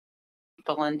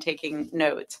people and taking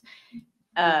notes.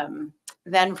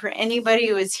 Then for anybody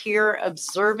who is here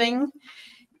observing,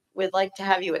 we'd like to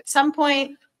have you at some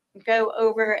point go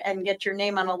over and get your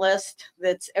name on a list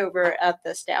that's over at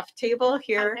the staff table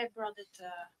here. I brought it.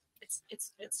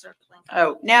 It's circling.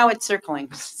 Oh, now it's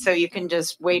circling. So you can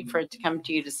just wait for it to come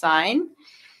to you to sign.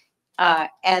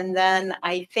 And then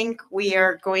I think we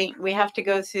have to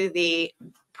go through the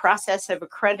process of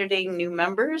accrediting new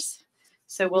members.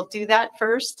 So we'll do that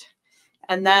first.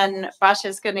 And then Basha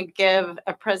is going to give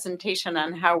a presentation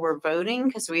on how we're voting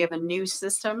because we have a new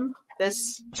system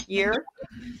this year.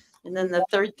 And then the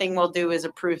third thing we'll do is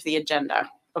approve the agenda.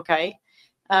 Okay.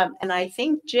 And I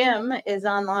think Jim is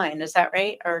online. Is that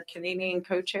right? Our Canadian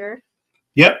co-chair?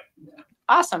 Yep.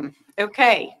 Awesome.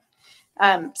 Okay.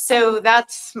 So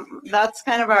that's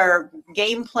kind of our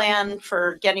game plan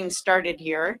for getting started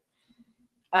here.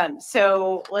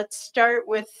 So let's start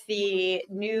with the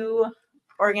new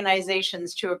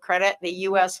organizations to accredit. The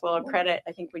US will accredit,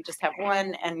 I think we just have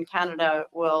one, and Canada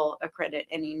will accredit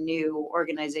any new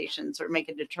organizations or make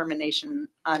a determination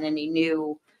on any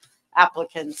new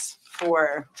applicants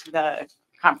for the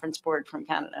conference board from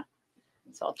Canada.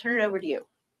 So I'll turn it over to you.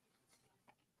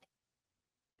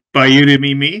 By you to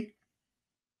me?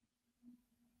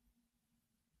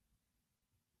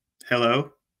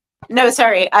 Hello? No,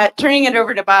 sorry. Turning it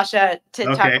over to Basha to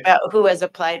talk about who has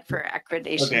applied for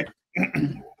accreditation. Okay.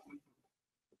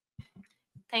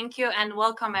 Thank you and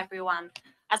welcome everyone.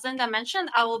 As Linda mentioned,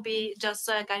 I will be just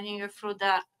guiding you through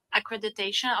the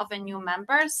accreditation of the new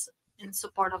members in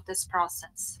support of this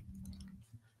process.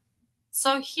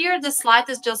 So here the slide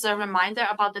is just a reminder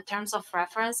about the terms of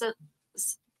reference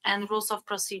and rules of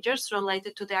procedures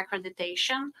related to the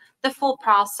accreditation. The full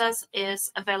process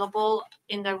is available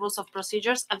in the rules of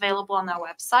procedures available on our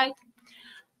website.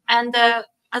 And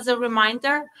as a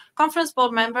reminder, conference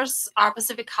board members are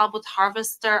Pacific Halibut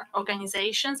Harvester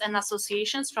organizations and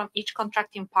associations from each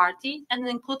contracting party and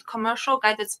include commercial,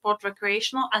 guided sport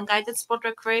recreational, and guided sport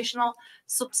recreational,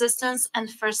 subsistence,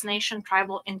 and First Nation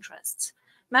tribal interests.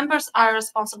 Members are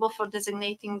responsible for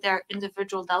designating their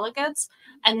individual delegates,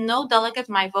 and no delegate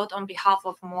might vote on behalf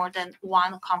of more than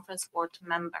one conference board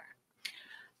member.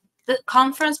 The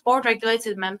conference board regulates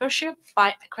its membership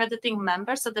by accrediting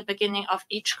members at the beginning of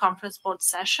each conference board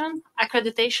session.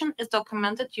 Accreditation is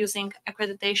documented using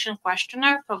accreditation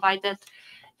questionnaire provided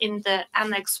in the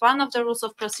Annex 1 of the Rules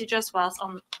of Procedure, as well as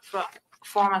on the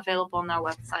form available on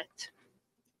our website.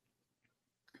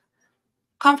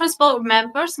 Conference board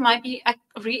members might be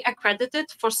re-accredited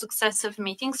for successive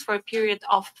meetings for a period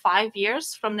of 5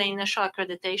 years from the initial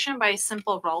accreditation by a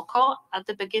simple roll call at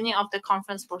the beginning of the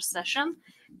conference board session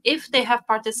if they have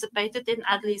participated in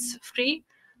at least 3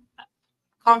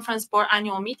 conference board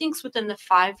annual meetings within the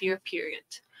 5-year period.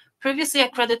 Previously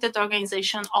accredited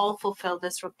organizations all fulfill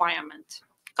this requirement.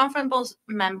 Conference board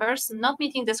members not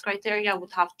meeting this criteria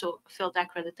would have to fill the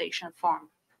accreditation form.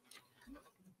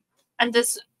 And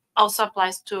this also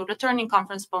applies to returning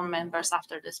conference board members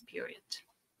after this period.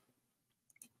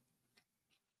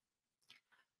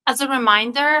 As a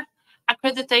reminder,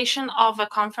 accreditation of a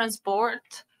conference board,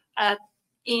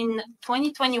 in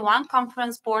 2021,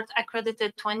 conference board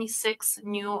accredited 26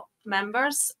 new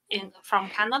members from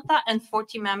Canada and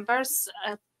 40 members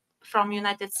from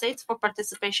United States for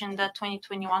participation in the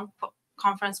 2021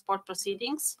 conference board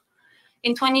proceedings.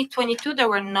 In 2022, there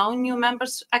were no new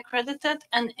members accredited,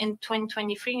 and in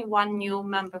 2023, 1 new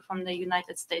member from the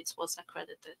United States was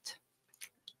accredited.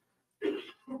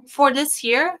 For this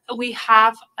year, we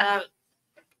have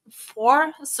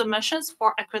 4 submissions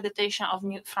for accreditation of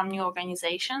from new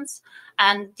organizations,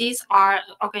 and these are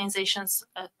organizations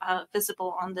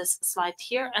visible on this slide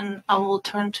here, and I will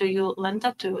turn to you,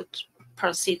 Linda, to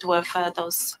proceed with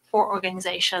those 4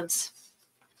 organizations.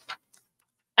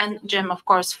 And Jim, of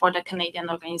course, for the Canadian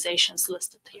organizations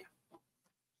listed here.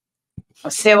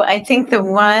 So I think the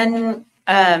one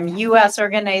U.S.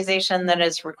 organization that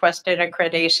has requested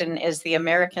accreditation is the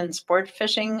American Sport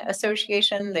Fishing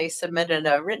Association. They submitted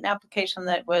a written application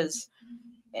that was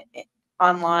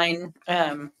online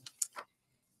on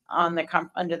the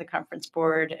under the conference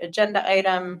board agenda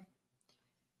item.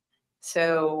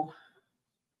 So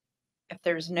if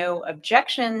there's no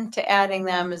objection to adding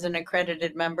them as an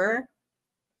accredited member,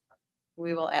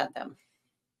 we will add them.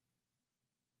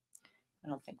 I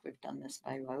don't think we've done this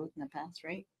by vote in the past,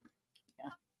 right? Yeah.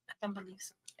 I don't believe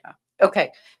so. Yeah.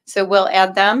 Okay. So we'll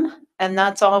add them, and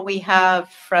that's all we have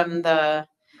from the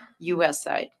U.S.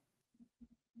 side.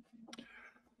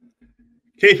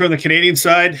 Okay, from the Canadian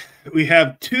side, we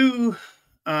have 2.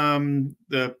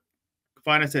 The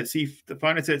Finance at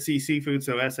Sea Seafood,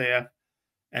 so SAF,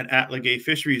 and Atligay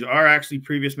Fisheries are actually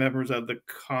previous members of the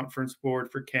Conference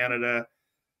Board for Canada,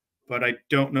 but I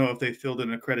don't know if they filled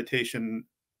an accreditation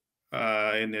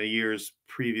in the years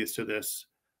previous to this.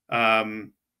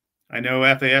 I know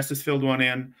FAS has filled one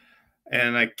in,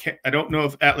 and I don't know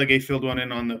if Atligay filled one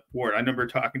in on the board. I remember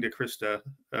talking to Krista.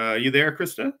 Are you there,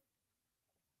 Krista?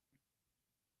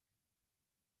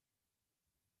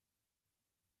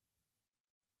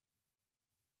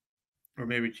 Or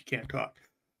maybe she can't talk.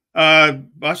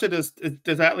 Basha, does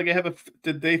Atligay have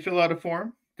did they fill out a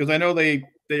form? Because I know they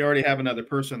already have another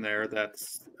person there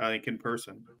that's, I think, in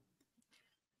person.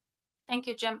 Thank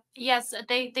you, Jim. Yes,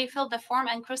 they filled the form,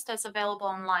 and Krista is available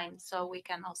online, so we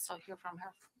can also hear from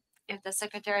her. If the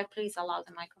secretary please allow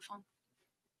the microphone.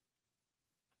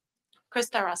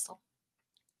 Krista Russell.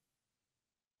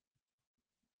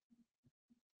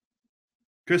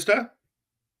 Krista?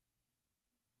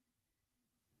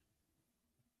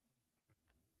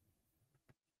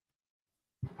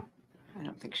 I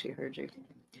don't think she heard you.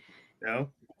 No.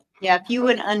 Yeah, if you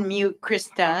would unmute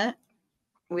Krista,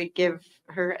 we'd give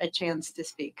her a chance to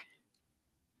speak.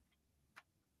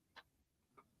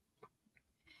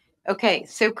 Okay,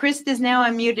 so Krista's now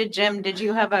unmuted. Jim, did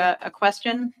you have a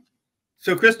question?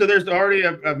 So, Krista, there's already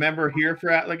a member here for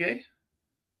Atligay?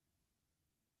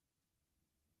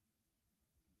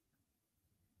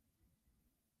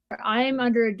 I'm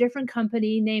under a different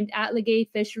company named Atligay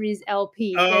Fisheries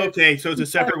LP. Oh, okay, so it's a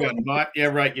separate one. Yeah,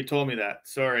 right. You told me that.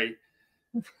 Sorry.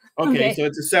 Okay, so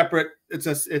it's a separate. It's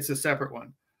a separate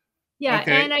one. Yeah,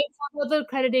 okay. And I followed the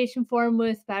accreditation form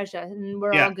with Baja, and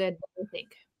we're all good, I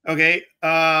think. Okay.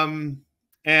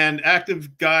 And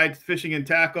active guide fishing and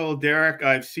tackle, Derek.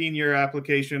 I've seen your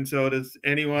application. So does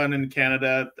anyone in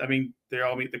Canada? I mean, they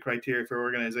all meet the criteria for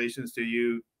organizations. Do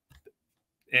you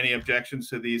any objections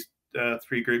to these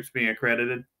three groups being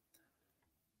accredited?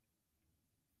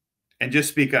 And just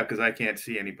speak up because I can't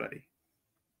see anybody.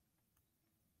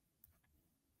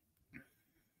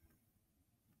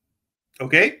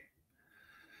 Okay.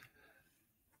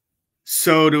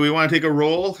 So do we want to take a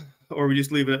roll or we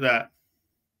just leave it at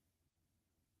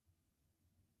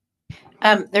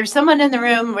that? There's someone in the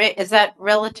room. Is that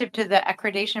relative to the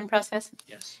accreditation process?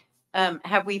 Yes.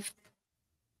 Have we?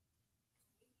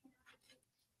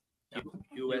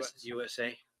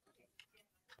 USA.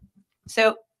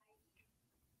 So.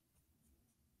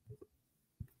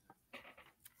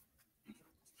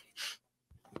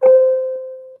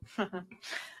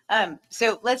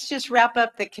 So let's just wrap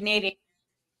up the Canadian.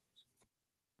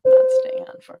 Not staying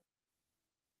on for.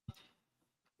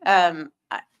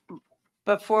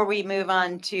 Before we move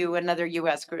on to another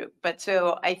U.S. group, but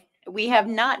so we have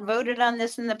not voted on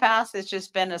this in the past. It's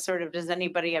just been a sort of does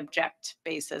anybody object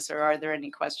basis, or are there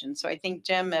any questions? So I think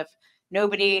Jim, if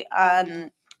nobody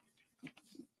on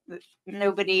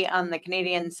the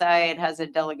Canadian side has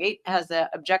an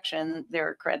objection, they're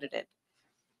accredited.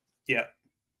 Yeah.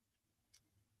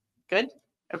 Good.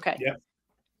 Okay. Yeah.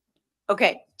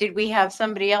 Okay. Did we have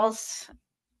somebody else?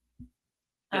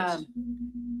 Yes.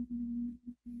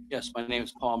 Yes, my name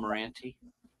is Paul Moranti,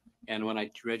 and when I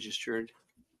registered,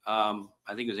 I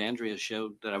think it was Andrea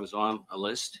showed that I was on a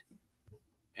list,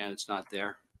 and it's not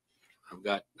there.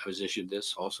 I was issued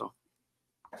this also.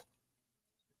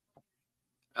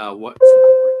 What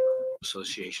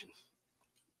association?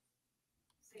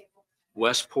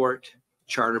 Westport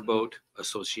Charter Boat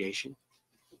Association.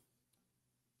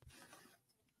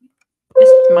 This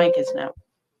mic is now.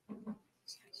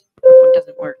 It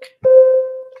doesn't work.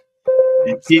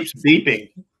 It keeps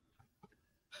beeping.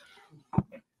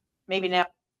 Maybe now.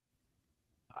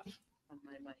 On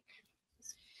my mic.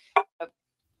 Oh.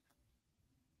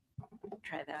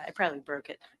 Try that. I probably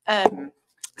broke it.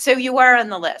 So you are on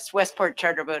the list, Westport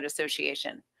Charter Boat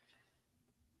Association,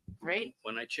 right?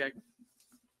 When I checked,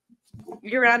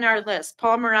 you're on our list.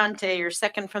 Paul Morante, you're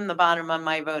second from the bottom on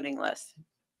my voting list.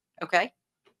 Okay.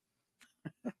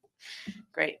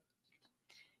 Great.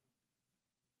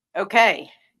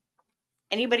 Okay.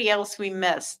 Anybody else we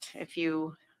missed? If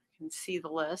you can see the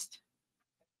list.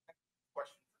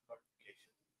 Question for clarification.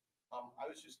 I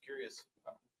was just curious.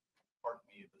 Pardon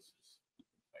me if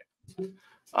this is.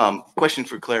 Question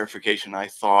for clarification. I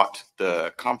thought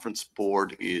the conference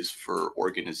board is for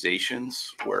organizations,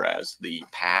 whereas the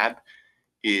PAB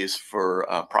is for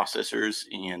processors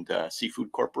and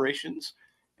seafood corporations.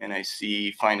 And I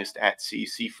see Finest at Sea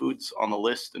Seafoods on the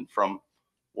list, and from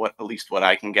at least what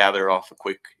I can gather off a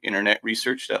quick internet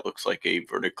research, that looks like a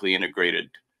vertically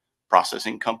integrated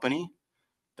processing company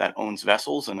that owns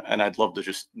vessels. And I'd love to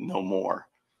just know more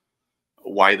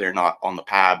why they're not on the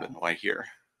PAB and why here.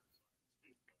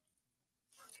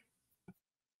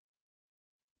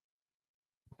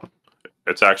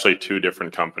 It's actually two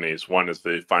different companies. One is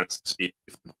the finance seed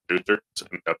producers,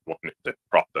 and the other one is the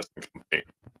processing company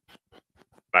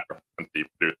that represents the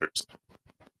producers.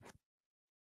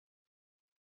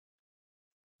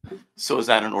 So is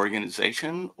that an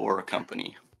organization or a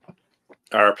company?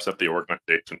 I represent the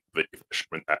organization, the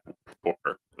fishermen that for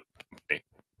the company.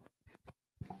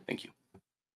 Thank you.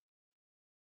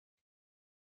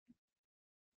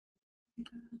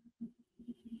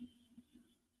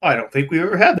 I don't think we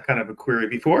ever had that kind of a query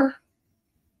before.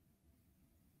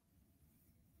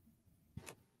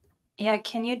 Yeah,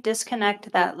 can you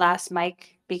disconnect that last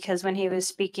mic? Because when he was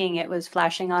speaking, it was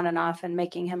flashing on and off and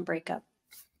making him break up.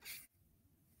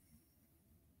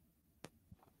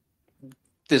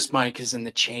 This mic is in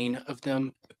the chain of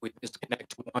them. If we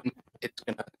disconnect one, it's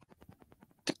going to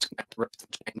disconnect the rest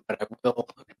of the chain, but I will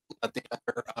let the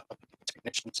other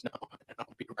technicians know, and I'll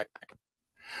be right back.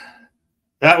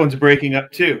 That one's breaking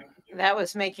up too. That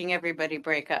was making everybody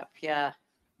break up. Yeah.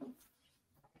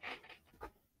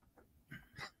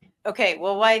 Okay,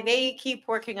 well, while they keep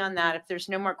working on that, if there's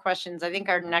no more questions, I think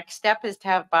our next step is to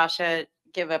have Basha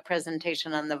give a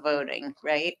presentation on the voting,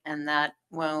 right? And that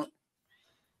won't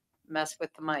mess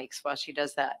with the mics while she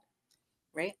does that,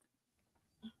 right?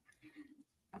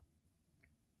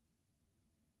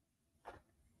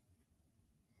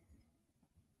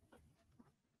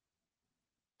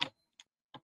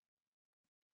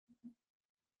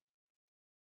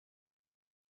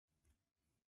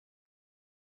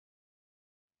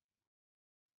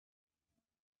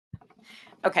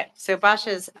 Okay, so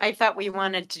Basha's, I thought we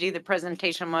wanted to do the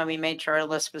presentation when we made sure our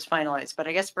list was finalized, but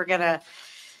I guess we're gonna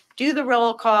do the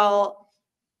roll call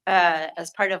as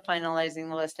part of finalizing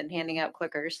the list and handing out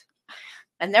clickers.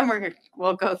 And then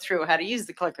we'll go through how to use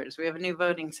the clickers. We have a new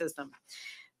voting system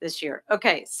this year.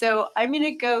 Okay, so I'm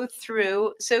gonna go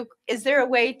through. So is there a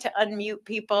way to unmute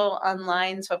people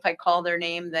online? So if I call their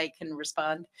name, they can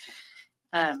respond?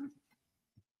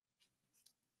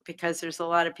 Because there's a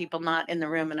lot of people not in the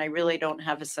room and I really don't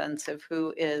have a sense of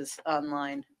who is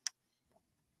online.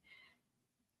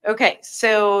 Okay,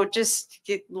 so just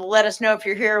let us know if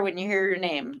you're here when you hear your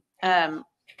name.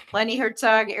 Lenny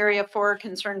Herzog, Area 4,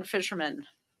 Concerned Fisherman.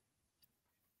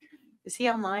 Is he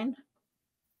online?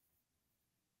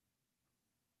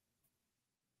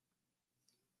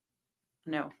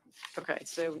 No. Okay,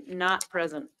 so not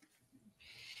present.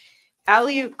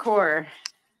 Aliu Kaur.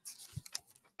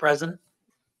 Present.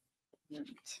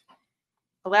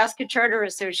 Alaska Charter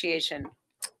Association.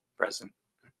 Present.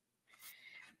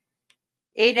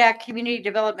 ADAC Community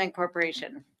Development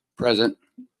Corporation. Present.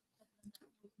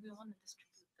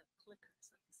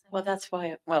 Well, that's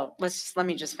why, well, let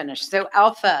me just finish. So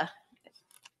Alpha,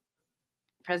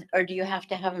 or do you have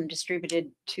to have them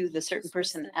distributed to the certain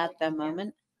person at the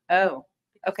moment? Oh,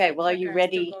 okay. Well, are you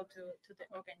ready?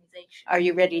 Are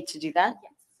you ready to do that?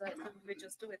 Yes, so we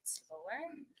just do it slower.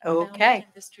 Okay.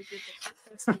 Distribute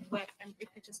the web, and if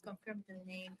you just confirm the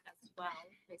name as well.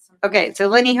 Okay, so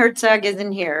Lenny Herzog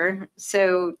isn't here.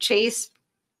 So Chase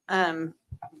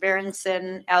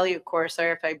Berenson, Ali, of course,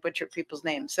 sorry if I butcher people's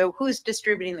names. So who's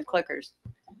distributing the clickers?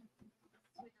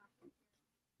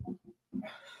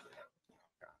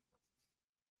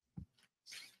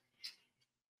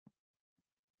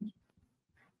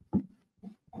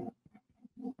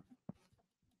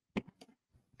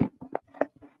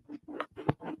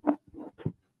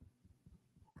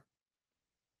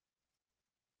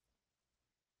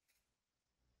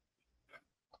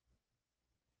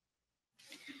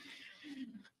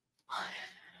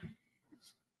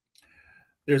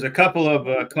 There's a couple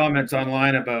of comments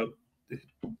online about,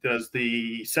 does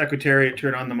the secretariat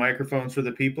turn on the microphones for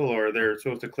the people, or they're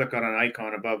supposed to click on an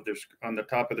icon above their on the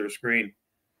top of their screen?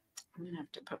 I'm gonna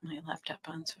have to put my laptop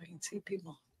on so I can see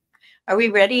people. Are we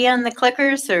ready on the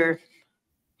clickers or?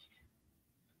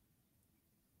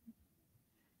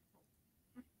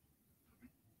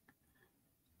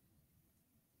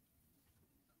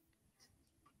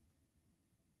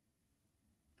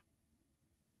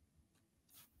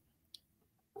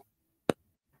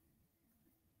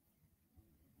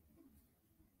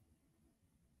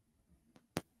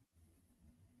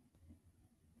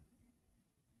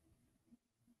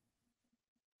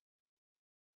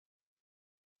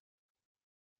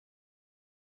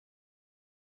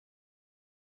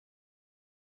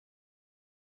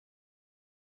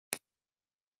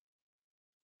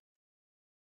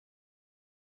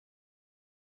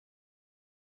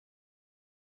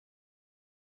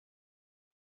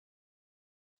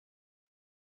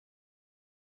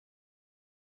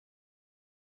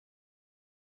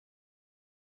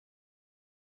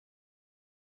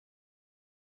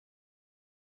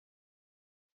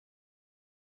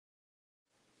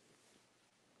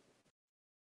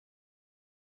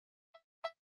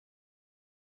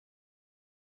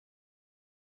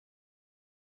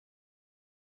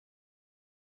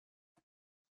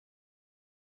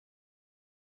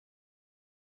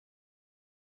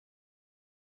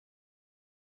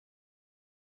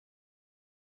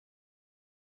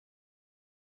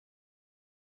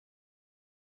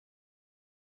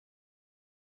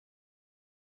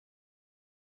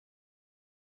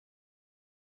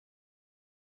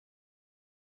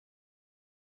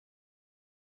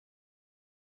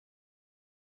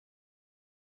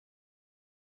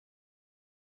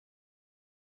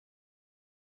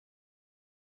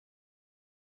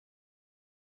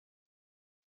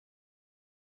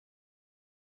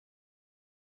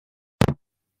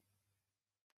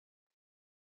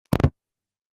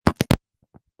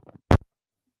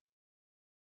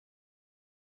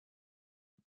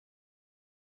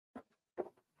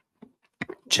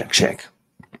 Check, check.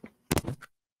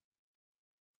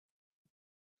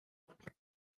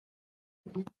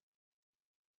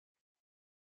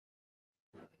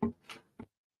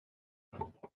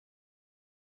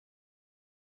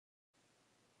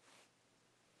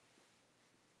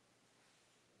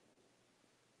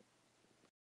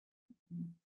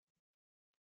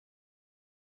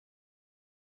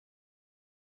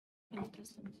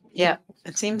 Yeah,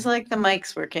 it seems like the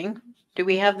mic's working. Do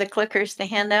we have the clickers to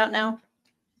hand out now?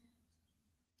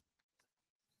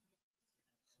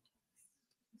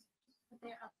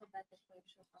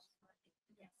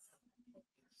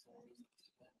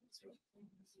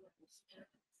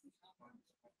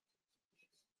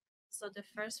 So the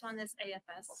first one is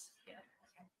AFS.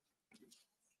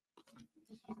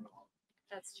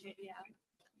 That's true, yeah.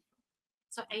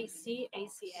 So AC,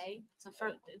 ACA. So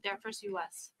for they're first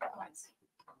US ones.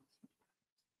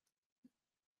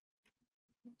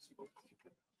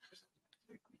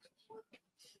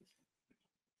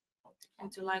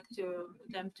 And to like to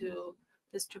them to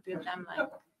distribute them like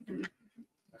I'm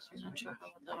not sure how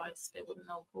otherwise they would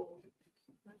know who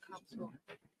comes to.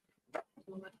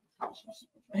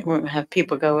 We won't have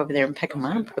people go over there and pick them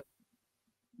up.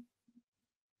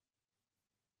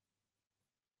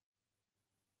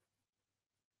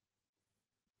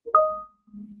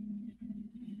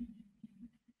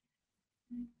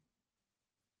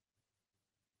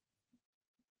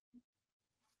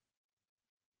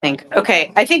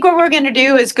 Okay, I think what we're going to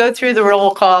do is go through the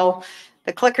roll call.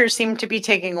 The clickers seem to be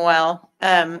taking a while.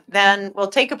 Then we'll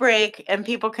take a break and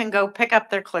people can go pick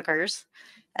up their clickers.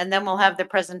 And then we'll have the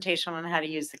presentation on how to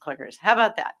use the clickers. How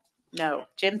about that? No,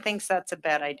 Jim thinks that's a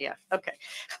bad idea. Okay.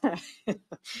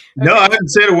 No, I didn't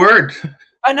say a word.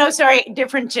 Oh, no, sorry.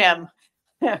 Different Jim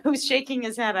who's shaking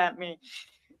his head at me.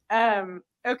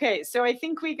 Okay, so I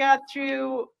think we got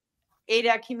through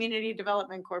ADAC Community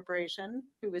Development Corporation,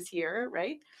 who was here,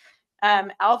 right?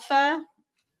 Alpha,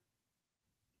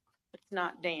 it's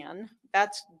not Dan.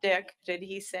 That's Dick. Did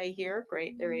he say here?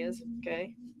 Great, there he is.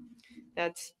 Okay.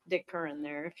 That's Dick Curran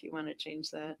there, if you want to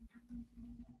change that.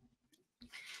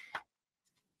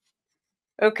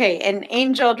 Okay, and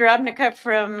Angel Drobnica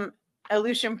from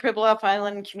Aleutian Pribilof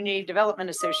Island Community Development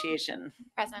Association.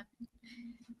 Present.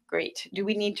 Great. Do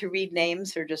we need to read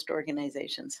names or just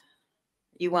organizations?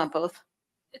 You want both?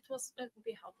 It would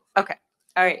be helpful. Okay.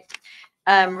 All right.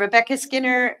 Rebecca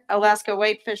Skinner, Alaska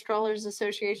Whitefish Trawlers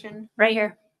Association. Right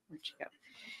here. Where'd she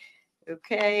go?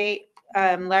 Okay.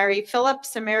 Larry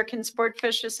Phillips, American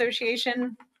Sportfish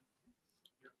Association.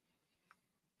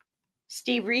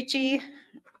 Steve Ricci,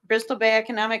 Bristol Bay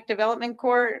Economic Development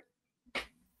Corps.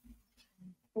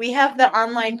 We have the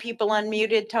online people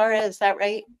unmuted, Tara, is that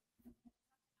right?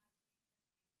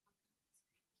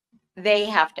 They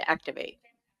have to activate.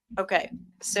 Okay,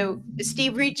 so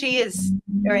Steve Ricci is,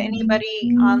 or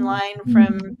anybody online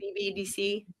from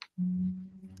BBDC?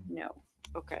 No,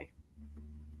 okay.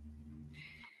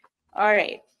 All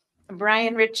right,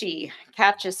 Brian Ritchie,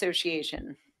 Catch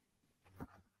Association.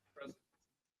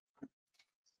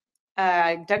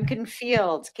 Duncan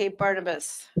Fields, Cape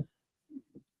Barnabas.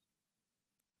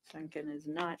 Duncan is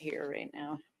not here right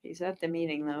now. He's at the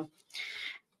meeting though.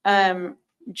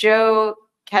 Joe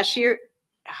Kashevarov,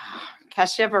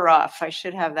 I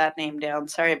should have that name down.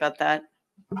 Sorry about that.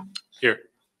 Here.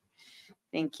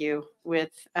 Thank you.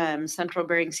 With Central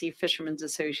Bering Sea Fishermen's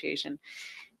Association.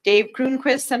 Dave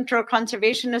Kroonquist, Central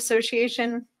Conservation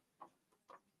Association.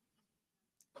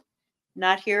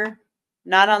 Not here.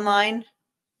 Not online.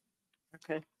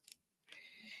 Okay.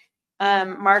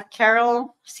 Mark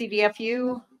Carroll,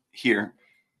 CDFU. Here.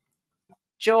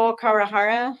 Joel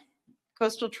Karahara,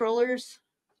 Coastal Trawlers.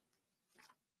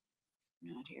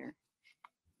 Not here.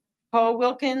 Paul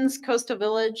Wilkins, Coastal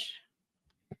Village.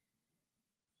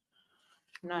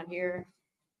 Not here.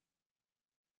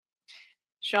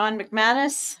 Sean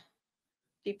McManus,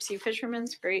 Deep Sea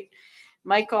Fishermen's, great.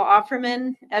 Michael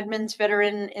Offerman, Edmonds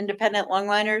Veteran Independent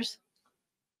Longliners.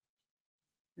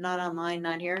 Not online,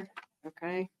 not here.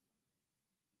 Okay.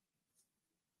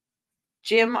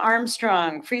 Jim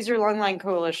Armstrong, Freezer Longline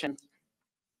Coalition.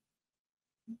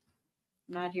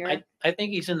 Not here. I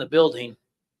think he's in the building,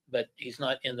 but he's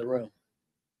not in the room.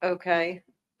 Okay,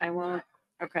 I won't.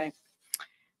 Okay.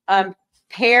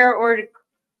 Per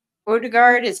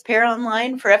Odegaard, is Per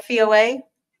online for FVOA?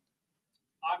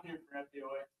 I'm here for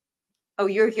FVOA. Oh,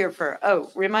 you're here for,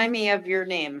 oh, remind me of your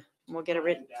name. We'll get it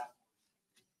written.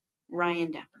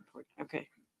 Ryan Davenport. Okay.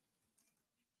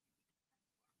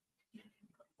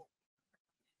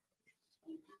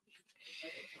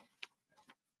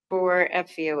 For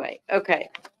FVOA. Okay.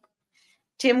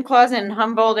 Tim Clausen,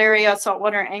 Humboldt Area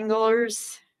Saltwater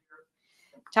Anglers.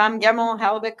 Tom Gemmel,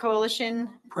 Halibut Coalition.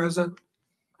 Present.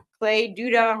 Clay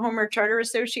Duda, Homer Charter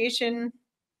Association.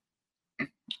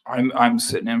 I'm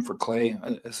sitting in for Clay.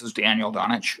 This is Daniel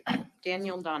Donich.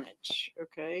 Daniel Donich.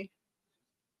 Okay.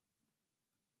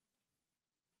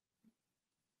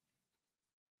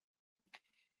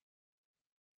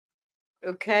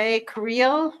 Okay,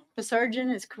 Creel,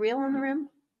 Basarjan, is Creel in the room?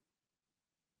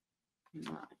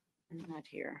 Not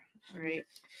here. All right.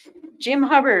 Jim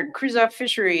Hubbard, Cruise Off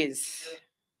Fisheries.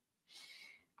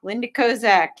 Linda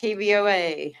Kozak,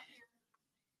 KVOA.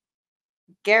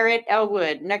 Garrett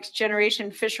Elwood, Next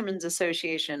Generation Fishermen's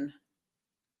Association.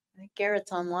 I think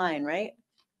Garrett's online, right?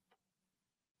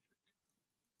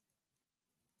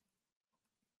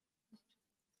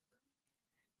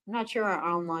 I'm not sure our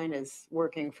online is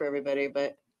working for everybody,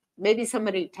 but maybe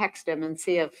somebody text him and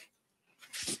see if.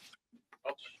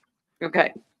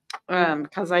 Okay.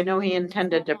 Because I know he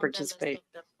intended to participate.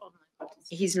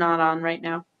 He's not on right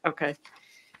now. Okay.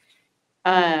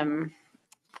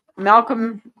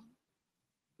 Malcolm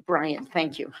Bryant,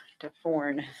 thank you.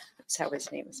 DeForn, that's how his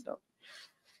name is spelled.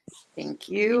 Thank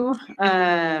you.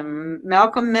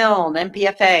 Malcolm Milne,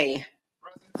 MPFA.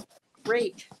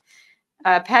 Great.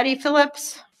 Patty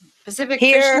Phillips, Pacific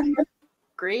Here. Fishing.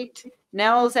 Great.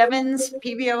 Nels Evans,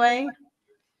 PBOA.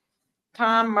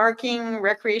 Tom Marking,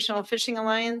 Recreational Fishing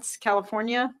Alliance,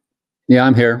 California. Yeah,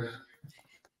 I'm here.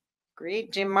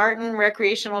 Great. Jim Martin,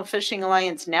 Recreational Fishing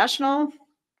Alliance National.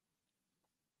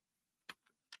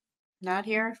 Not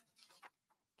here.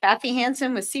 Kathy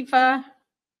Hansen with SIFA.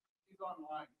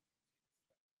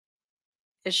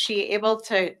 Is she able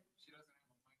to?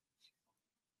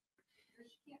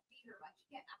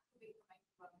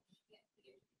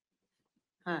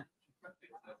 Huh.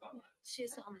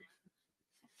 She's on.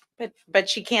 But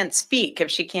she can't speak if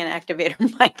she can't activate her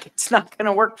mic. It's not going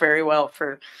to work very well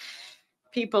for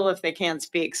people if they can't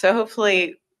speak. So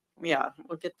hopefully, yeah,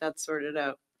 we'll get that sorted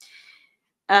out.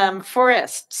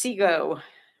 Forrest Seago,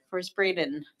 Forrest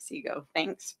Braden Seago,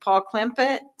 thanks. Paul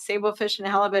Klimpet, Sablefish and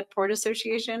Halibut Port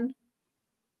Association,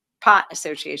 Pot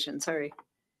Association, sorry.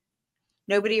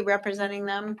 Nobody representing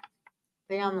them?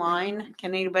 They online?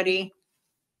 Can anybody?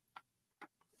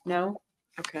 No?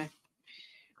 Okay.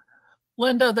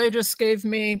 Linda, they just gave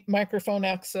me microphone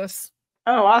access.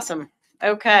 Oh, awesome.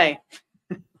 Okay.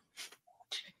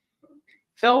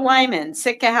 Phil Wyman,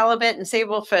 Sitka Halibut and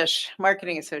Sablefish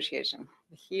Marketing Association.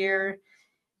 Here.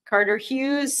 Carter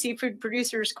Hughes, Seafood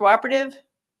Producers Cooperative.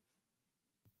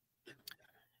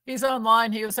 He's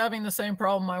online. He was having the same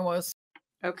problem I was.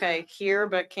 Okay, here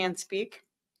but can't speak.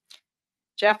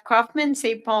 Jeff Kaufman,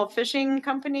 St. Paul Fishing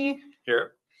Company.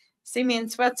 Here. Simeon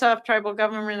Swetzoff, Tribal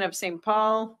Government of St.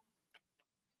 Paul.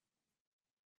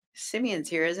 Simeon's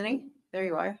here, isn't he? There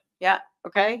you are. Yeah,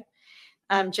 okay.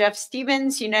 Jeff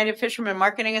Stevens, United Fishermen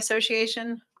Marketing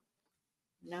Association.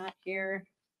 Not here.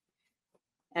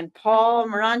 And Paul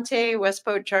Morante, West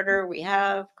Boat Charter, we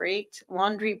have. Great.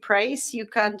 Laundry Price,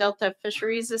 Yukon Delta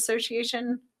Fisheries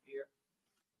Association. Here.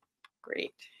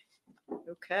 Great.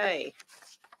 Okay.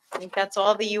 I think that's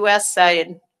all the U.S.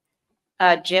 side.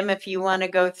 Jim, if you want to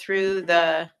go through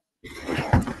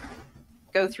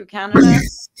Canada.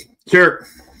 Sure.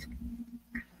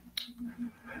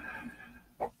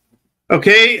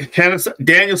 Okay,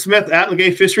 Daniel Smith,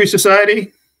 Atlegay Fishery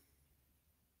Society.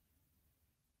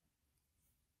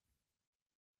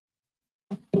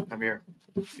 I'm here.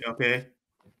 Okay.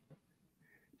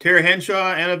 Tara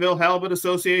Henshaw, Annabelle Halibut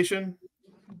Association.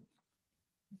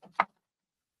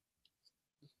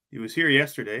 He was here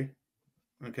yesterday.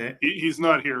 Okay. He's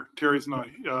not here. Terry's not.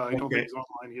 I don't Okay. think he's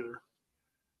online either.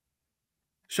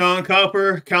 Sean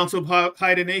Copper, Council of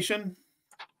Haida Nation.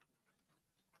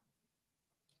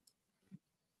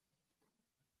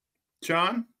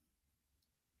 Sean?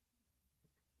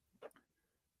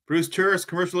 Bruce Turris,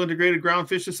 Commercial Integrated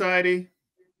Groundfish Society.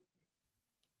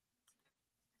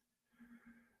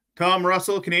 Tom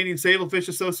Russell, Canadian Sablefish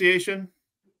Association.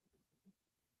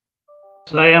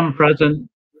 I am present.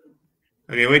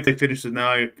 Okay, wait till I finish this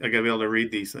now. I gotta be able to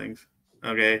read these things.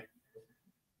 Okay.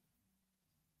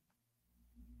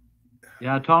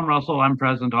 Yeah, Tom Russell, I'm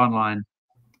present online.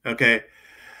 Okay.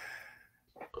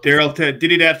 Daryl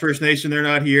Dididat First Nation, they're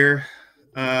not here.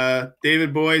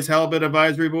 David Boys, Halibut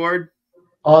Advisory Board.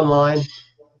 Online.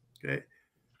 Okay.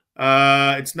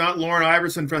 It's not Lauren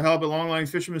Iverson for Halibut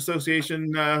Longlines Fishermen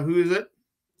Association. Who is it?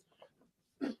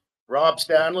 Rob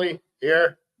Stanley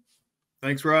here.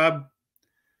 Thanks, Rob.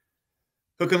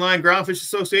 Hook and Line Groundfish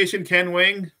Association, Ken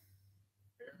Wing.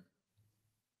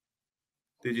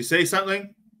 Did you say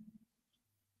something?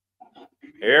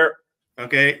 Here.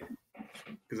 Okay.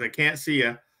 Because I can't see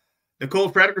you.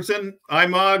 Nicole Fredrickson,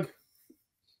 IMOG.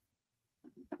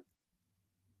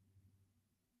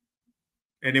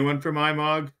 Anyone from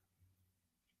IMOG?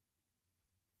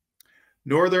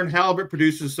 Northern Halibut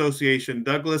Producers Association,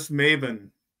 Douglas Maven.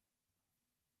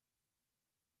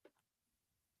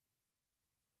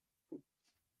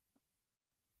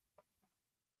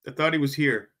 I thought he was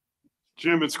here.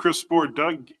 Jim, it's Chris Spohr.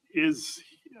 Doug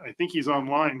I think he's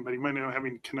online, but he might not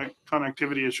having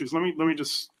connectivity issues. Let me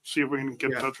just see if we can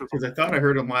get in touch with him. Because I thought I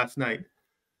heard him last night.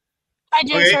 Hi,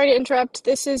 Jim. Okay. Sorry to interrupt.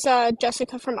 This is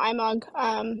Jessica from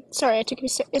IMOG. Sorry, I took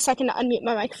a second to unmute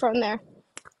my microphone there.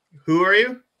 Who are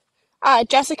you?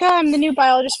 Jessica, I'm the new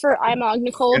biologist for IMOG.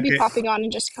 Nicole will be Okay. popping on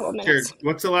in just a couple minutes. Sure.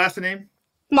 What's the last name?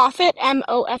 Moffat,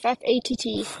 Moffatt.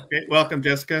 Okay, welcome,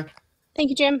 Jessica.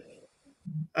 Thank you, Jim.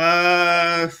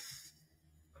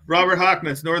 Robert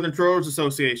Hockness, Northern Trowers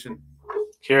Association.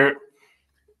 Here.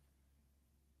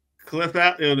 Cliff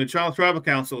the Charles Tribal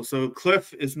Council. So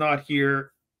Cliff is not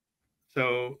here,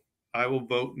 so I will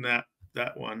vote in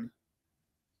that one.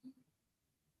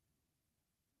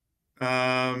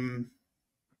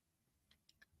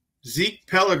 Zeke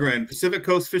Pellegrin, Pacific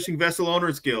Coast Fishing Vessel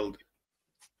Owners Guild.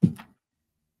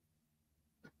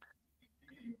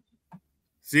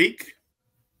 Zeke?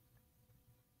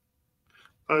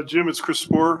 Jim, it's Chris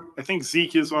Spohr. I think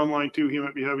Zeke is online too. He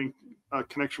might be having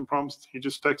connection problems. He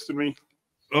just texted me.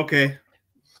 Okay.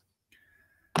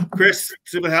 Chris,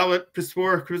 Pacific Halibut,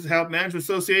 Spohr, Pacific Halibut Management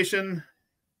Association.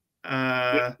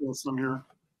 Yes, I'm here.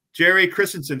 Jerry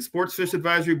Christensen, Sports Fish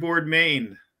Advisory Board,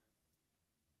 Maine.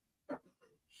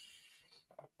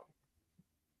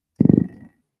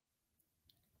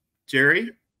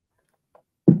 Jerry?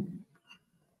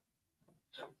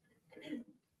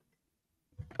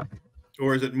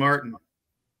 Or is it Martin?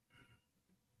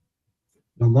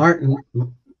 No, Martin.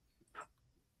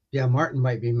 Yeah, Martin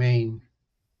might be Maine.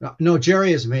 No,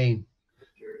 Jerry is Maine.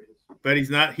 But he's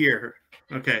not here.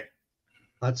 Okay.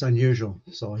 That's unusual.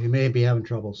 So he may be having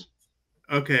troubles.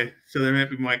 Okay. So there might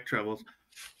be mic troubles.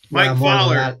 Yeah, Mike more than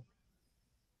Fowler, that.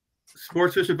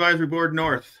 Sports Fish Advisory Board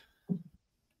North.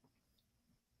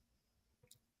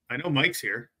 I know Mike's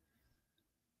here.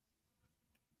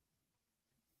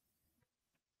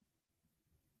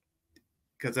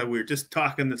 Because we were just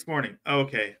talking this morning.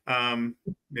 Okay.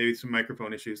 Maybe some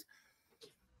microphone issues.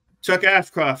 Chuck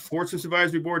Ashcroft, Sports Fish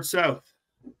Advisory Board South.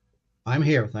 I'm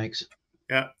here, thanks.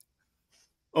 Yeah.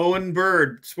 Owen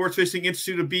Bird, Sports Fishing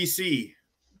Institute of BC.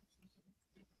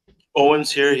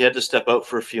 Owen's here. He had to step out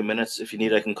for a few minutes. If you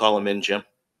need, I can call him in, Jim.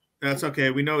 That's okay.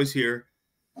 We know he's here.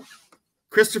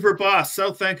 Christopher Boss,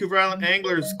 South Vancouver Island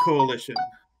Anglers Coalition.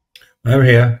 I'm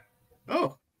here.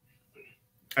 Oh.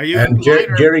 Are you And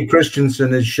online or- Jerry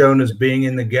Christensen is shown as being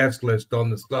in the guest list on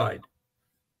the slide.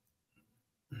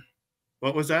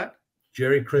 What was that?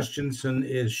 Jerry Christensen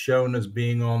is shown as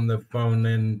being on the phone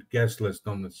and guest list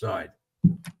on the side.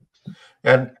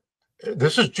 And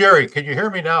this is Jerry. Can you hear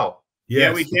me now? Yeah,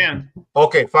 Yes. we can.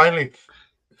 Okay, finally.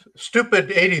 Stupid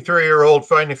 83-year-old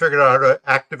finally figured out how to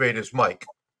activate his mic.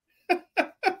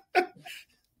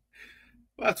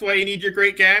 That's why you need your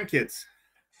great grandkids.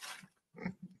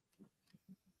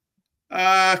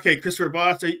 Okay, Christopher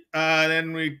Boss.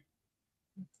 Then we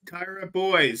Kyra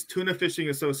Boys, Tuna Fishing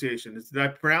Association. Did I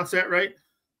pronounce that right?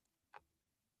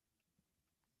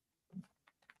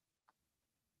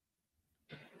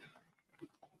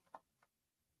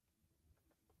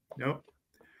 Nope.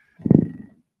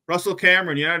 Russell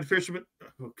Cameron, United Fishermen.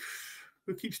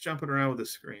 Who keeps jumping around with the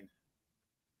screen?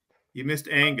 You missed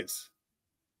Angus.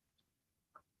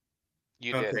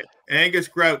 You did. Angus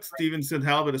Grout, Stevenson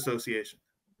Halibut Association.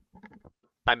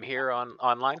 I'm here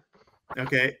online.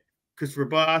 Okay. Christopher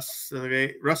Boss.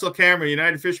 Okay. Russell Cameron,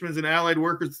 United Fishermen's and Allied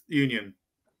Workers Union.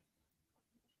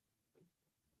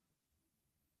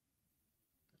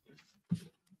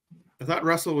 I thought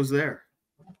Russell was there.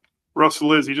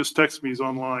 Russell is. He just texted me. He's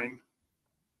online.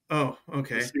 Oh,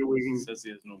 okay. Let's see if we can- He says he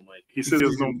has no mic. He says he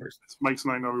has no. His mic's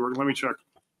not working. Let me check.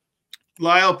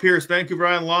 Lyle Pierce, Vancouver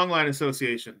Island Longline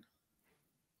Association.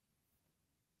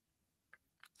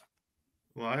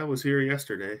 Lyle was here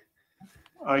yesterday.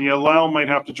 Yeah, Lyle might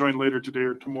have to join later today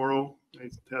or tomorrow. He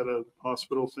had a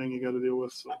hospital thing he got to deal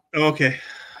with. So. Okay.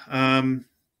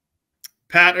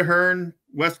 Pat Ahern,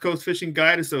 West Coast Fishing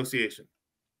Guide Association.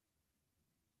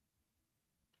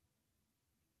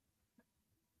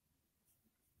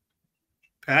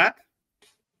 Pat?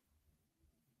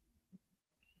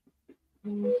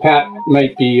 Pat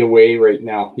might be away right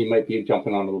now. He might be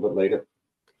jumping on a little bit later.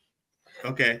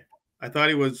 Okay. I thought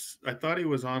he was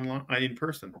online in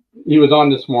person. He was on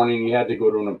this morning. He had to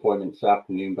go to an appointment this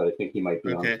afternoon, but I think he might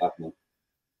be on this afternoon.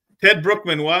 Ted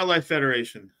Brookman, Wildlife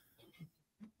Federation.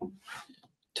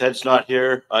 Ted's not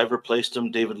here. I've replaced him.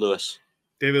 David Lewis.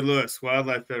 David Lewis,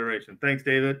 Wildlife Federation. Thanks,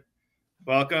 David.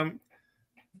 Welcome.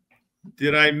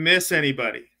 Did I miss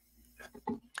anybody?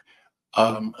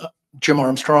 Jim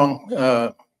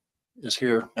Armstrong is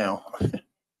here now.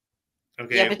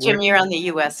 Okay. Yeah, but Jim, you're on the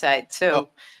US side, so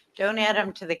don't add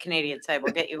them to the Canadian side.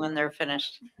 We'll get you when they're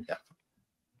finished.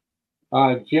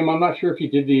 Jim, I'm not sure if you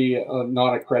did the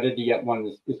not accredited yet one.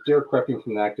 Is Derek prepping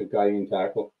from the active guiding and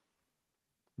tackle?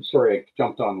 I'm sorry, I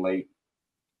jumped on late.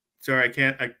 Sorry, I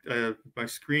can't. My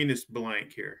screen is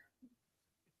blank here.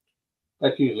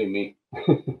 That's usually me.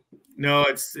 No,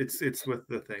 it's with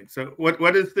the thing. So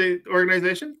what is the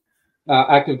organization?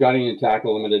 Active Guiding and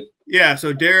Tackle Limited. Yeah,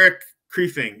 so Derek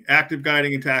Creefing, Active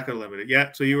Guiding and Tackle Limited.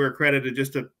 Yeah, so you were accredited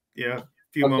just a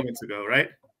few moments ago, right?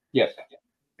 Yes.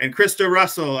 And Krista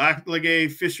Russell,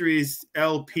 Active Fisheries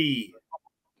LP.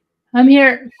 I'm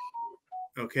here.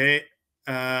 Okay.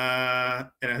 And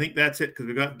I think that's it because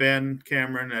we got Ben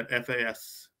Cameron at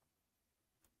FAS.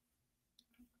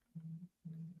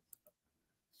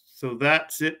 So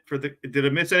that's it for the. Did I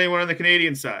miss anyone on the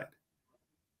Canadian side?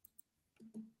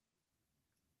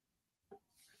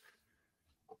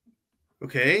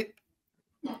 Okay.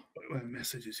 What are my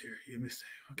messages here? You missed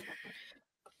it. Okay.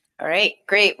 All right,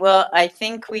 great. Well, I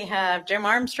think we have Jim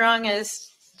Armstrong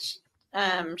has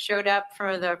showed up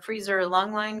for the Freezer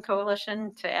Longline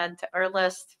Coalition to add to our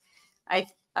list.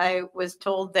 I was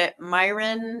told that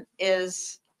Myron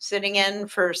is sitting in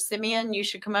for Simeon. You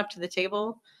should come up to the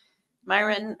table,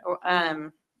 Myron.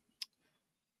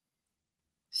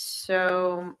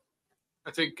 So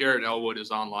I think Garrett Elwood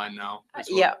is online now.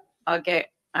 yeah, okay.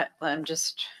 I'm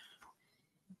just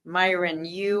Myron.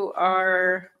 You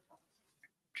are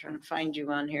trying to find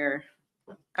you on here.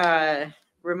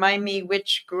 Remind me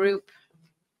which group?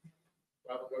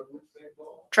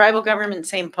 Tribal Government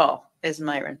St. Paul is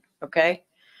Myron. Okay.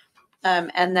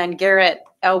 And then Garrett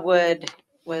Elwood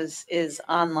is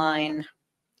online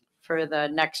for the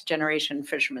Next Generation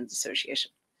Fishermen's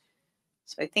Association.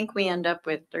 So I think we end up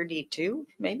with 32,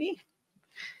 maybe,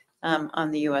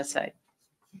 on the US side.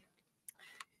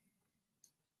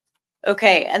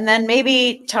 Okay, and then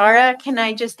maybe Tara, can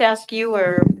I just ask you,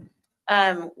 or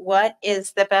what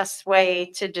is the best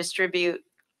way to distribute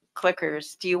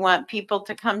clickers? Do you want people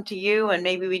to come to you and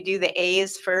maybe we do the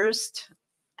A's first?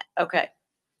 Okay.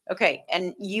 Okay.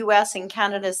 And US and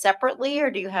Canada separately,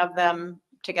 or do you have them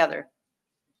together?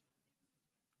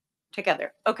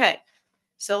 Together. Okay.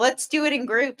 So let's do it in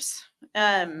groups.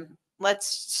 Let's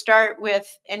start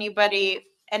with anybody,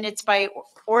 and it's by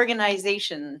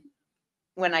organization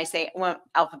when I say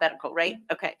alphabetical, right?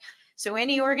 Okay. So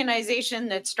any organization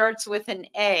that starts with an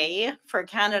A for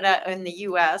Canada and the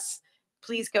US,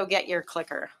 please go get your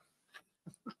clicker.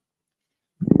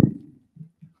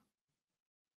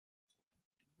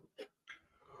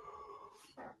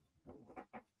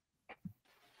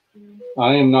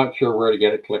 I am not sure where to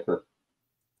get a clicker.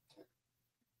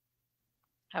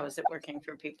 How is it working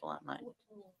for people online?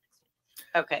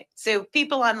 Okay, so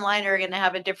people online are going to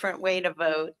have a different way to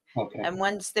vote. Okay. And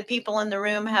once the people in the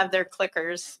room have their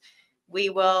clickers,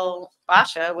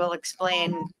 Basha will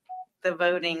explain the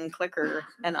voting clicker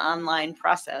and online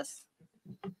process.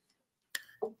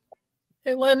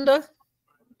 Hey, Linda.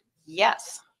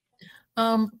 Yes.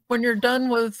 When you're done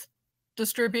with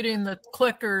distributing the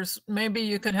clickers, maybe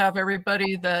you could have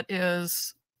everybody that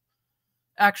is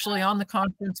actually on the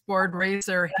conference board raise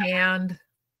their hand,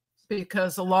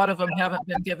 because a lot of them haven't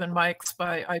been given mics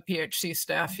by IPHC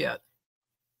staff yet.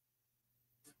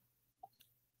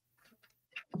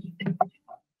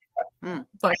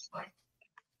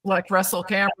 Like Russell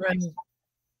Cameron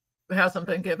hasn't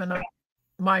been given a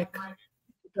mic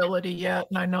ability yet,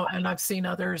 and I know, and I've seen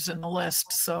others in the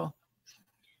list. So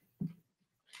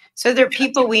there are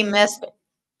people we missed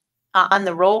on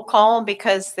the roll call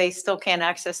because they still can't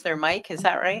access their mic. Is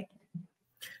that right?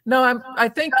 No, I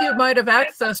think you might have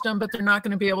accessed them, but they're not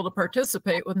going to be able to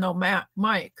participate with no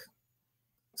mic.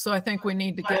 So I think we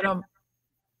need to get them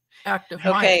active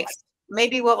Okay. mics.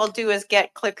 Maybe what we'll do is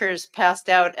get clickers passed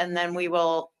out, and then we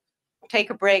will take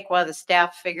a break while the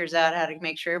staff figures out how to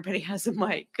make sure everybody has a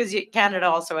mic, because Canada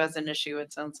also has an issue,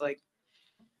 it sounds like.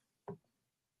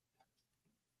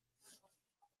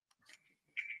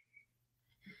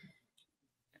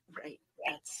 Right,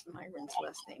 that's Myron's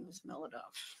last name is Melodov.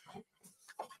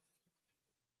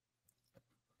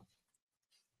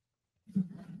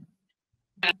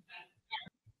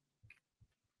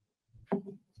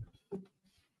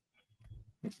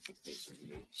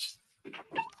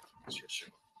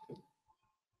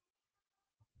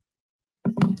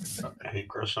 Hey,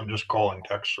 Chris, I'm just calling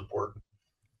tech support.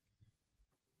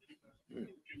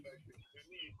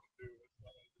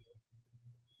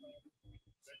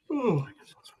 Oh.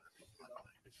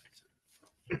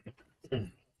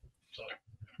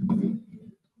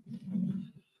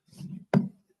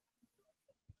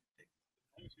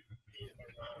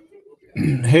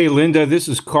 Hey, Linda, this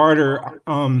is Carter.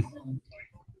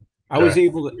 I was Okay.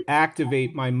 able to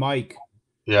activate my mic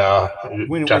Yeah,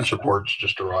 when it tech was support's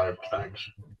just arrived. Thanks.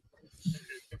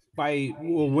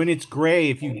 when it's gray.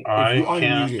 If you I unmute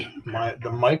can't. it.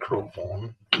 The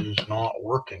microphone is not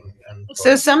working, and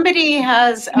So somebody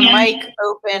has a mic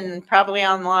open, probably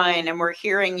online, and we're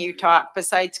hearing you talk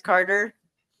besides Carter.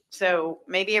 So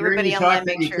maybe Hearing everybody you online, talk, but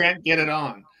make you sure can't get it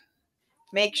on.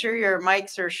 make sure your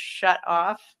mics are shut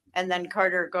off. And then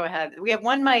Carter, go ahead. We have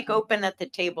one mic open at the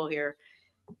table here.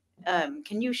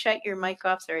 Can you shut your mic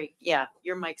off? Sorry. Yeah,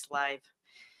 your mic's live.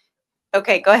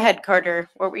 Okay, go ahead, Carter.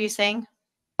 What were you saying?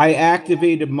 I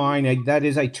activated mine. That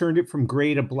is, I turned it from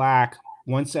gray to black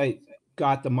once I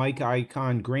got the mic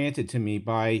icon granted to me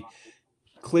by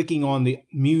clicking on the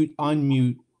mute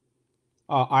unmute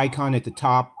icon at the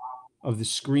top of the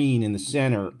screen in the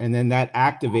center, and then that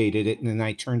activated it, and then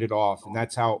I turned it off, and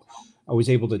that's how I was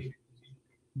able to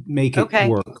make it Okay.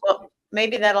 work. Well,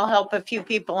 maybe that'll help a few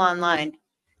people online.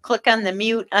 Click on the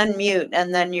mute, unmute,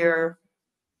 and then your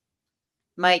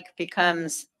mic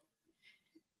becomes,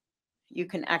 you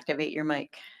can activate your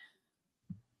mic.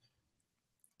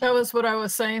 That was what I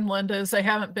was saying, Linda, is they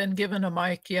haven't been given a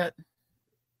mic yet.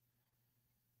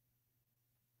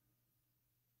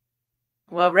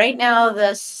 Well, right now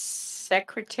the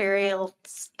secretarial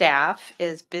staff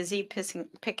is busy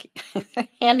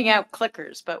handing out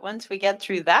clickers, but once we get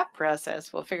through that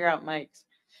process, we'll figure out mics.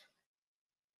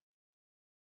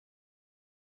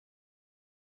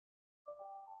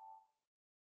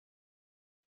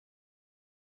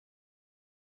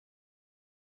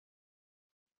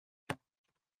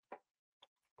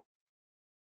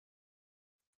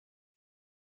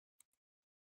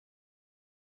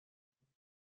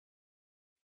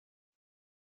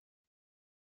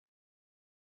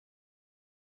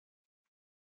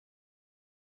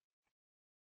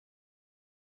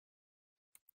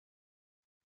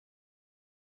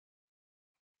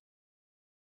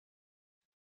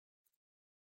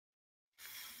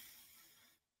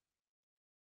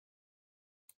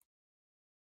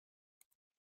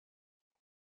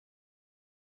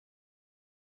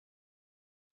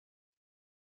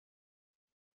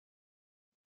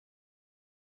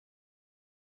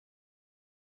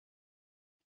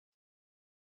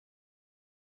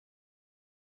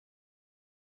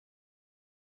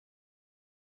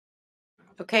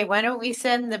 Okay, why don't we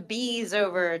send the Bs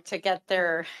over to get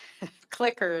their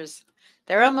clickers?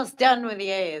 They're almost done with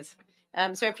the As.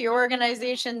 So if your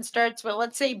organization starts with,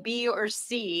 let's say, B or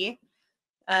C,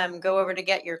 go over to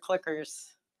get your clickers.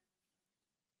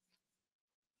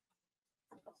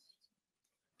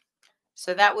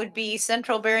 So that would be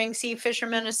Central Bering Sea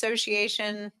Fishermen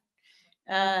Association,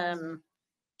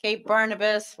 Cape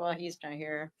Barnabas, well, he's not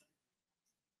here,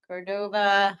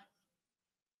 Cordova,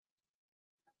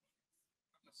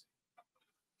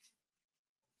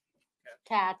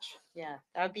 Catch, yeah,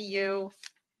 that'd be you.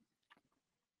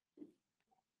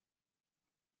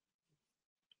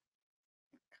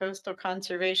 Coastal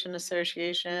Conservation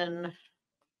Association.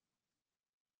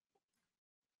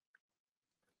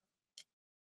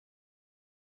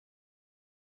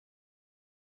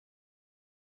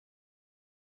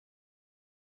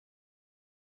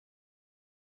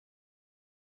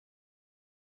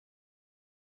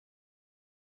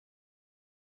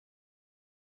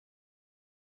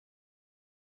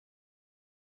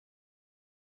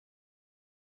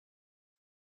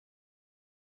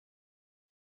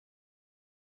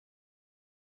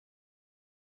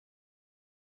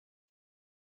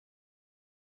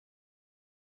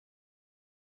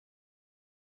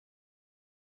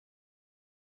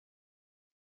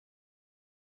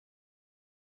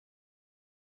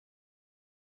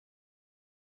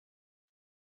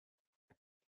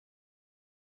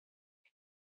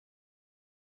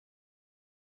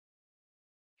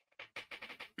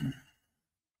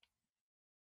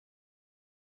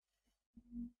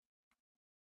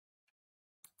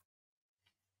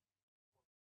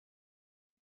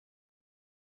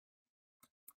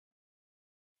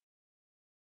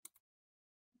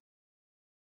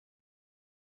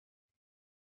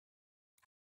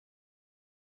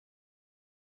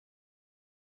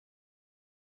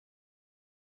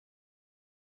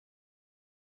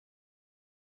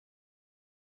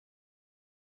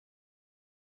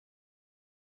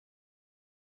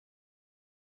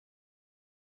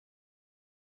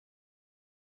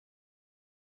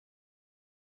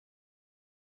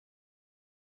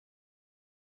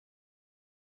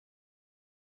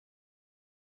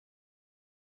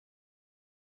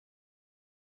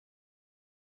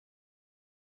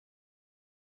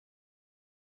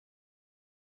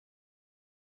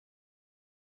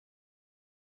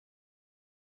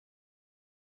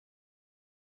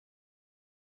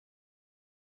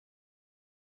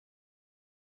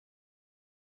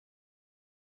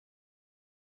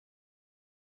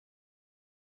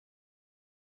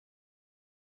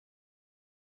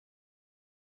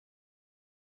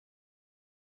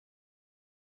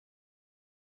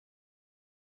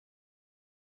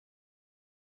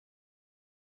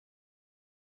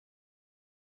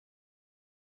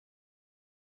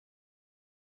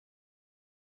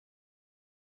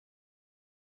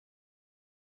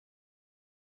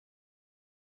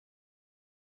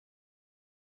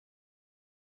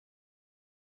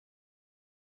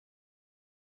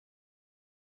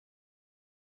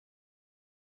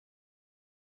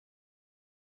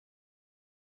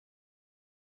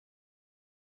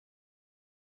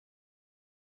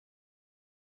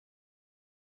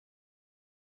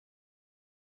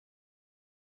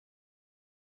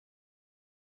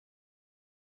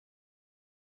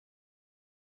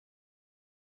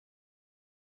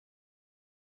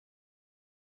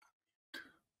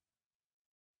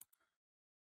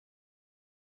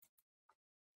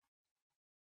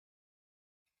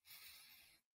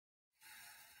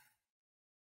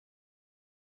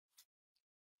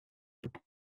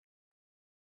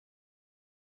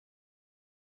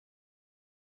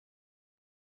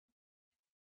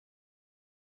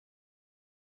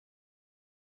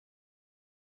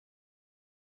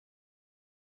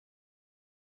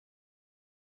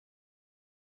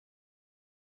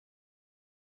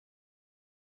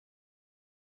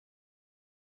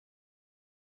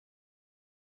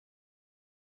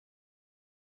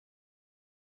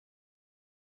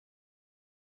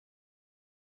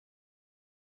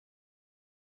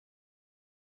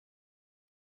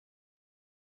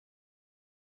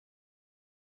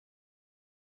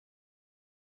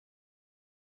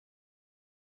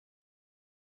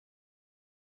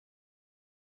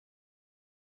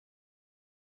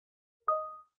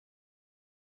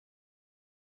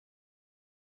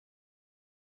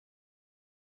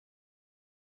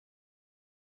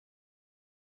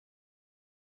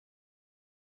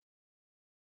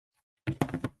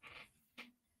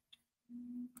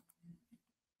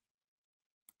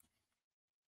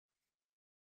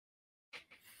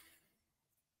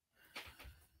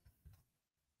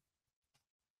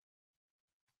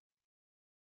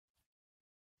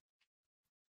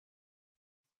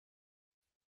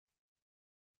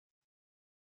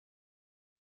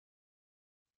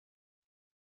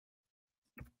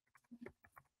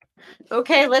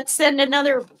 Okay, let's send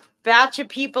another batch of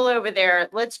people over there.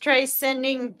 Let's try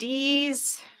sending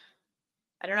D's.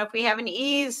 I don't know if we have any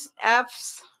E's,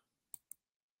 F's,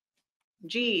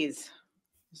 G's.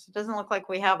 It doesn't look like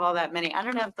we have all that many. I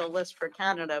don't have the list for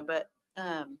Canada, but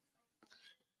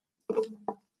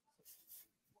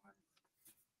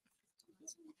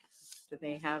do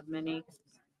they have many?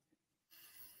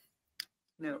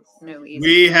 No E's.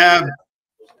 We have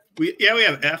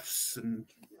F's and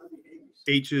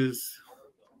H's.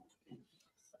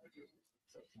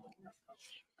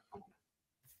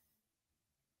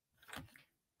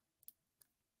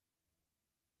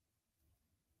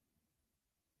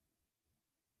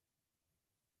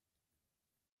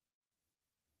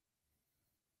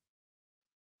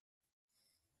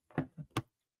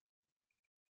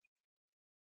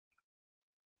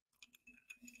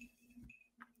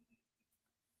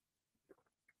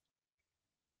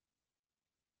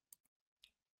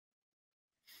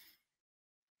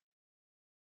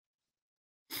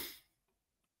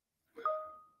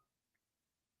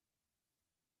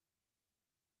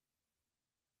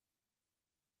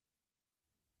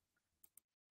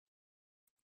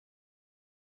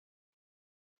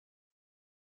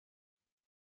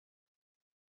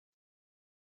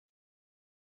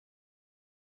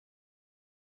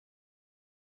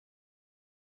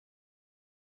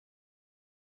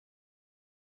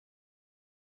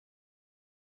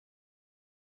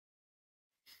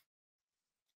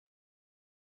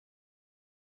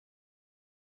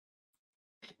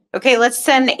 Okay, let's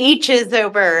send H's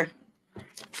over.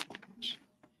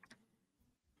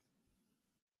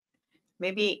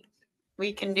 Maybe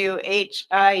we can do H,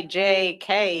 I, J,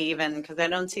 K even, because I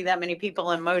don't see that many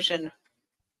people in motion.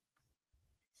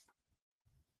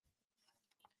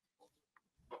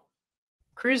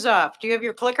 Cruise off. Do you have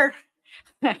your clicker?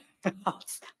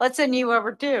 Let's send you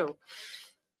over too.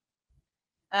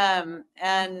 And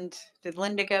did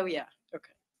Linda go? Yeah.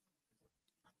 Okay.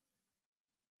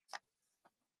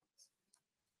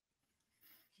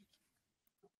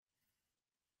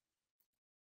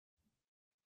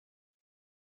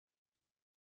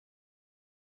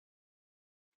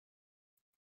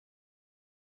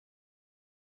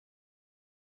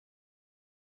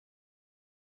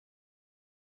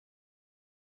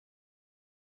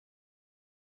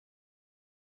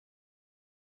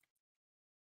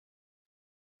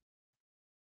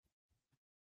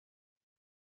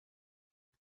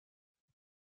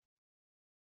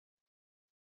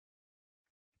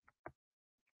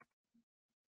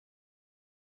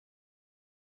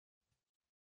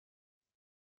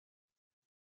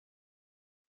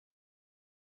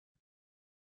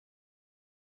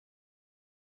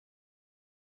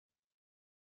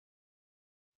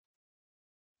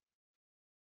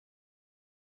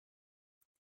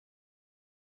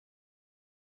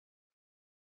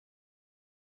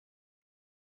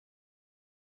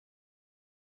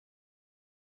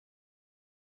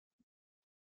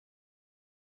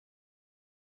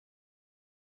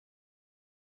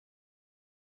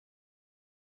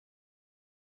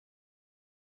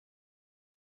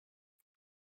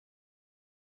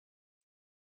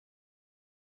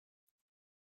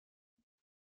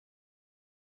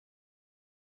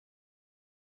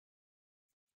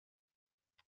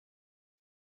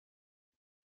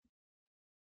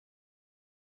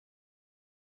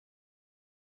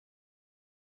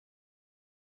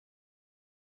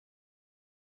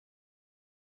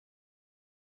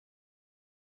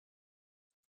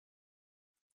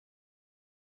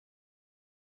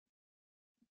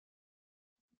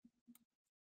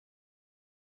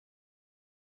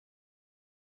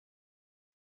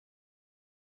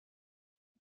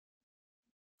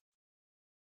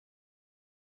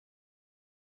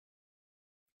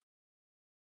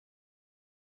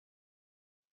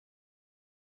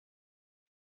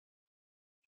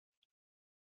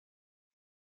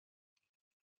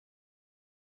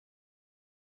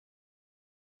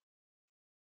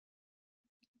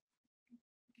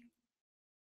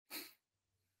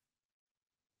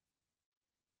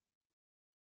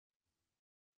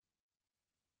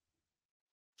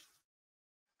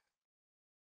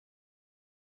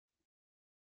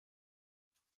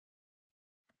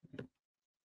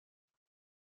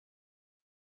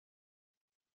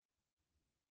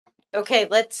 Okay,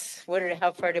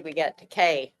 how far did we get to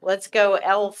K? Let's go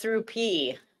L through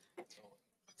P.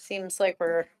 Seems like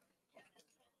that's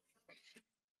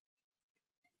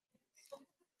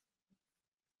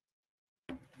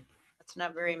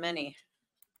not very many.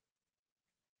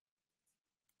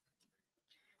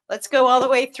 Let's go all the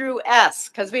way through S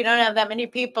because we don't have that many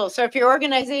people. So if your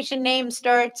organization name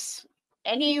starts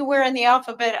anywhere in the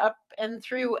alphabet up and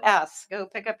through S, go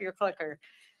pick up your clicker.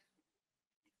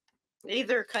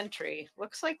 Either country.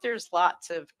 Looks like there's lots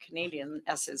of Canadian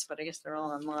S's, but I guess they're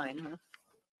all online, huh?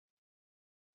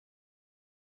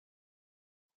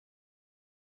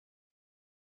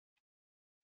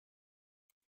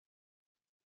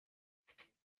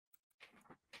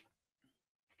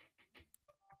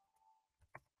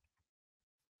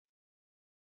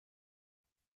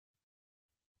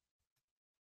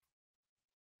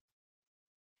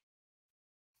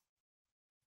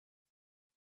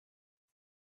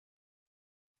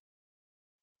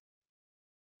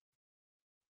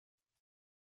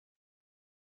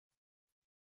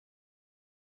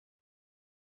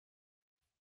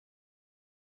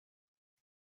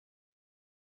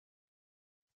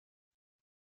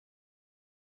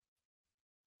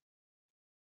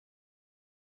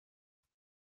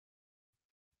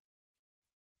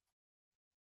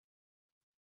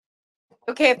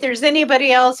 Okay, if there's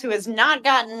anybody else who has not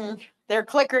gotten their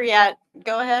clicker yet,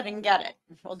 go ahead and get it.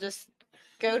 We'll just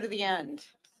go to the end.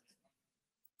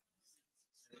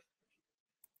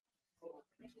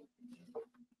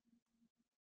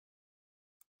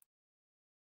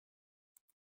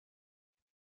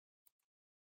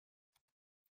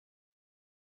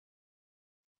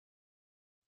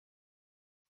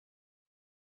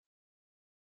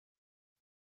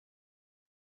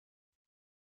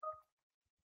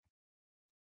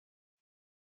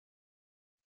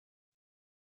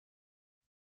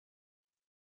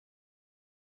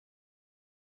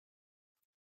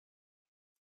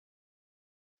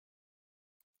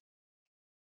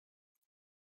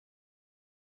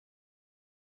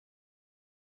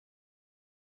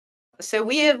 So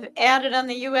we have added on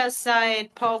the US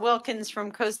side, Paul Wilkins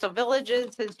from Coastal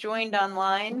Villages has joined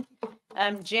online.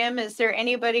 Jim, is there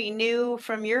anybody new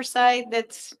from your side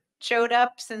that's showed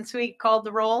up since we called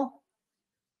the roll?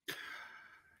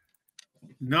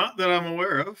 Not that I'm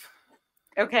aware of.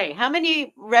 Okay, how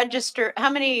many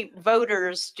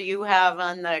voters do you have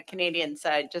on the Canadian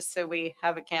side, just so we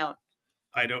have a count?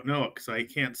 I don't know because I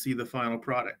can't see the final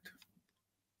product.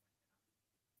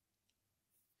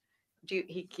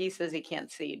 He says he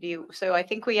can't see. So I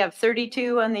think we have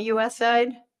 32 on the US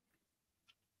side.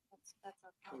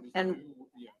 And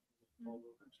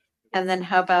then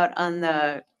how about on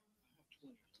the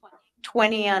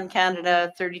 20 on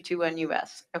Canada, 32 on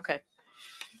US? Okay.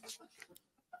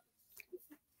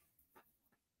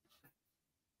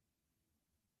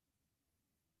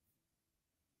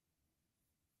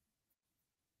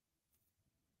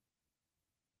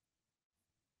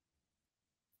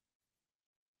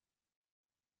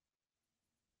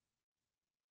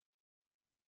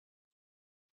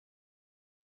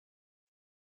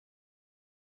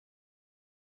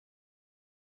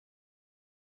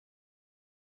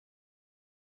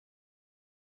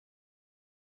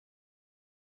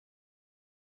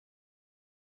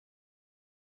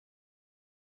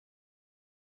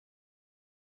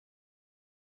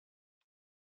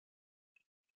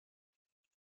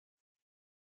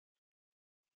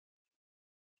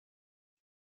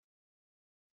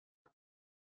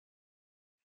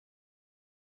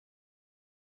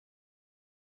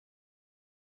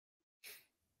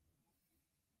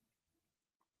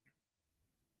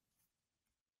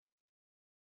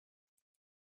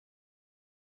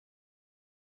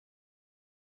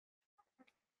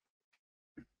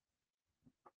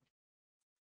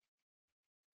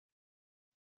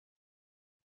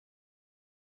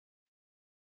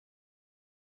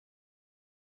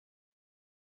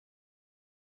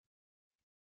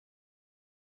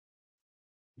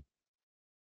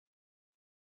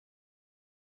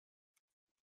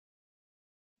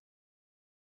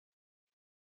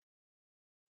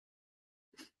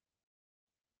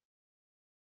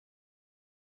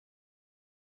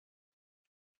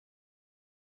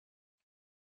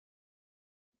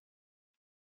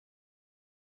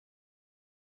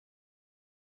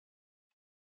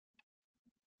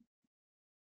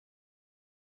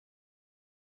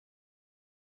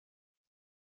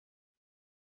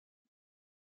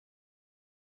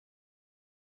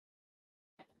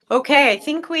 Okay, I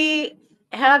think we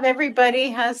have everybody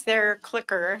has their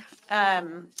clicker.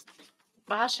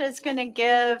 Basha is going to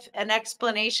give an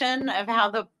explanation of how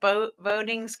the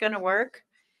voting's going to work.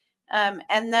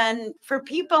 And then for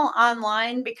people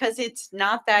online, because it's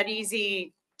not that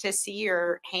easy to see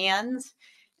your hands,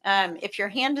 if your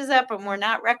hand is up and we're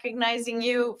not recognizing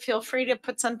you, feel free to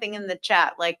put something in the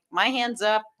chat, like my hand's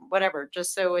up, whatever,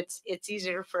 just so it's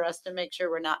easier for us to make sure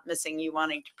we're not missing you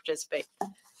wanting to participate.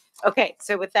 Okay,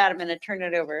 so with that, I'm going to turn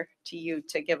it over to you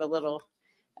to give a little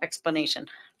explanation.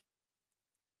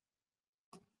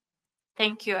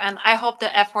 Thank you. And I hope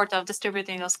the effort of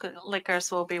distributing those liquors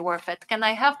will be worth it. Can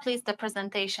I have, please, the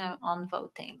presentation on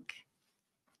voting?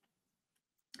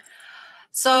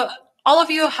 So all of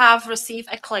you have received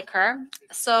a clicker.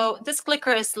 So this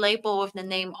clicker is labeled with the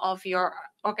name of your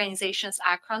organization's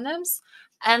acronyms.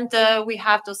 And we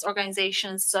have those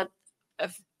organizations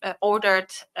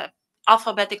ordered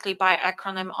alphabetically by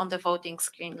acronym on the voting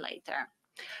screen later.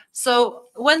 So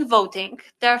when voting,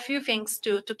 there are a few things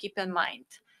to keep in mind.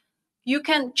 You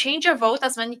can change your vote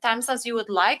as many times as you would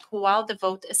like while the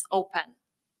vote is open.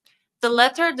 The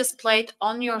letter displayed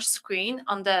on your screen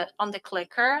on the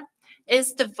clicker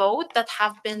is the vote that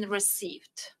have been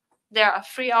received. There are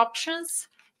three options: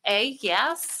 A,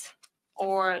 yes,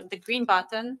 or the green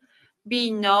button;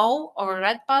 B, no, or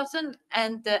red button;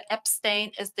 and the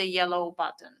abstain is the yellow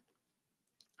button.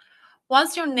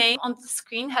 Once your name on the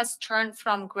screen has turned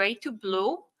from gray to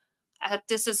blue,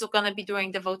 this is going to be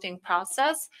during the voting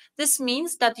process. This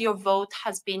means that your vote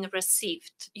has been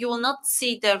received. You will not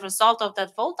see the result of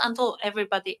that vote until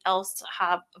everybody else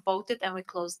have voted and we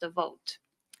close the vote.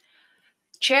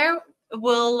 Chair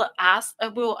will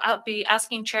be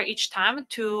asking chair each time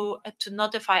to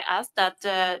notify us that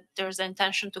there's an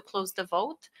intention to close the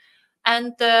vote.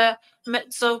 And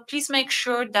so please make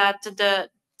sure that the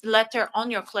letter on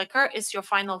your clicker is your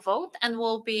final vote, and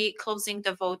we'll be closing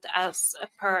the vote as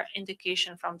per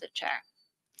indication from the chair.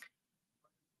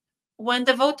 When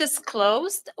the vote is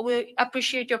closed, we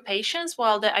appreciate your patience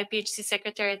while the IPHC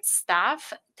Secretariat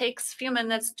staff takes a few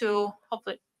minutes to,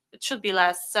 hopefully it should be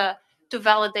less, to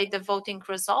validate the voting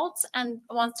results. And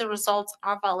once the results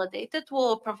are validated,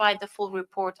 we'll provide the full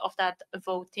report of that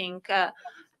voting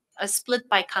split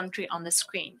by country on the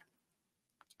screen.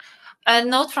 A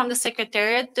note from the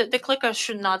Secretariat, the clicker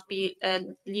should not be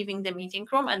leaving the meeting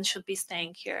room and should be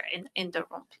staying here in the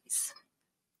room, please.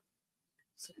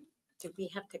 So, do we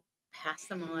have to pass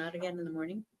them all out again in the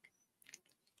morning?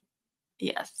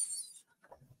 Yes.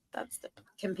 That's the.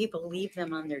 Can people leave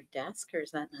them on their desk, or is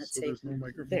that not safe? There's no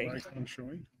microphone icon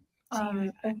showing.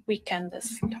 We can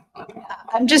this.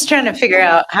 I'm just trying to figure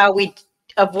out how we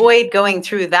avoid going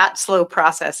through that slow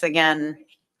process again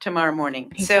tomorrow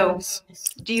morning. So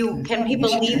can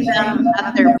people leave them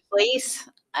at their place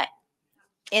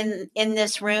in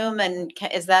this room, and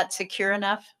is that secure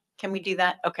enough? Can we do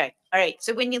that? Okay. All right.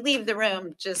 So when you leave the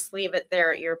room, just leave it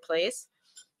there at your place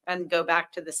and go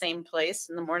back to the same place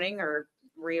in the morning, or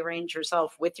rearrange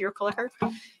yourself with your clicker.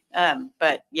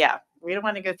 But yeah, we don't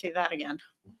want to go through that again.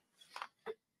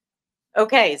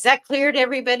 Okay. Is that clear to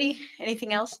everybody?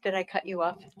 Anything else? Did I cut you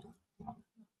off?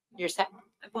 You're set?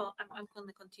 Well, I'm going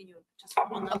to continue. Just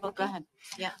on the go ahead.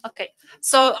 Yeah. Okay.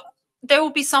 So there will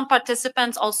be some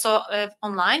participants also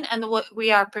online, and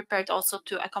we are prepared also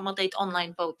to accommodate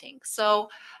online voting. So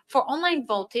for online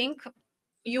voting,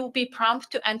 you will be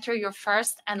prompted to enter your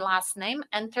first and last name,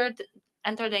 enter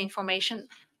the information,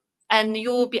 and you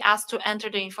will be asked to enter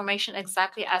the information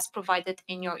exactly as provided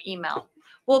in your email.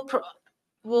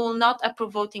 Will not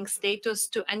approve voting status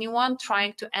to anyone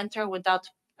trying to enter without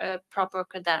proper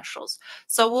credentials.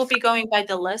 So we'll be going by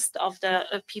the list of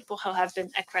the people who have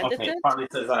been accredited. Okay, partly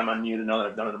says I'm unmuted. Now that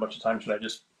I've done it a bunch of times, should I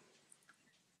just?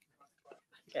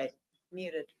 Okay,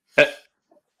 muted.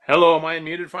 Hello, am I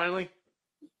unmuted finally?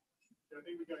 I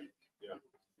think we got you. Yeah.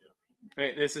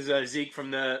 Hey, this is Zeke from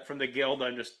the guild.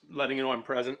 I'm just letting you know I'm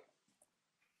present.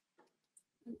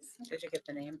 Did you get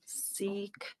the name?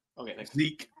 Zeke. Okay, thanks.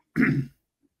 Zeke.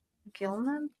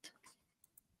 Gilman.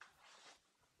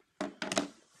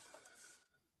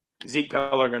 Zeke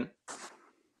Pellegrin.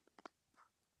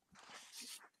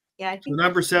 Yeah, I So think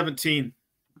number 17.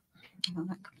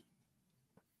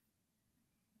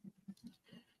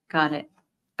 got it.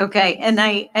 Okay, and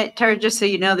Tara, just so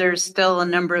you know, there's still a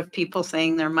number of people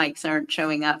saying their mics aren't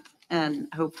showing up, and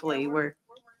hopefully we're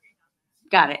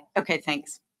got it. Okay,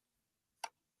 thanks.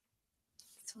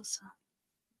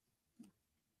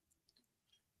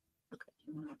 Okay,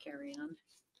 you want to carry on?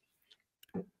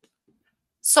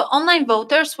 So online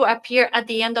voters will appear at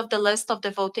the end of the list of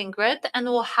the voting grid and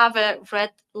will have a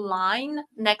red line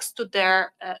next to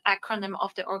their acronym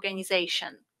of the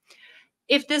organization.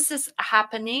 If this is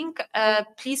happening,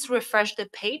 please refresh the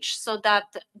page so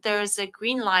that there's a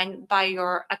green line by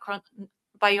your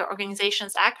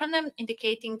organization's acronym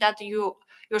indicating that your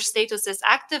status is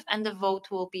active and the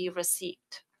vote will be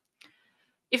received.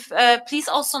 If please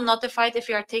also notify if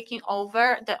you are taking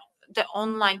over the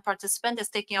online participant is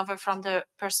taking over from the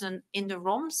person in the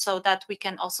room, so that we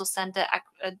can also send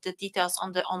the details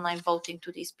on the online voting to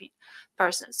these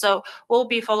persons. So we'll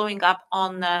be following up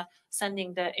on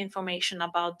sending the information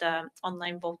about the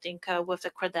online voting with the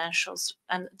credentials,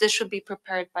 and this should be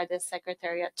prepared by the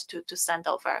Secretariat to send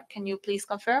over. Can you please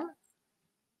confirm?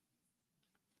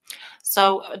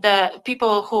 So the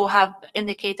people who have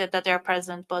indicated that they're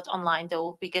present but online, they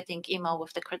will be getting email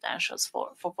with the credentials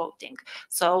for voting.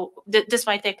 So this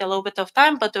might take a little bit of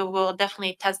time, but we will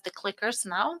definitely test the clickers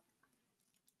now.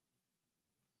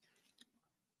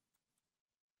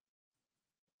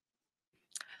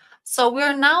 So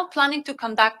we're now planning to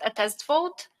conduct a test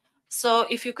vote. So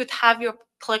if you could have your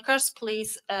clickers,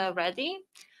 please, ready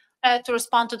to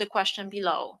respond to the question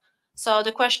below. So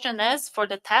the question is, for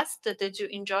the test, did you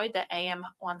enjoy the AM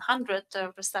 100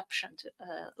 reception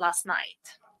last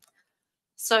night?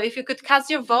 So if you could cast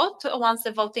your vote once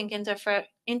the voting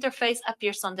interface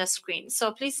appears on the screen.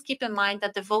 So please keep in mind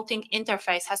that the voting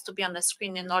interface has to be on the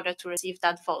screen in order to receive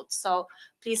that vote. So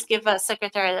please give a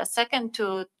secretary a second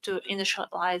to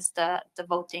initialize the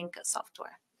voting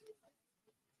software.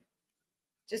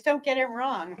 Just don't get it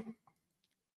wrong.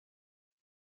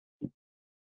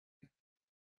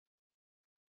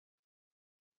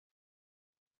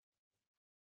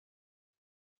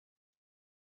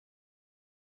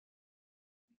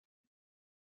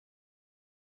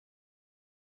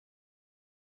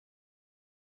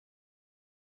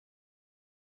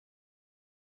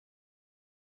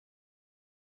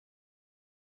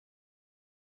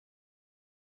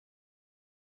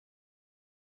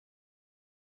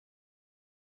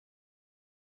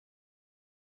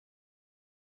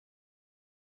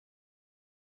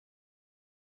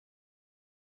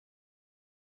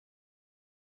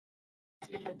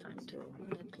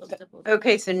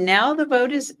 Okay, so now the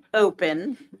vote is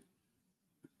open.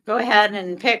 Go ahead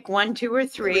and pick 1, 2, or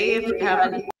 3 if you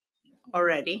haven't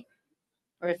already.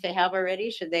 Or if they have already,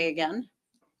 should they again?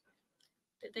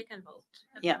 They can vote.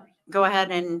 Yeah, go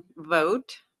ahead and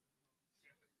vote.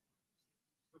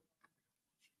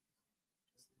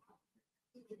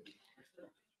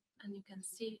 And you can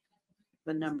see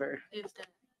The number, if the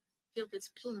field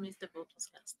is blue, means the vote was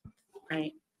cast.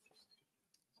 right?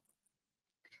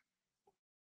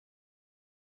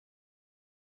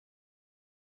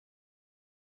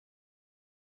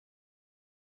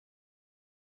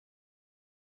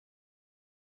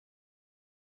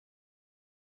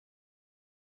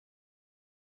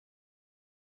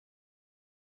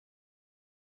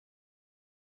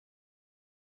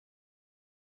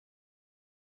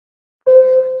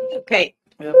 Okay,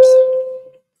 oops.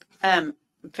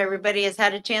 If everybody has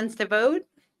had a chance to vote,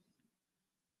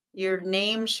 your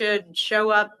name should show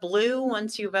up blue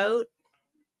once you vote.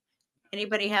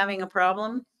 Anybody having a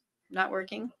problem? Not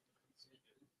working?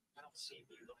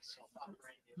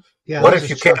 Yeah, What I if you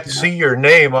just can't checked it see out. your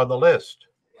name on the list?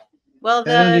 Well,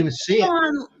 I don't even see it.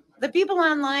 the people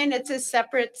online, it's a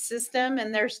separate system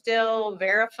and they're still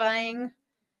verifying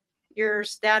your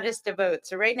status to vote.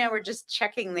 So right now we're just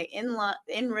checking the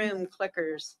in-room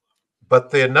clickers. But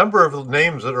the number of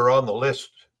names that are on the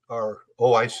list are,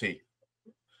 oh, I see.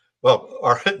 Well,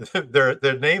 are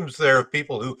they're names there of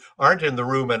people who aren't in the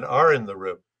room and are in the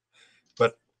room.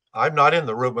 But I'm not in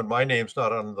the room and my name's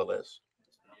not on the list.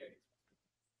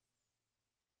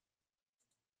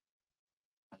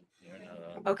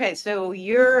 Okay, so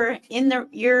your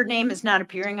name is not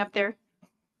appearing up there?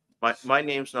 My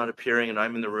name's not appearing and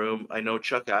I'm in the room. I know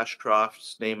Chuck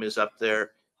Ashcroft's name is up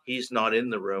there. He's not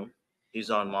in the room. He's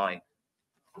online.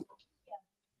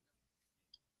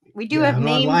 We do Yeah, have and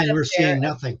names online, up we're there seeing of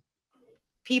nothing.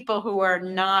 people who are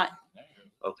not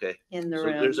Okay. in the So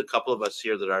room. there's a couple of us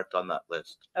here that aren't on that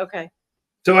list. Okay.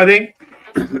 So I think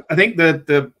that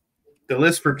the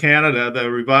list for Canada, the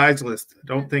revised list, I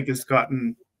don't think that's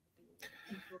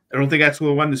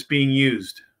the one that's being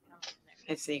used.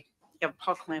 I see. Yeah,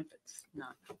 Paul Clampett's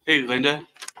not. Hey, Linda.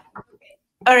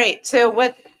 All right. So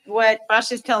what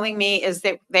Bosch is telling me is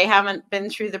that they haven't been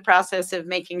through the process of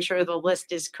making sure the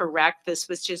list is correct. This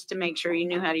was just to make sure you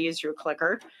knew how to use your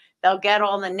clicker. They'll get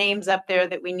all the names up there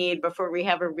that we need before we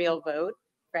have a real vote,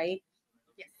 right?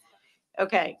 Yes.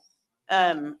 Okay.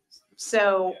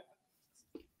 So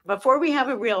before we have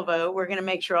a real vote, we're going to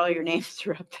make sure all your names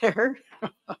are up there.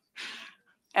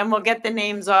 And we'll get the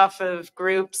names off of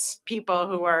groups, people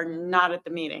who are not at the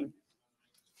meeting.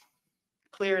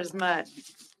 Clear as mud.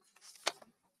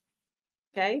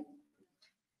 Okay.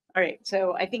 All right.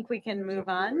 So I think we can move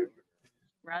on.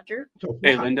 Roger?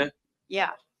 Hey, Linda. Yeah.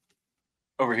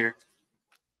 Over here.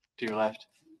 To your left.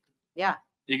 Yeah.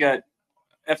 You got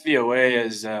FVOA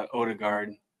as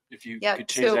Odegaard. If you Yeah, could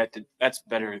change so- that to, that's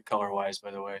better color wise,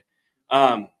 by the way.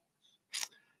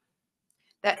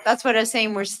 That's what I was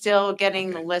saying. We're still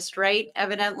getting the list right,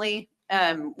 evidently.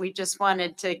 We just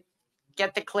wanted to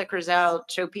get the clickers out,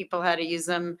 show people how to use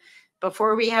them.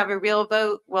 Before we have a real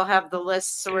vote, we'll have the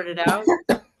list sorted out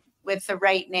with the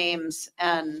right names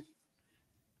and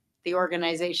the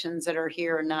organizations that are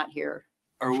here or not here.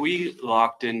 Are we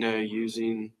locked into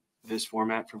using this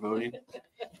format for voting?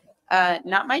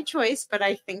 Not my choice, but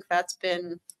I think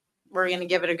we're going to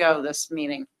give it a go this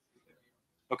meeting.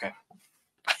 Okay.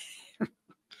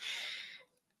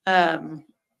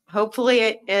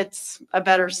 Hopefully it's a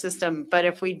better system, but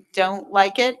if we don't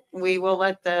like it, we will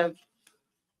let the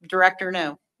director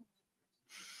know.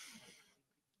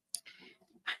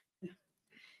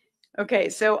 Okay,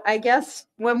 so I guess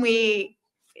when we,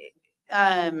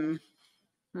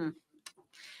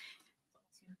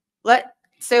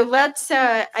 let's,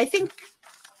 I think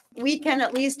we can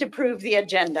at least approve the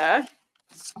agenda.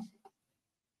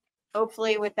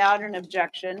 Hopefully without an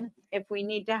objection. If we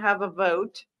need to have a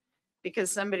vote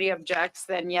because somebody objects,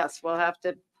 then yes, we'll have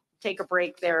to take a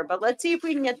break there. But let's see if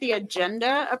we can get the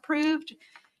agenda approved.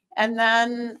 And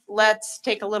then let's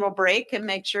take a little break and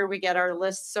make sure we get our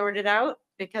list sorted out,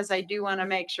 because I do want to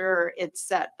make sure it's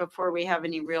set before we have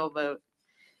any real vote.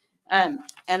 And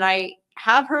I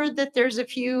have heard that there's a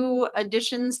few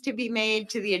additions to be made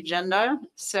to the agenda.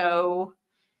 So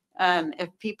if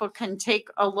people can take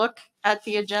a look at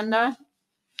the agenda.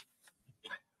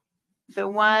 The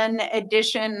one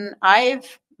addition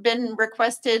I've been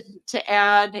requested to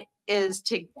add is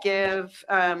to give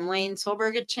Lane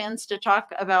Solberg a chance to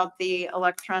talk about the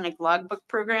electronic logbook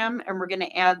program. And we're going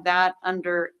to add that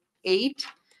under 8,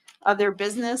 other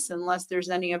business, unless there's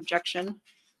any objection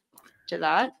to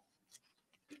that.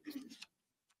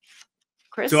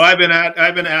 Chris? So I've been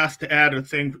asked to add a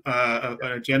thing, an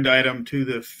agenda item to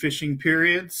the fishing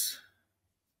periods.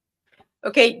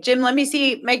 Okay, Jim, let me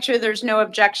see, make sure there's no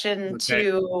objection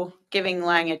to giving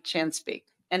Lang a chance to speak.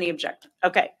 Any objection?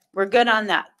 Okay, we're good on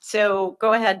that. So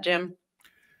go ahead, Jim.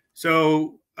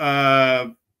 So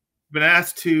been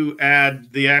asked to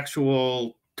add the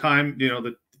actual time, you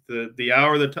know, the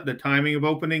hour, the timing of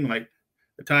opening, like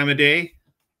the time of day.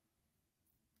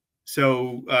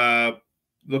 So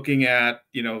looking at,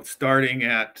 you know, starting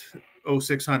at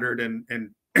 0600 and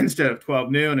instead of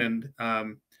 12 noon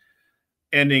and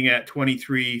ending at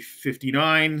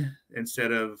 23:59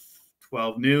 instead of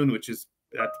 12 noon, which is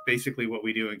that's basically what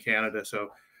we do in Canada.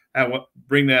 So I want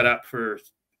bring that up for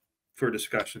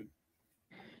discussion.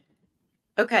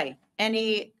 Okay,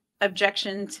 any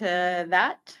objection to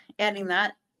that, adding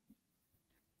that?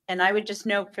 And I would just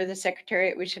note for the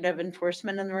Secretariat, we should have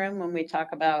enforcement in the room when we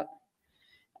talk about,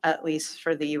 at least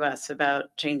for the US,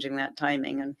 about changing that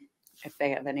timing, and if they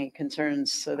have any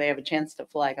concerns, so they have a chance to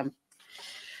flag them.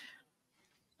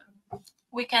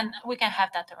 We can have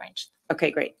that arranged.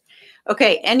 Okay, great.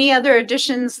 Okay, any other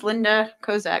additions? Linda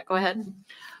Kozak, go ahead.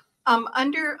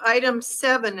 Under item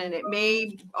 7, and it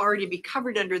may already be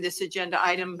covered under this agenda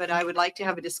item, but I would like to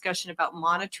have a discussion about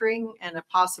monitoring and a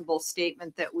possible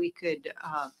statement that we could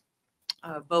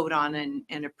vote on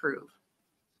and approve.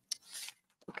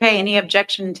 Okay, any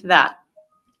objection to that?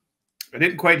 I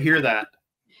didn't quite hear that.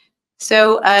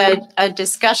 So a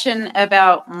discussion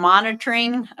about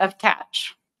monitoring of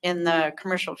catch in the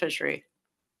commercial fishery.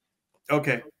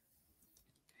 Okay.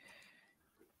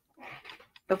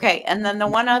 Okay, and then the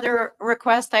one other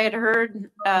request I had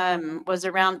heard was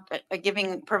around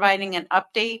providing an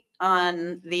update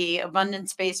on the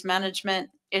abundance-based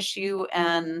management issue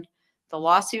and the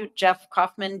lawsuit. Jeff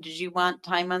Kaufman, did you want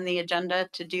time on the agenda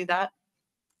to do that?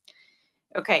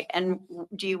 Okay, and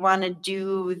do you want to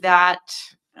do that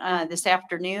this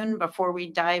afternoon before we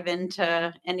dive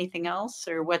into anything else,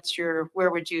 or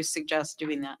where would you suggest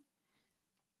doing that?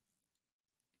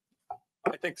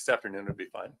 I think this afternoon would be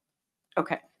fine.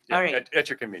 Okay, Yeah, all right. At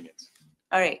your convenience.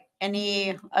 All right,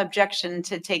 any objection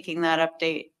to taking that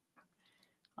update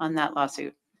on that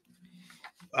lawsuit?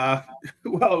 Well,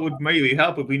 it would maybe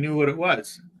help if we knew what it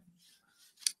was.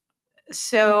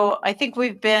 So I think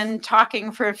we've been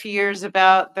talking for a few years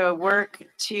about the work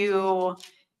to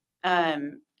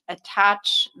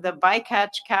attach the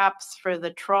bycatch caps for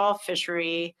the trawl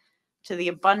fishery to the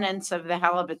abundance of the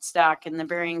halibut stock in the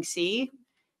Bering Sea,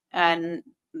 and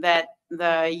that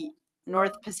the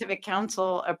North Pacific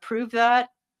Council approved that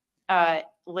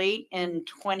late in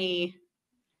 21.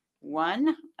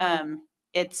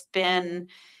 It's been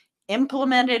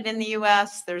implemented in the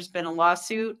US. There's been a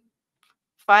lawsuit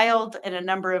filed and a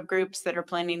number of groups that are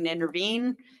planning to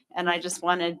intervene. And I just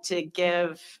wanted to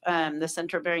give the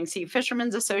Central Bering Sea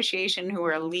Fishermen's Association, who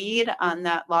are lead on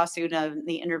that lawsuit on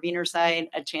the intervener side,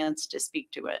 a chance to speak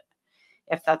to it,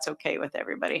 if that's okay with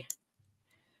everybody.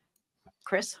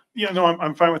 Chris? Yeah, no,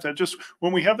 I'm fine with that. Just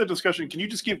when we have the discussion, can you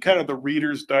just give kind of the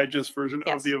Reader's Digest version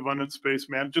of the abundance-based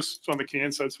man, just on the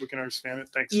Canadian side so we can understand it?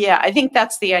 Thanks. Yeah, I think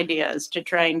that's the idea, is to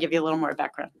try and give you a little more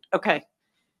background. Okay.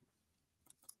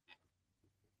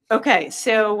 Okay,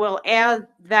 so we'll add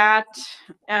that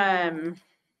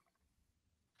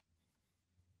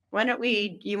Why don't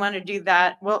you want to do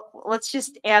that? Well, let's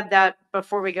just add that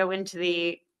before we go into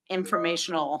the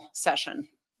informational session.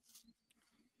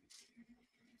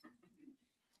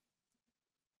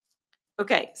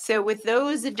 Okay, so with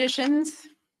those additions,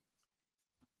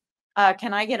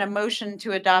 can I get a motion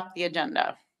to adopt the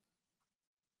agenda?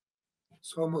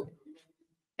 So moved.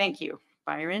 Thank you,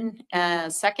 Byron.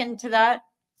 Second to that?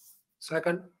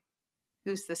 Second.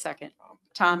 Who's the second?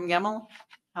 Tom Gemmell,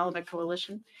 Halibut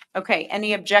Coalition. Okay,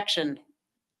 any objection?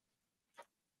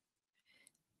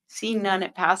 Seeing none,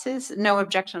 it passes. No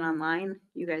objection online.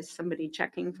 You guys, somebody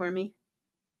checking for me?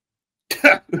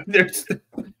 There's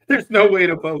no way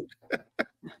to vote.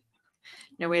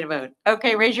 No way to vote.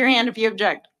 Okay, raise your hand if you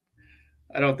object.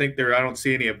 I don't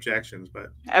see any objections, but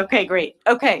Okay, great.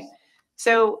 Okay,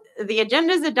 so the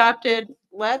agenda is adopted.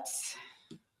 Let's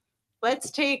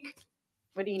take,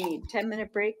 what do you need?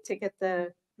 10-minute break to get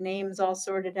the names all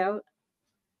sorted out?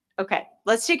 Okay,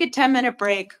 let's take a 10-minute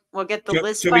break. We'll get the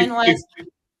list finalized.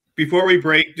 Before we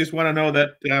break, just want to know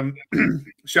that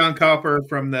Sean Copper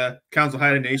from the Council of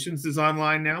Haida Nations is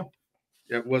online now.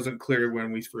 It wasn't clear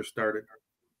when we first started.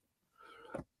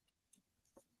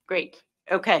 Great.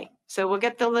 Okay, so we'll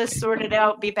get the list sorted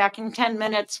out. Be back in 10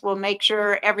 minutes. We'll make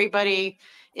sure everybody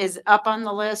is up on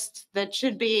the list that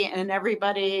should be, and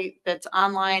everybody that's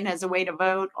online has a way to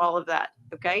vote, all of that.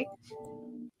 Okay?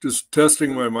 Just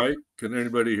testing my mic. Can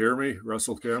anybody hear me?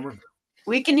 Russell Cameron.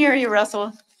 We can hear you,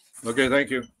 Russell. Okay, thank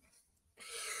you.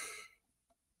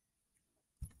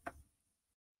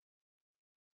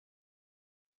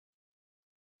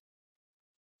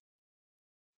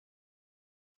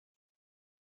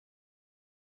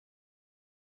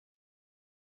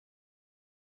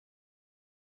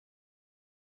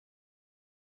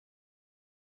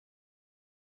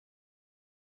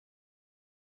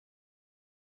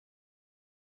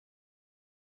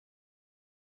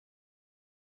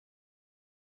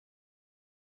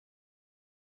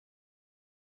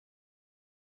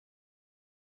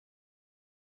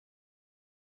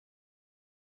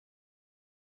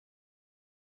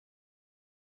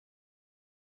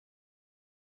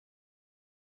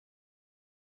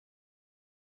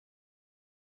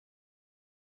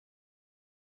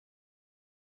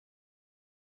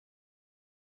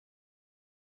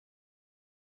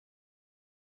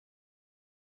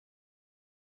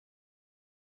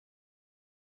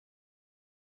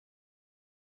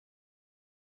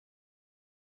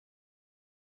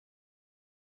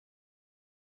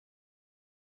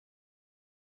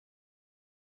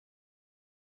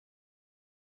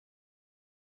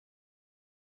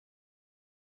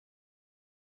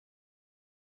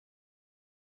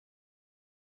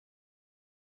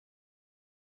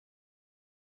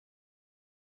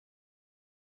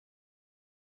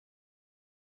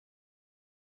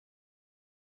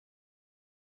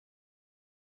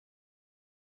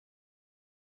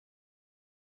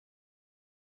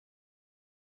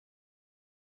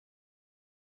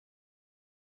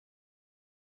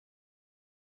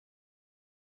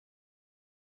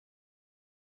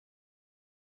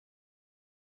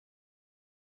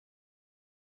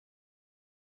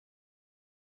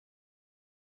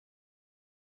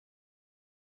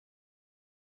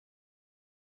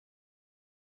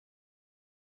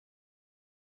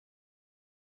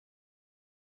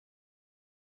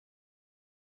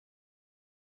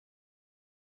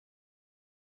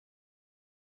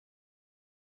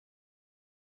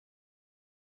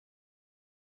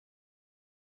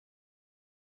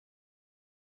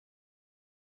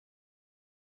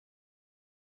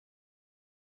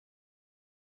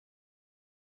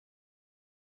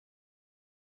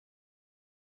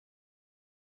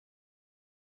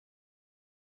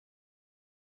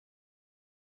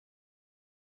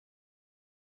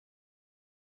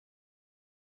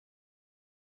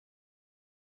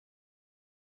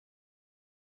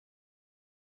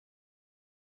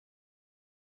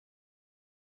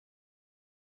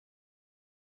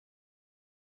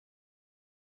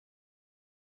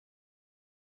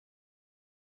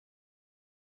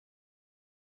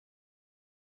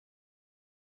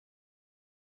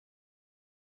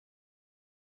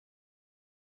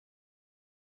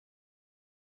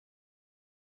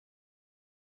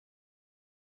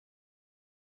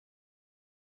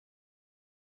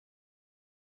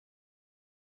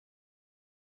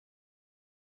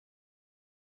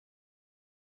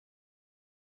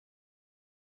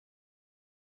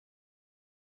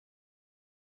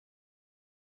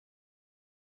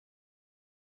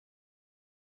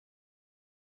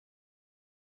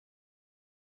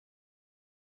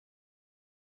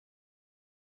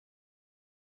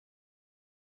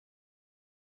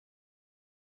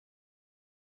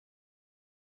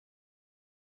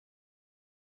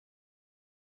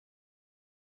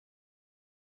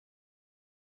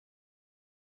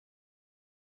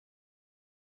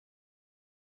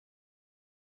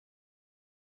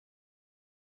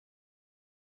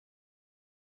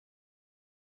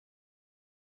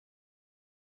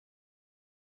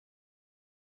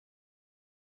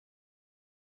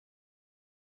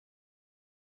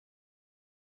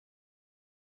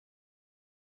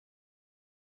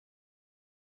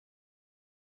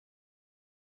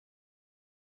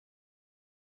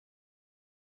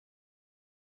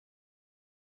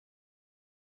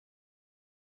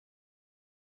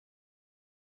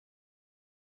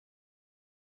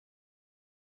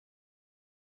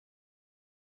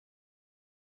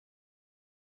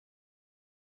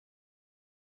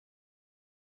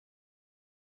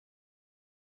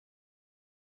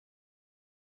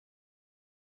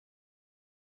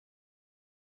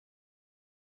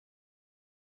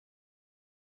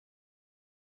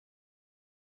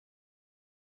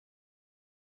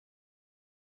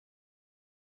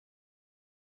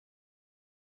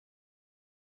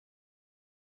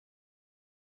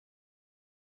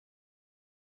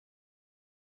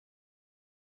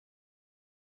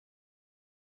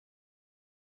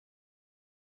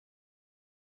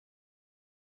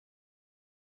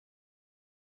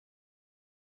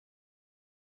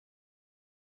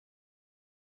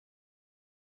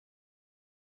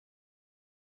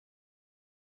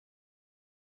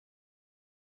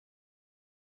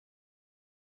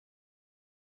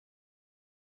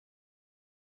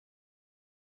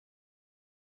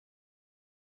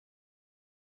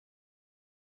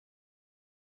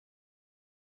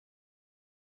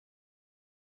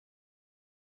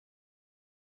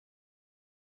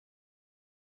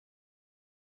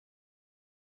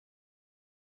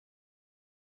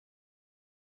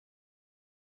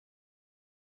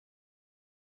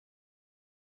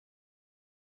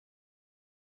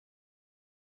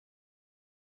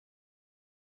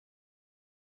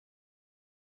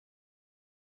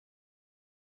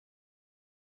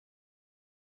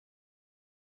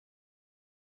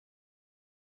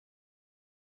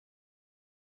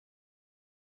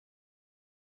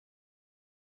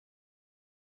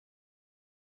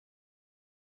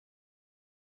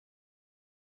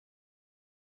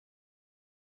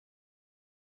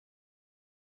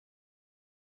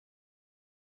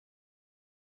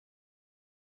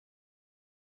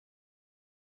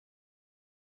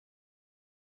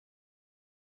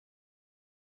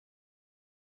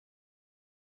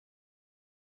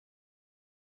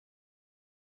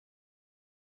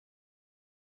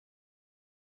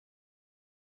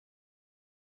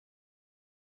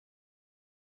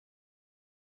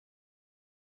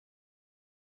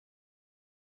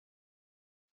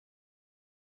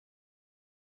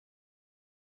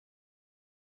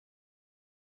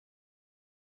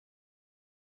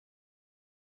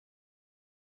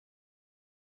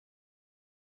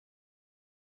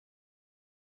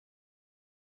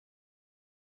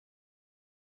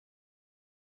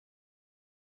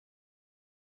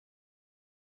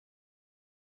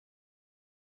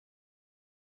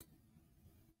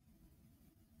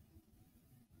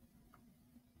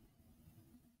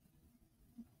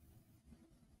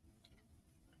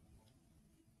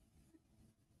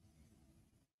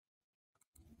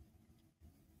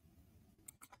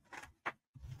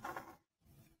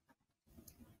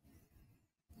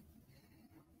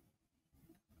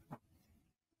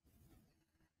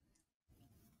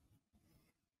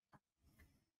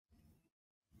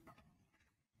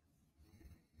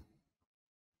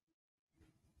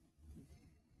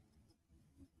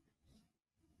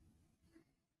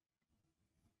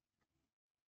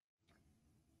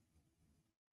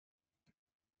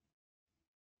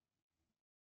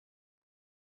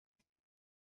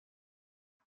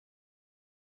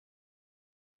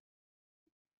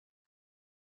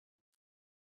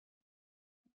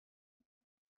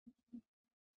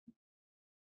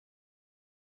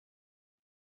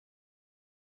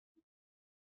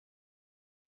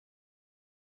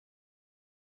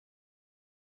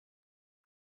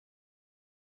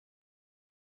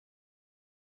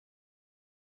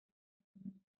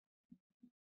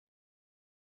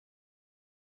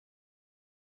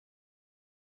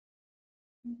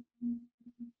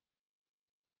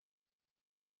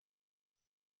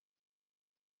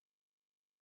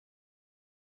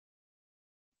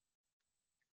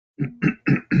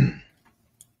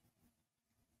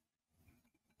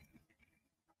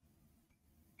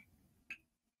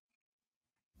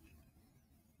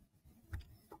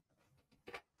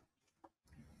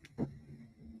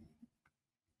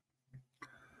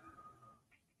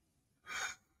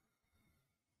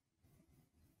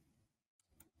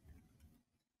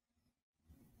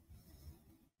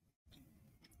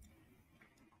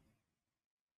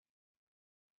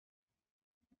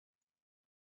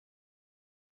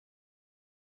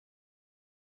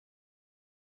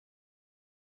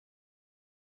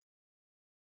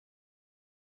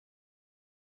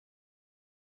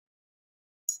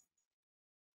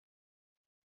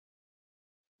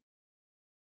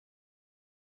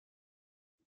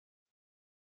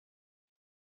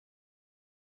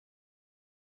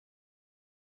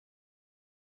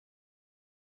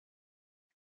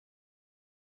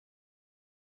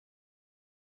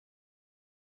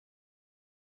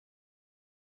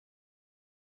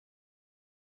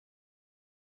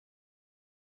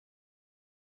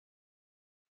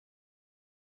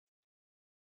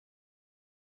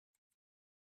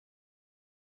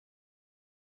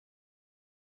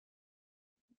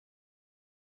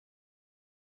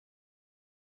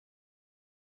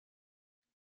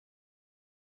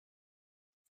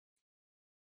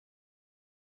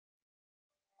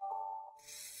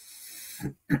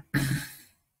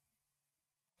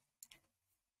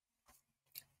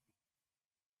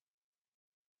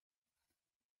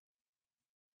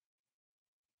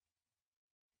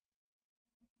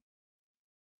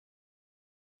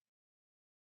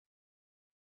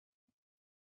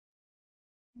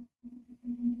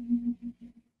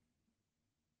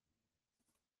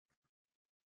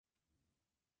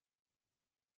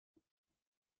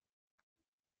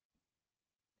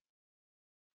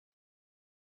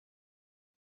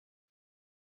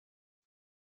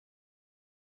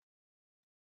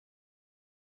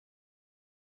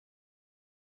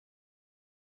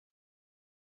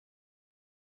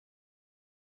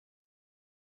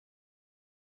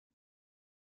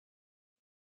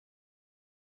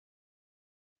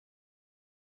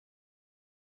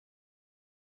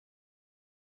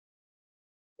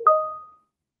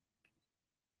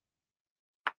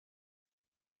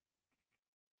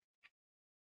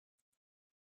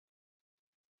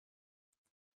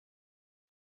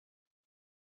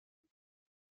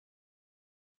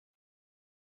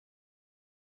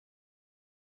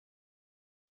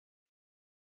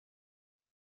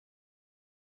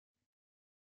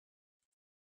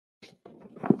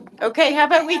 Okay, how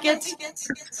about we get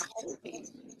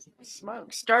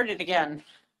smoke started again?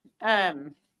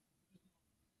 Everybody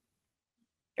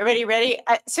ready?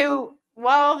 So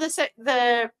while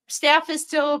the staff is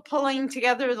still pulling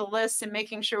together the list and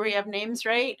making sure we have names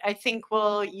right, I think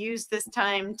we'll use this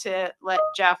time to let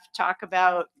Jeff talk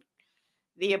about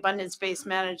the abundance-based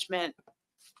management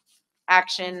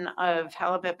action of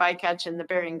halibut bycatch in the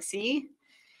Bering Sea.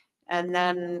 And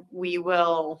then we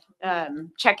will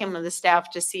check in with the staff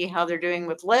to see how they're doing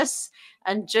with lists.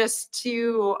 And just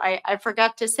to, I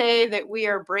forgot to say that we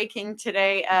are breaking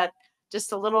today at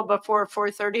just a little before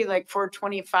 4:30, like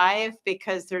 4:25,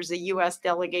 because there's a U.S.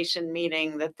 delegation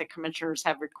meeting that the commissioners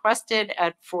have requested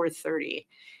at 4:30.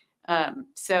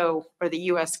 Or the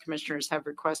U.S. commissioners have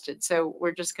requested. So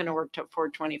we're just going to work till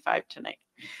 4:25 tonight.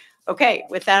 Okay,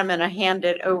 with that, I'm going to hand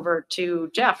it over to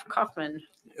Jeff Kaufman.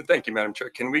 Thank you, Madam Chair.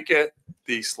 Can we get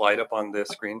the slide up on the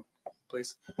screen,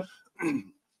 please?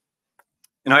 And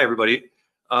hi, everybody.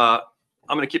 I'm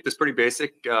going to keep this pretty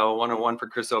basic, 101 for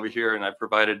Chris over here, and I've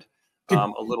provided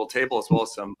a little table as well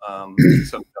as some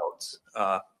notes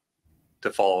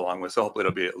to follow along with. So hopefully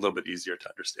it'll be a little bit easier to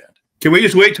understand. Can we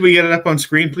just wait till we get it up on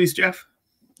screen, please, Jeff?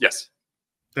 Yes.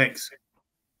 Thanks.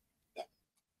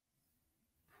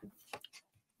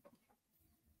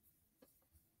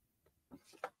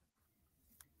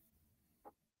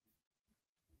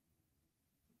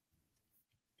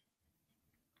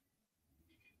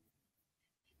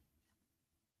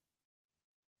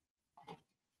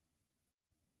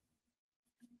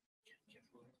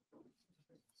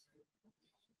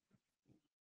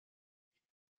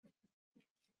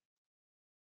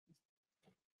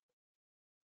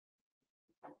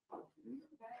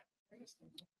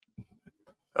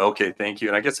 Okay, thank you.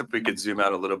 And I guess if we could zoom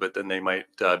out a little bit, then they might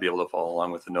be able to follow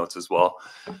along with the notes as well.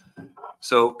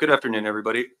 So good afternoon,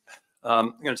 everybody.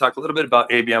 I'm going to talk a little bit about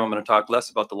ABM. I'm going to talk less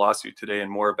about the lawsuit today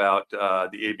and more about the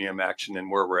ABM action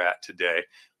and where we're at today.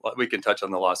 Well, we can touch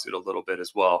on the lawsuit a little bit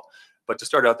as well. But to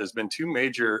start out, there's been two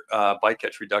major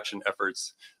bycatch reduction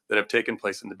efforts that have taken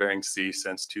place in the Bering Sea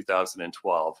since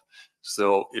 2012.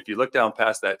 So if you look down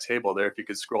past that table there, if you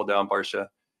could scroll down, Barsha,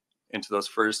 into those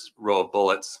first row of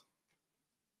bullets.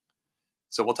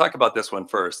 So we'll talk about this one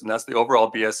first, and that's the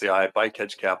overall BSAI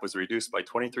bycatch cap was reduced by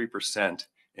 23%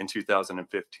 in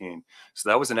 2015. So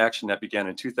that was an action that began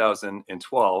in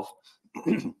 2012.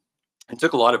 It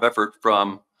took a lot of effort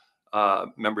from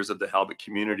members of the halibut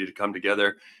community to come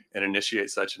together and initiate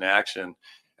such an action.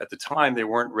 At the time, they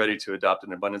weren't ready to adopt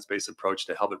an abundance-based approach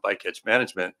to halibut bycatch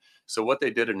management. So what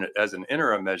they did as an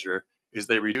interim measure is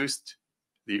they reduced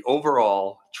the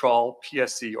overall trawl,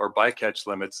 PSC, or bycatch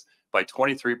limits by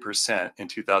 23% in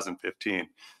 2015.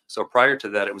 So prior to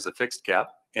that, it was a fixed cap.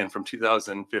 And from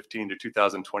 2015 to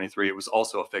 2023, it was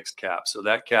also a fixed cap. So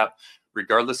that cap,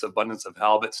 regardless of abundance of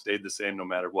halibut, stayed the same no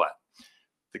matter what.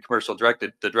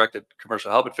 The directed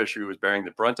commercial halibut fishery was bearing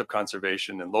the brunt of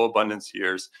conservation in low abundance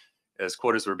years as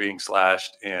quotas were being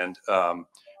slashed and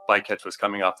bycatch was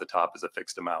coming off the top as a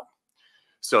fixed amount.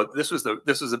 So this was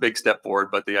a big step forward,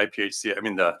 but the IPHC,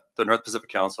 the North Pacific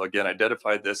Council, again,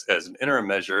 identified this as an interim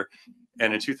measure,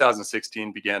 and in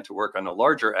 2016 began to work on a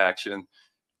larger action,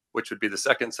 which would be the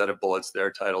second set of bullets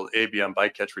there, titled ABM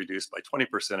bycatch reduced by 20%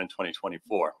 in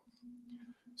 2024.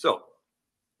 So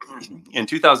in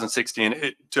 2016,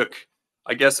 it took,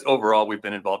 I guess overall, we've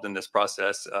been involved in this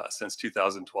process since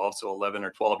 2012, so 11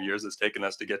 or 12 years it's taken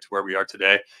us to get to where we are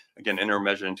today. Again, interim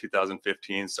measure in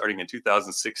 2015, starting in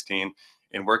 2016,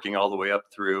 and working all the way up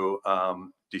through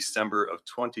September of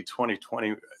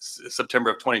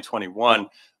 2021,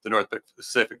 the North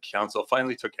Pacific Council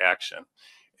finally took action.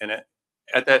 And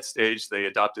at that stage, they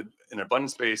adopted an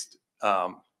abundance-based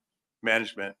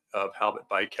management of halibut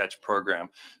bycatch program.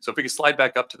 So if we could slide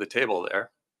back up to the table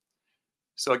there.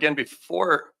 So again,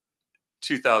 before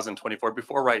 2024,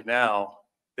 before right now,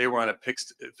 they were on a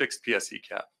fixed PSC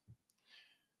cap.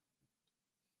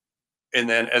 And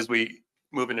then as we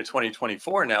move into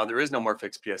 2024 now, there is no more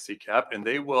fixed PSC cap, and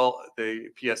the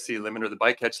PSC limit or the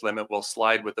bycatch limit will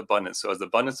slide with abundance. So as the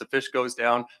abundance of fish goes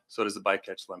down, so does the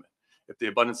bycatch limit. If the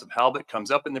abundance of halibut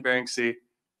comes up in the Bering Sea,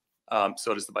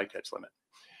 so does the bycatch limit.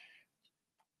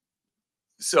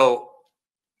 So,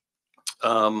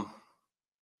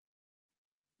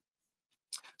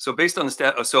 so based on the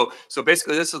stat, so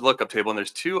basically this is a lookup table, and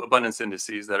there's two abundance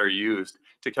indices that are used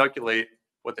to calculate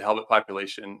what the halibut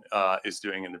population is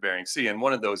doing in the Bering Sea. And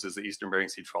one of those is the Eastern Bering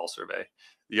Sea Trawl Survey.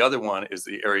 The other one is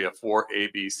the Area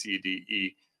 4A, B, C, D,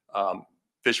 E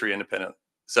Fishery Independent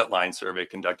Set Line Survey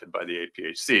conducted by the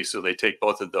IPHC. So they take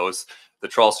both of those. The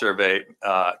Trawl Survey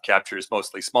captures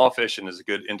mostly small fish and is a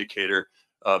good indicator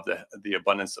of the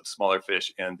abundance of smaller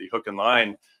fish. And the Hook and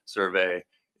Line Survey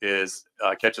is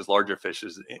catches larger fish,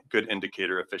 is a good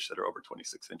indicator of fish that are over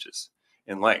 26 inches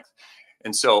in length.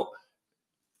 And so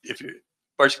if you,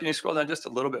 Barsh, can you scroll down just a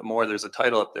little bit more? There's a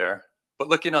title up there. But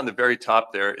looking on the very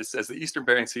top there, it says the Eastern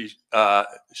Bering Sea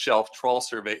Shelf Trawl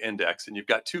Survey Index. And you've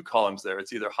got two columns there.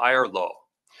 It's either high or low.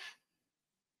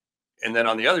 And then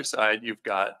on the other side, you've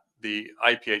got the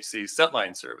IPHC Set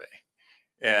Line Survey.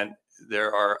 And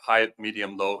there are high,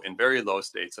 medium, low, and very low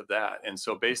states of that. And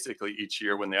so basically each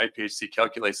year when the IPHC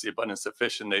calculates the abundance of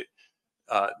fish and they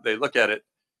look at it,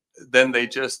 then they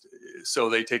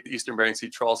take the Eastern Bering Sea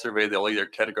Trawl Survey, they'll either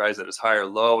categorize it as high or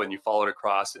low, and you follow it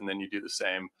across, and then you do the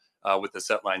same with the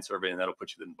Set Line Survey, and that'll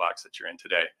put you in the box that you're in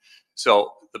today.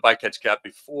 So the bycatch cap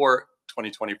before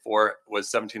 2024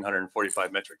 was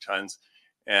 1,745 metric tons.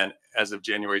 And as of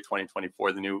January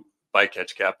 2024, the new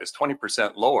bycatch cap is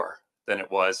 20% lower than it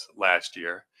was last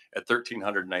year at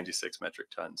 1,396 metric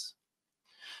tons.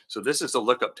 So this is a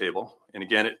lookup table. And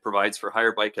again, it provides for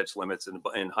higher bycatch limits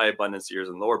in high abundance years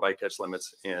and lower bycatch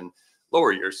limits in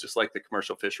lower years, just like the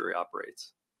commercial fishery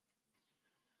operates.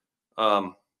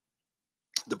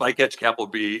 The bycatch cap will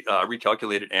be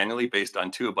recalculated annually based on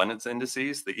two abundance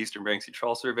indices, the Eastern Bering Sea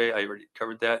Trawl Survey, I already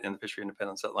covered that, and the Fishery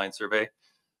Independent Set Line Survey.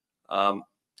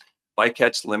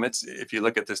 Bycatch limits, if you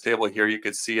look at this table here, you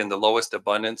could see in the lowest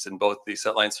abundance in both the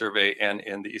Set Line Survey and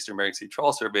in the Eastern Bering Sea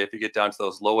Trawl Survey, if you get down to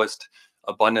those lowest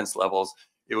abundance levels,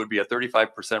 it would be a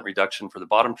 35% reduction for the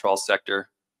bottom trawl sector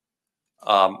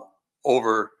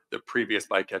over the previous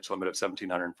bycatch limit of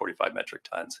 1,745 metric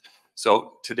tons.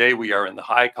 So today we are in the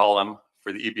high column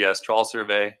for the EBS Trawl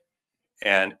Survey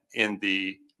and in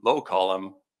the low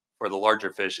column for the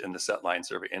larger fish in the Set Line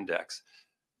Survey Index.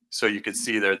 So you can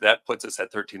see there, that puts us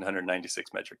at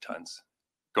 1,396 metric tons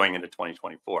going into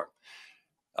 2024.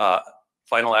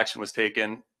 Final action was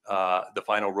taken. The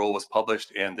final rule was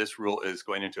published, and this rule is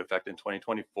going into effect in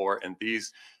 2024. And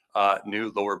these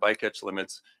new lower bycatch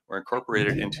limits were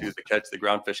incorporated into the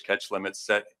groundfish catch limits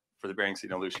set for the Bering Sea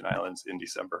and Aleutian Islands in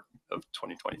December of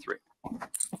 2023.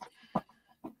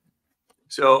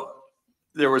 So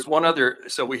there was one other,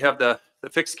 so we have the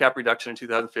fixed cap reduction in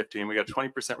 2015. We got a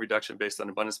 20% reduction based on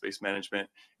abundance-based management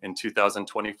in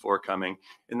 2024 coming.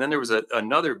 And then there was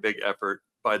another big effort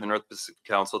by the North Pacific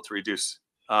Council to reduce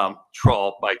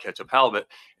trawl bycatch of halibut.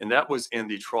 And that was in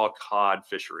the trawl cod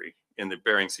fishery in the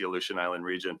Bering Sea Aleutian Island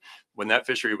region. When that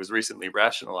fishery was recently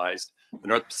rationalized, the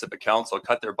North Pacific Council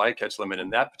cut their bycatch limit in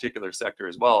that particular sector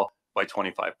as well by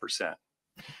 25%.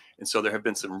 And so there have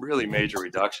been some really major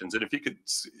reductions. And if you could,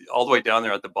 all the way down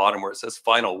there at the bottom where it says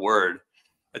final word,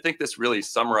 I think this really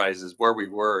summarizes where we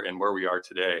were and where we are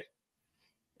today.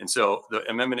 And so the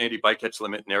Amendment 80 bycatch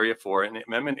limit in Area 4, and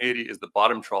Amendment 80 is the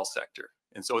bottom trawl sector.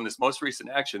 And so in this most recent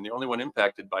action, the only one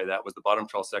impacted by that was the bottom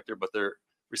trawl sector, but they're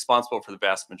responsible for the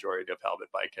vast majority of halibut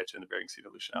bycatch in the Bering Sea and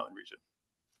Aleutian Island region.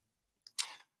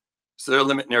 So their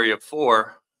limit in Area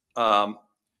 4,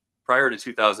 prior to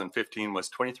 2015 was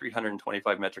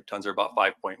 2,325 metric tons, or about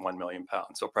 5.1 million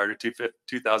pounds. So prior to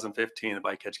 2015, the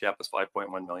bycatch cap was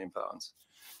 5.1 million pounds.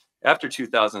 After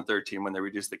 2013, when they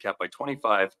reduced the cap by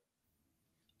 25%,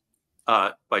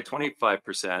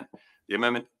 the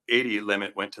Amendment 80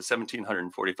 limit went to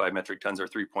 1,745 metric tons, or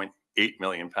 3.8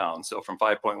 million pounds. So from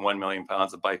 5.1 million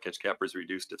pounds, the bycatch cap was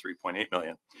reduced to 3.8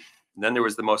 million. And then there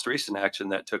was the most recent action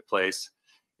that took place,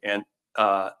 and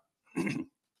the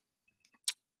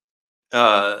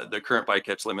current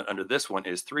bycatch limit under this one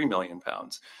is 3 million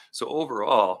pounds. So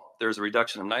overall, there's a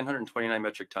reduction of 929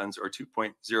 metric tons, or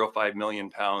 2.05 million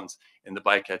pounds in the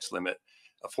bycatch limit,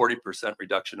 a 40%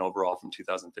 reduction overall from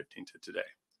 2015 to today.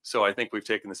 So I think we've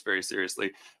taken this very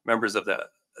seriously. Members of the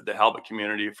halibut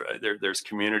community, there's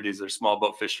communities, there's small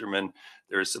boat fishermen,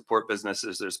 there's support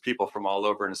businesses, there's people from all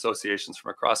over, and associations from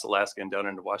across Alaska and down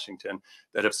into Washington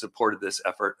that have supported this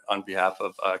effort on behalf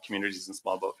of communities and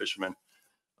small boat fishermen.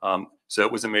 So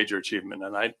it was a major achievement,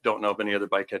 and I don't know of any other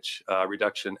bycatch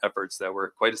reduction efforts that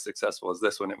were quite as successful as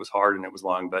this one. It was hard and it was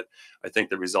long, but I think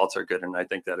the results are good, and I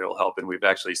think that it'll help. And we've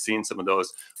actually seen some of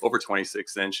those over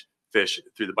 26-inch fish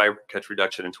through the bycatch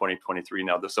reduction in 2023.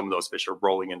 Now some of those fish are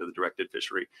rolling into the directed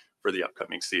fishery for the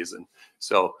upcoming season.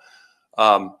 So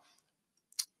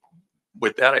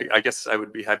with that, I guess I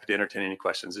would be happy to entertain any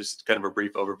questions. Just kind of a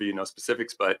brief overview, no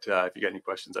specifics, but if you got any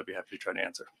questions, I'd be happy to try to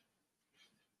answer.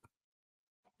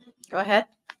 Go ahead.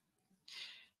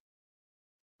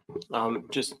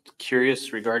 Just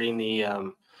curious regarding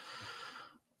the,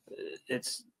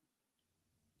 it's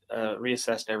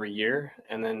reassessed every year,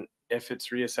 and then if it's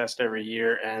reassessed every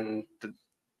year and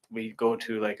we go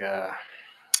to like a,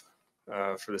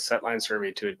 for the set line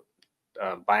survey to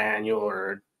a biannual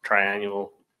or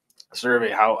triannual survey,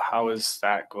 how is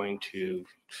that going to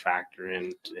factor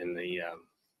in the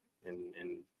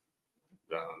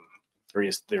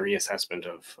reassessment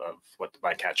of what the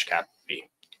bycatch cap would be?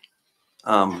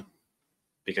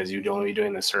 Because you'd only be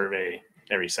doing the survey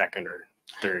every second or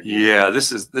third year. Yeah,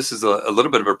 this is a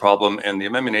little bit of a problem, and the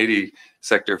Amendment 80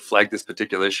 sector flagged this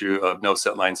particular issue of no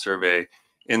set line survey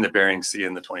in the Bering Sea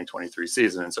in the 2023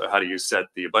 season. And so how do you set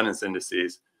the abundance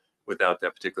indices without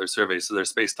that particular survey? So there's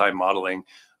space-time modeling.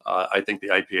 I think the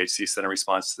IPHC sent a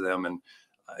response to them, and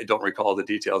I don't recall the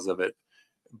details of it,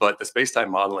 but the space-time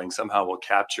modeling somehow will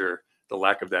capture the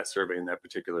lack of that survey in that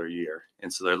particular year.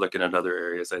 And so they're looking at other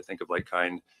areas, I think, of like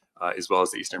kind, as well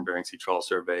as the Eastern Bering Sea Trawl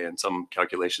Survey and some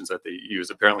calculations that they use.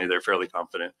 Apparently, they're fairly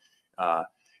confident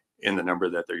in the number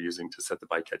that they're using to set the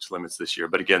bycatch limits this year.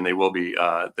 But again, they will be,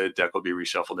 the deck will be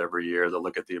reshuffled every year. They'll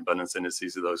look at the abundance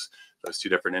indices of those two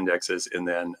different indexes, and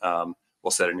then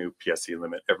we'll set a new PSC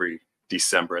limit every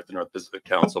December at the North Pacific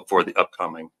Council for the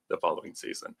following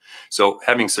season. So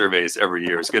having surveys every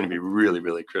year is going to be really,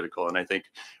 really critical. And I think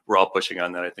we're all pushing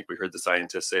on that. I think we heard the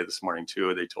scientists say this morning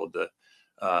too, they told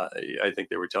I think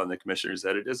they were telling the commissioners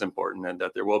that it is important and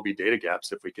that there will be data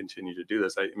gaps if we continue to do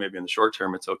this. Maybe in the short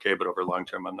term it's okay, but over long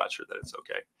term, I'm not sure that it's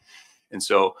okay. And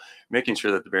so making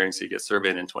sure that the Bering Sea gets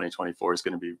surveyed in 2024 is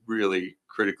going to be really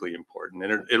critically important.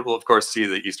 And it will, of course, see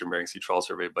the Eastern Bering Sea Trawl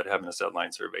Survey, but having a set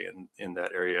line survey in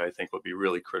that area, I think, will be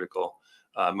really critical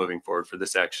moving forward for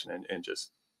this action and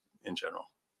just in general.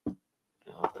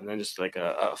 And then just like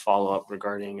a follow-up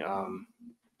regarding,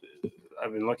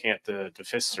 I've been looking at the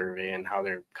FIST survey and how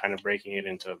they're kind of breaking it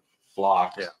into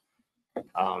blocks. Yeah.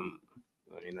 I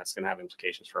mean, that's going to have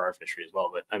implications for our fishery as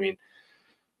well. But I mean,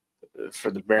 for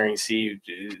the Bering Sea,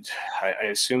 I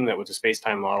assume that with the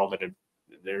space-time model that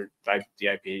the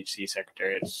IPHC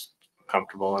Secretariat is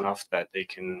comfortable enough that they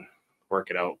can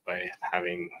work it out by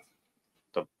having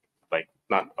the, like,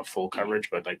 not a full coverage,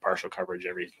 but like partial coverage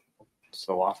every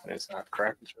so often. Is that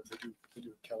correct? They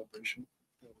do calibration.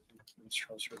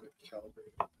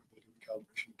 Calibrate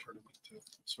calibration tournament to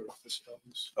sort of fish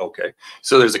values. Okay,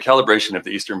 so there's a calibration of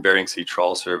the Eastern Bering Sea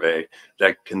Trawl Survey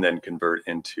that can then convert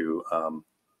into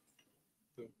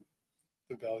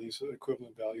the values, the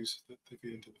equivalent values that they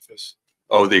feed into the fish.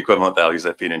 oh, the equivalent values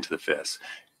that feed into the fish.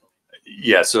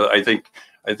 Yeah, so I think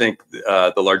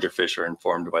the larger fish are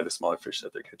informed by the smaller fish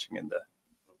that they're catching in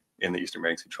the Eastern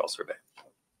Bering Sea Trawl Survey.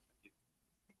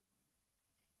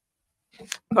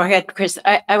 Go ahead, Chris.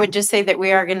 I would just say that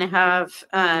we are going to have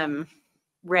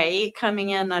Ray coming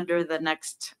in under the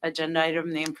next agenda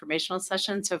item, the informational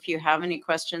session. So if you have any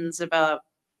questions about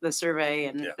the survey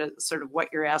and sort of what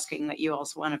you're asking that you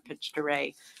also want to pitch to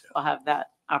Ray, we'll have that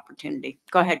opportunity.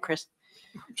 Go ahead, Chris.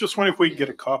 Just wondering if we can get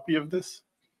a copy of this.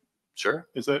 Sure.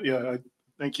 Is that, yeah,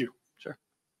 thank you. Sure.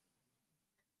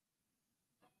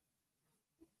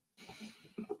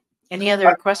 Any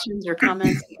other questions or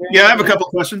comments? Yeah, I have a couple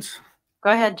of questions.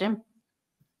 Go ahead, Jim.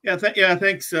 Yeah,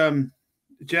 thanks,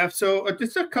 Jeff. So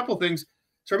just a couple things.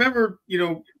 So I remember,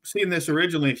 seeing this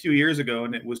originally a few years ago,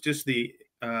 and it was just the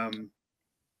A80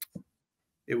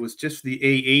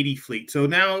 fleet. So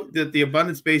now that the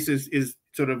abundance base is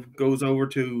sort of goes over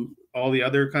to all the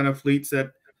other kind of fleets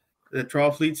that the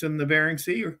trawl fleets in the Bering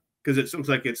Sea, because it looks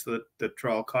like it's the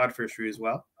trawl cod fishery as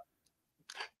well.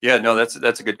 Yeah, no,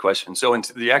 that's a good question. So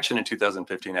the action in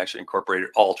 2015 actually incorporated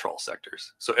all trawl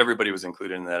sectors. So everybody was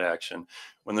included in that action.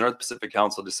 When the North Pacific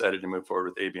Council decided to move forward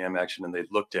with ABM action and they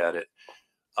looked at it,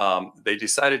 they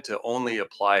decided to only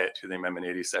apply it to the Amendment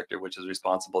 80 sector, which is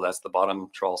responsible. That's the bottom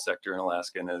trawl sector in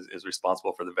Alaska and is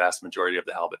responsible for the vast majority of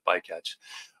the halibut bycatch.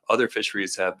 Other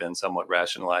fisheries have been somewhat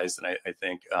rationalized, and I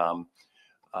think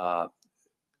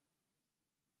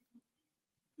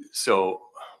so.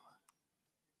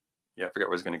 Yeah, I forgot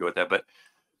where I was going to go with that, but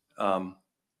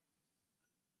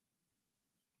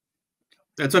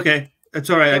that's okay. That's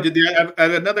all right. I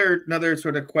had another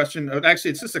sort of question.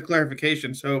 Actually, it's just a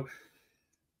clarification. So,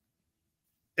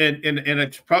 and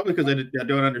it's probably because I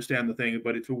don't understand the thing,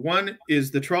 but it's one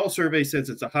is the trawl survey says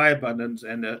it's a high abundance,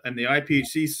 and the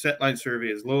IPHC setline survey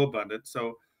is low abundance.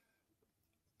 So,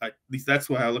 at least that's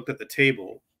why I looked at the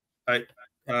table.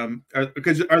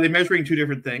 Because are they measuring two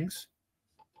different things?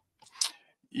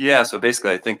 Yeah, so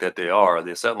basically, I think that they are.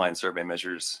 The setline survey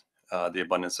measures the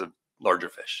abundance of larger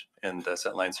fish, and the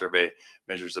setline survey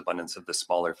measures abundance of the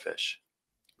smaller fish.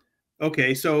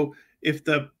 Okay, so if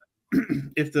the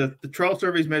trawl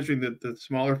survey is measuring the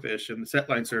smaller fish and the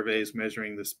setline survey is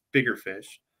measuring this bigger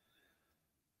fish,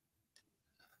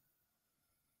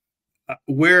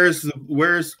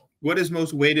 what is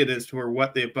most weighted as to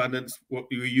what the abundance, what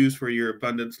you use for your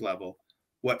abundance level?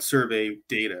 What survey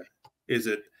data? Is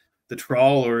it the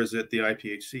trawl or is it the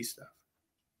IPHC stuff?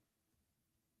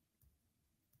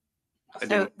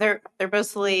 So they're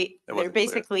basically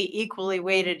equally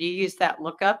weighted. You use that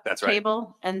lookup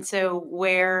table, and so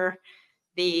where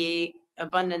the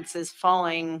abundance is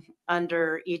falling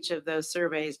under each of those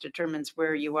surveys determines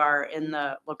where you are in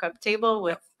the lookup table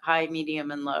with high,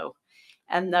 medium, and low.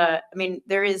 And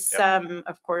there is some,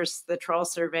 of course, the trawl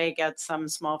survey gets some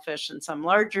small fish and some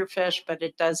larger fish, but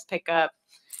it does pick up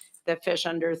the fish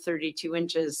under 32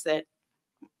 inches that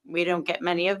we don't get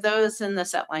many of those in the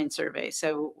setline survey.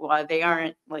 So while they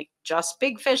aren't like just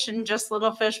big fish and just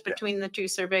little fish between the two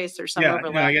surveys, there's some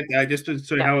overlap. Yeah, I get that. I just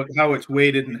how it's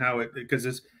weighted and how it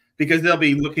because they'll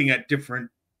be looking at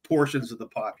different portions of the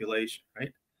population,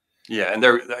 right? Yeah, and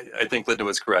I think Linda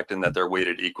was correct in that they're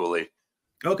weighted equally.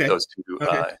 Okay. Those two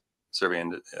survey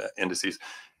indices,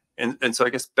 and so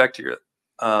I guess back to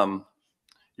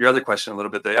your other question a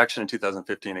little bit. The action in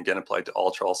 2015 again applied to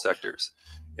all trawl sectors.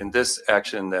 In this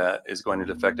action that is going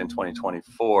into effect in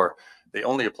 2024, they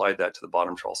only applied that to the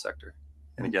bottom trawl sector,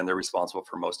 and again they're responsible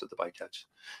for most of the bycatch.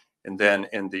 And then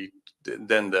the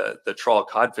trawl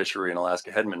cod fishery in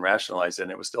Alaska hadn't been rationalized,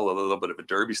 and it was still a little bit of a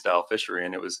derby style fishery,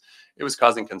 and it was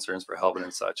causing concerns for halibut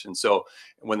and such. And so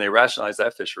when they rationalized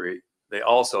that fishery, they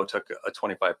also took a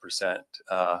 25%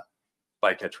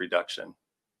 bycatch reduction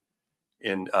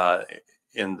in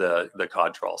the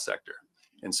cod trawl sector.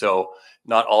 And so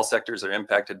not all sectors are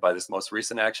impacted by this most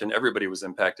recent action. Everybody was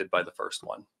impacted by the first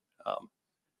one.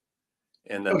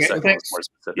 And then the second one was more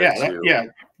specific. Yeah.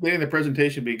 Letting the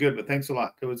presentation be good, but thanks a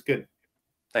lot. It was good.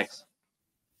 Thanks.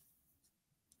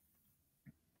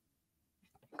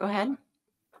 Go ahead.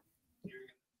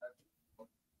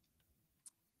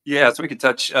 Yeah, so we could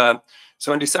touch.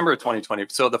 So in December of 2020,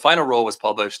 so the final rule was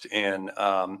published in,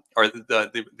 or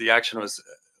the action was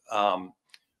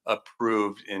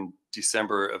approved in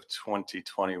December of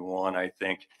 2021, I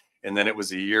think. And then it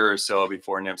was a year or so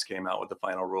before NIMS came out with the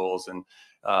final rules, and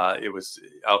it was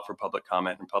out for public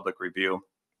comment and public review.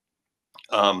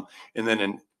 And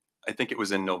then I think it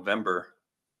was in November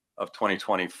of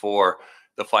 2024,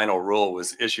 the final rule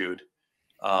was issued,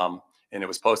 and it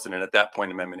was posted. And at that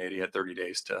point, Amendment 80 had 30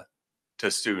 days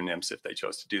to sue NIMS if they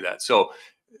chose to do that. So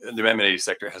the Amendment 80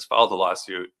 sector has filed a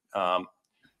lawsuit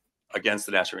against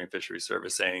the National Marine Fisheries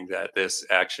Service, saying that this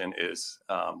action is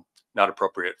not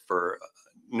appropriate for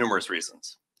numerous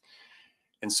reasons.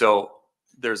 And so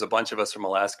there's a bunch of us from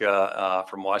Alaska,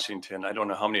 from Washington. I don't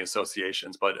know how many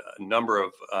associations, but a number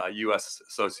of U.S.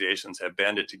 associations have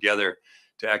banded together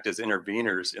to act as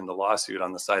interveners in the lawsuit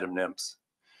on the side of NIMS.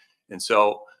 And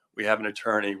so we have an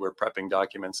attorney, we're prepping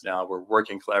documents now, we're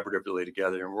working collaboratively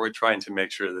together, and we're trying to make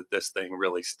sure that this thing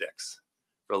really sticks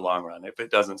for the long run. If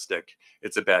it doesn't stick,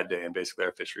 it's a bad day. And basically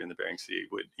our fishery in the Bering Sea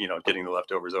would, getting the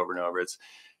leftovers over and over, it's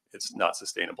not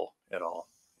sustainable at all.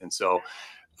 And so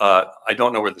I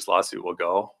don't know where this lawsuit will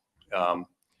go.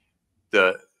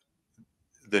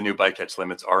 The new bycatch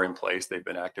limits are in place. They've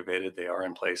been activated. They are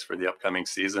in place for the upcoming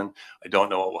season. I don't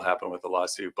know what will happen with the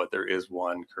lawsuit, but there is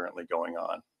one currently going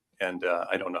on. And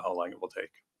I don't know how long it will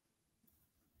take.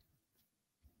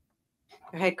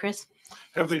 Go ahead, Chris.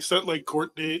 Have they set like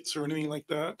court dates or anything like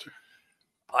that?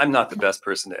 I'm not the best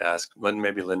person to ask.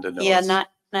 Maybe Linda knows. Yeah,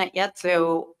 not yet.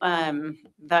 So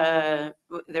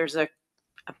there's a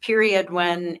period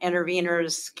when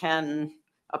interveners can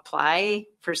apply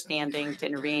for standing to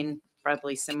intervene,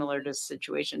 probably similar to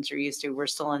situations you're used to. We're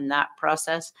still in that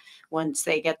process. Once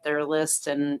they get their list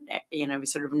and, we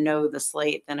sort of know the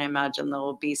slate, then I imagine there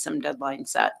will be some deadline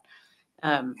set.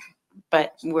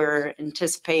 But we're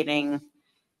anticipating,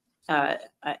 I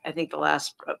think the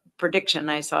last prediction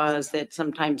I saw is that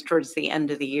sometimes towards the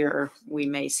end of the year, we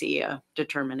may see a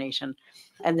determination.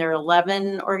 And there are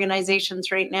 11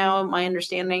 organizations right now, my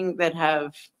understanding, that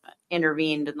have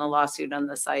intervened in the lawsuit on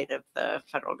the side of the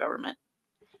federal government.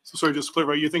 So sorry, just to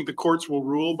clarify, you think the courts will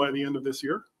rule by the end of this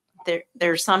year?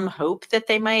 There's some hope that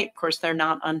they might. Of course, they're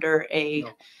not under you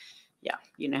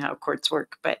know how courts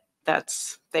work, but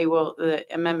they will. The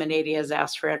Amendment 80 has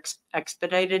asked for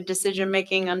expedited decision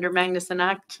making under Magnuson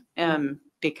Act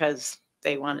because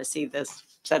they want to see this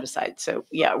set aside. So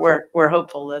yeah, we're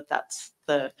hopeful that that's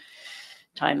the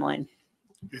timeline.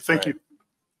 Okay, thank you.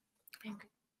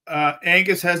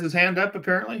 Angus has his hand up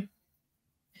apparently.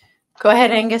 Go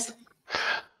ahead, Angus.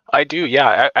 I do,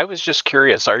 yeah. I was just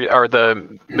curious. Are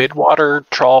the midwater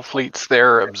trawl fleets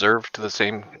there observed to the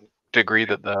same degree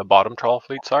that the bottom trawl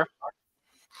fleets are?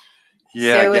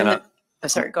 Yeah, so again,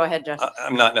 sorry, go ahead, Jeff.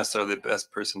 I'm not necessarily the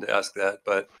best person to ask that,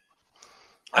 but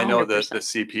I know that the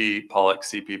CP, Pollock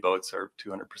CP boats are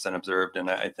 200% observed, and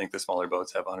I think the smaller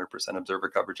boats have 100% observer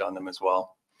coverage on them as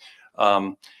well.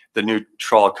 The new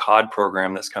trawl cod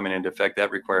program that's coming into effect, that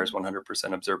requires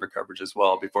 100% observer coverage as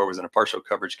well. Before it was in a partial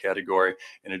coverage category.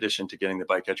 In addition to getting the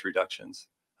bycatch reductions,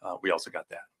 we also got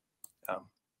that.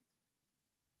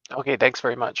 Okay, thanks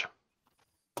very much.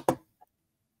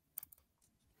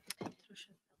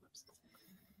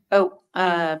 Oh,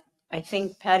 I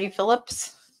think Patty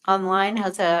Phillips online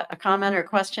has a comment or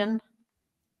question.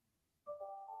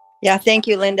 Yeah, thank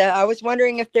you, Linda. I was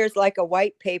wondering if there's like a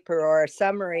white paper or a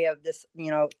summary of this,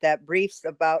 that briefs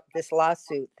about this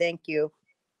lawsuit. Thank you.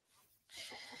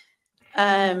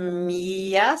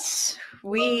 Yes,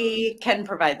 we can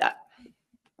provide that.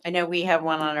 I know we have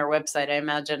one on our website. I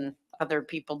imagine other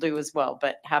people do as well,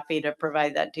 but happy to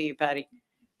provide that to you, Patty.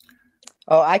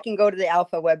 Oh, I can go to the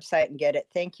Alpha website and get it.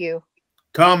 Thank you.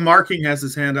 Tom Marking has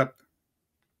his hand up.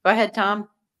 Go ahead, Tom.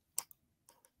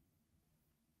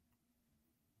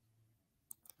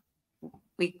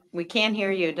 We can't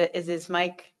hear you. Is his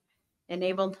mic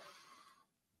enabled?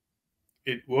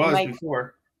 It was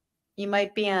before. You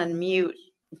might be on mute,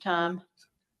 Tom.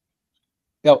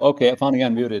 Yeah, okay, I finally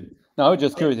unmuted. No, I was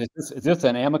just curious, is this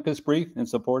an amicus brief in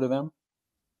support of them?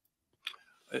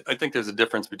 I think there's a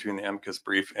difference between the amicus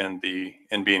brief and being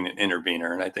an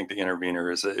intervener, and I think the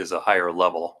intervener is a higher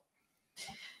level.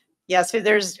 Yeah, so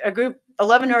there's a group,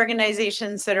 11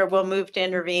 organizations that will move to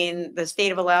intervene. The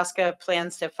state of Alaska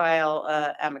plans to file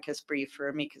amicus brief or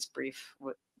amicus brief,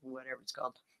 whatever it's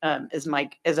called,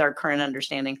 is our current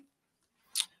understanding.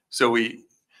 So the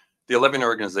 11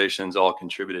 organizations all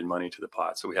contributed money to the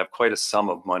pot. So we have quite a sum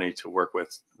of money to work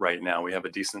with right now. We have a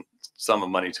decent sum of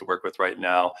money to work with right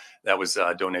now. That was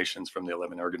donations from the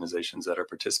 11 organizations that are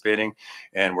participating.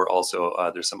 And we're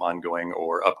also, there's some ongoing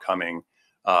or upcoming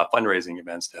fundraising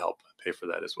events to help pay for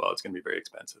that as well. It's going to be very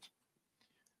expensive.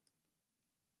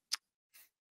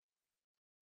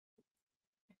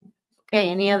 Okay,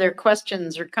 any other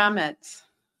questions or comments?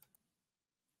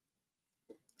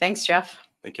 Thanks, Jeff.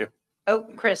 Thank you. Oh,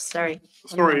 Chris, sorry.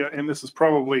 Sorry, and this is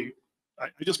probably, I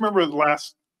just remember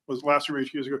was last year, maybe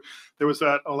 2 years ago, there was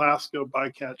that Alaska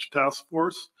bycatch task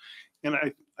force. And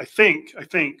I think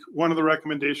one of the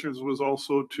recommendations was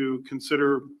also to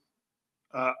consider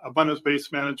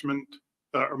abundance-based management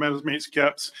or management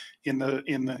caps in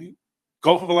the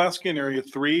Gulf of Alaska in Area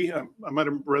 3. I might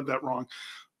have read that wrong.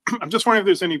 I'm just wondering if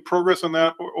there's any progress on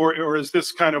that, or is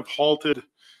this kind of halted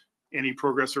any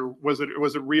progress, or was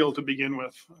it real to begin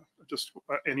with? Just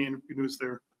any news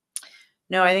there?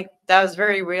 No, I think that was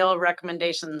very real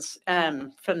recommendations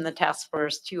from the task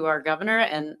force to our governor,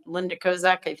 and Linda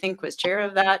Kozak, I think, was chair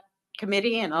of that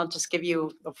committee. And I'll just give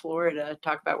you the floor to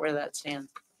talk about where that stands.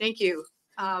 Thank you.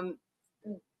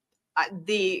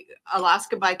 The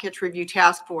Alaska Bycatch Review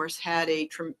Task Force had a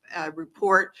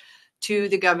report to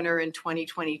the governor in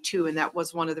 2022, and that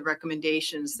was one of the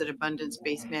recommendations that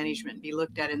abundance-based management be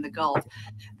looked at in the Gulf.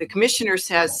 The commissioners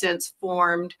has since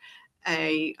formed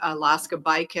a Alaska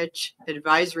Bycatch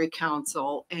Advisory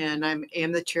Council, and I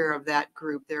am the chair of that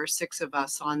group. There are 6 of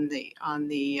us on the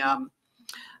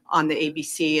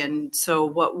ABC, and so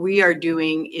what we are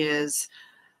doing is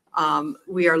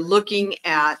we are looking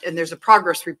at, and there's a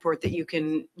progress report that you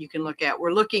can look at.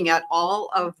 We're looking at all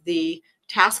of the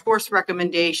task force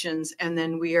recommendations, and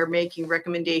then we are making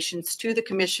recommendations to the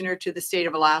commissioner, to the state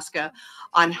of Alaska,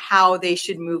 on how they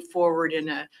should move forward in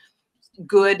a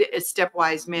good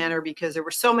stepwise manner, because there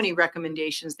were so many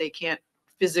recommendations they can't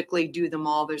physically do them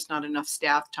all. There's not enough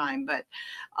staff time, but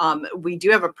we do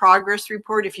have a progress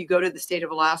report. If you go to the State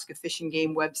of Alaska Fish and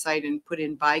Game website and put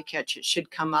in bycatch, it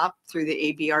should come up through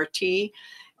the ABRT,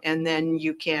 and then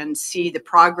you can see the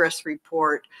progress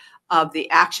report of the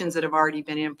actions that have already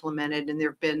been implemented. And there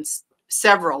have been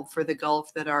several for the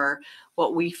Gulf that are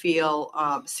what we feel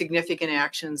significant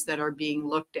actions that are being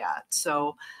looked at.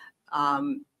 So,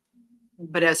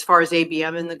 but as far as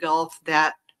ABM in the Gulf,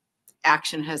 that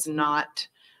action has not,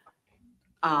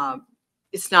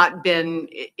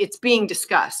 it's being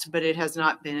discussed, but it has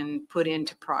not been put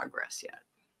into progress yet.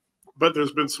 But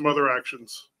there's been some other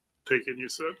actions taken, you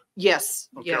said? Yes,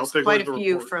 Okay, yes, quite a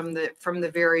few from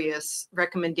the various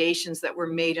recommendations that were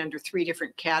made under 3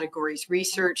 different categories: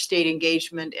 research, state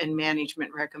engagement, and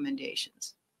management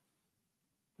recommendations.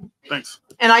 Thanks.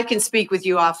 And I can speak with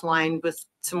you offline with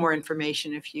some more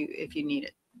information if you need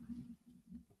it.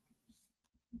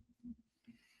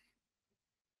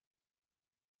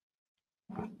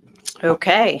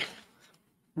 Okay,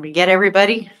 we get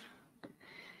everybody?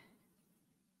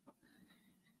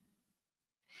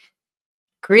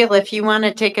 Creel, if you want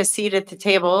to take a seat at the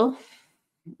table,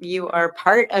 you are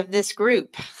part of this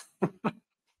group.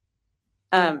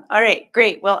 All right,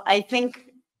 great. Well, I think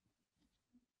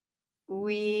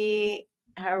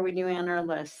how are we doing on our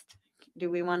list? Do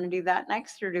we want to do that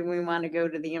next, or do we want to go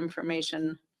to the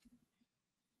information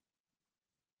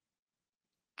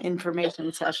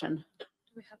session? Do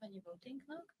we have any voting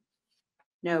now?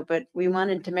 No, but we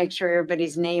wanted to make sure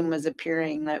everybody's name was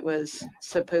appearing that was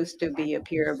supposed to be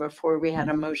appear before we had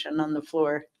a motion on the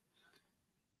floor.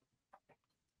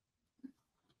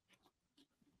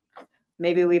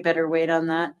 Maybe we better wait on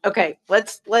that. Okay,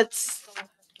 let's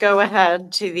go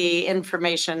ahead to the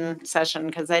information session,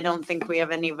 because I don't think we have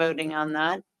any voting on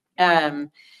that.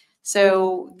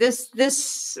 So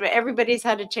this everybody's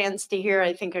had a chance to hear,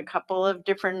 I think, a couple of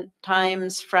different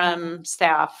times from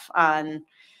staff on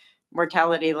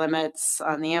mortality limits,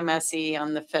 on the MSE,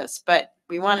 on the FIS, but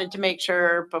we wanted to make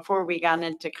sure before we got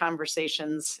into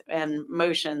conversations and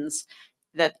motions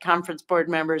that conference board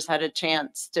members had a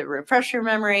chance to refresh your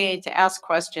memory, to ask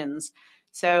questions.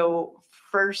 So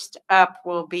first up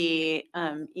will be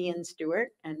Ian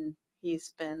Stewart, and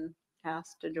he's been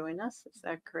asked to join us. Is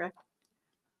that correct?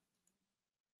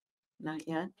 Not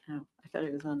yet? Oh, I thought he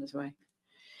was on his way.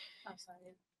 I'm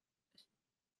sorry.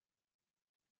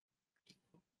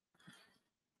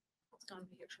 It's going to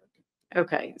be here shortly.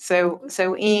 Okay,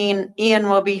 so Ian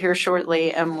will be here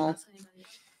shortly, and we'll,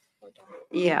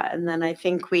 yeah, and then I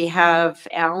think we have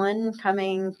Alan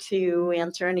coming to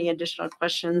answer any additional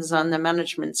questions on the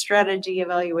management strategy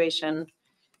evaluation,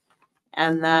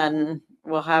 and then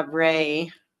we'll have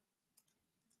Ray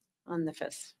on the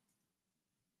FIS.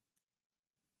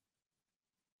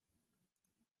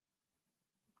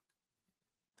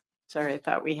 Sorry, I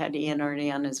thought we had Ian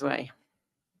already on his way.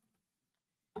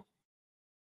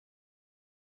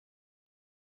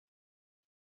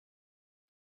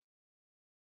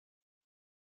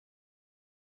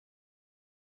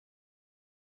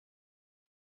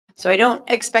 So I don't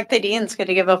expect that Ian's going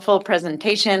to give a full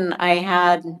presentation. I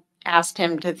had asked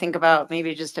him to think about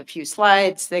maybe just a few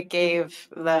slides that gave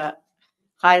the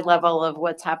high level of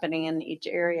what's happening in each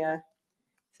area.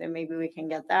 So maybe we can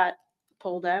get that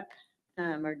pulled up.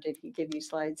 Or did he give you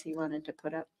slides he wanted to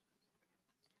put up?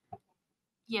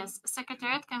 Yes,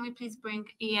 Secretariat, can we please bring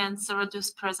Ian's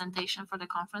reduced presentation for the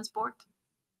conference board?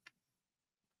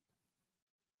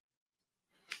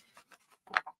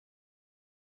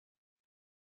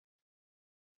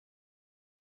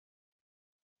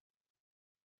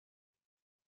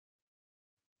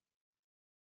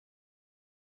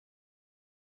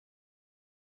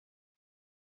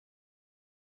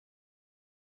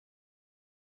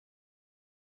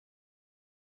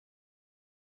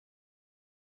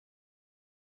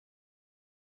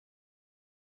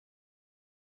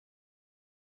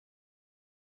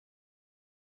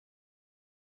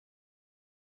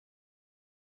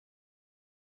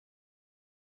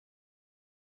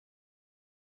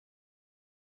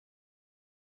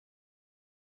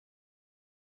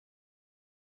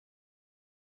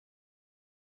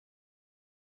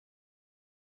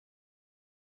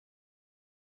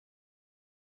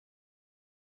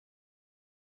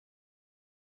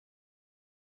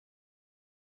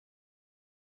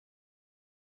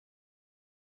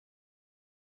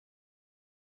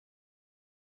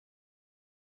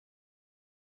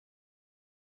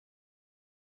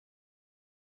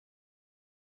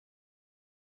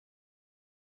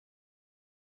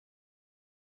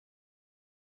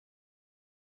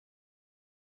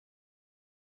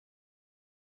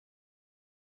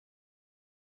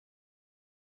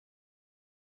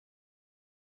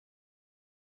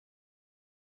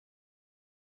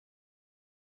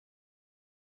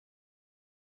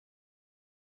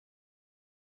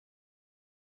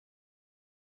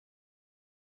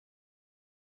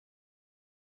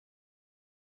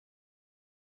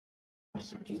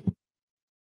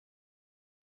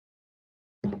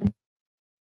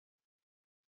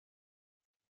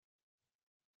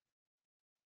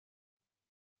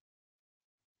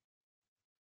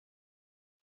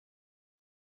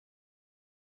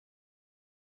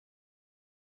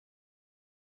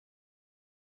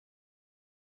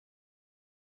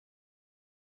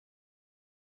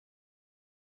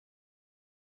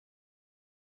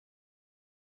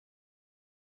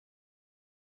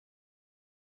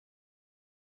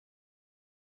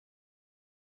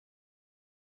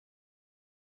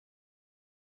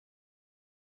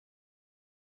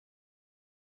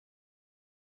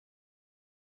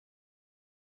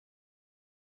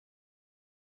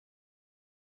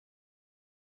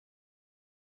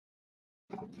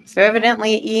 So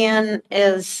evidently Ian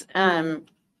is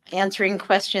answering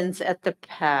questions at the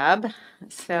PAB.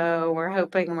 So we're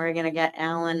hoping we're going to get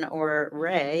Alan or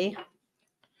Ray.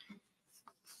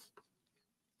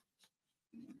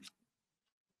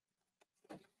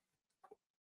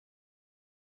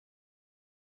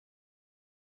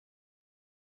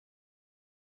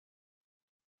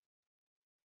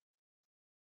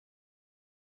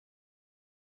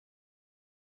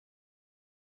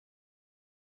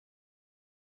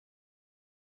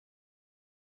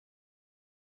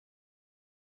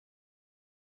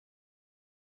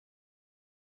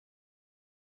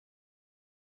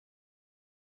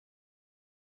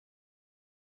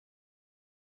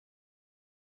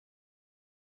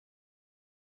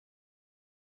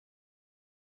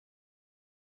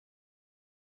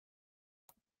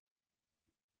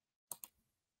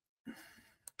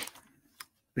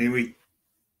 I mean,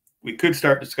 we could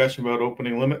start discussion about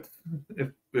opening limits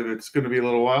if it's going to be a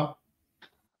little while.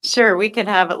 Sure, we could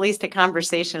have at least a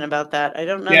conversation about that. I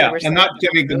don't know. Yeah, that we're and not supposed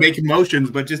getting to to. making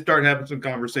motions, but just start having some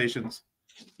conversations.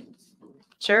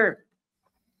 Sure.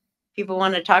 People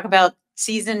want to talk about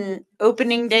season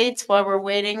opening dates while we're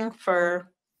waiting for.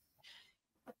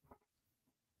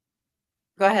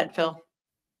 Go ahead, Phil.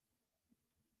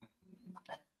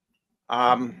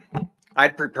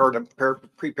 I'd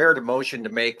prepared a motion to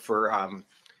make for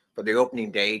the opening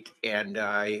date, and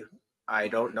I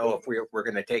don't know if we're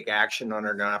going to take action on it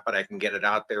or not, but I can get it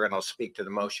out there, and I'll speak to the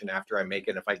motion after I make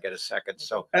it if I get a second.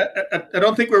 So I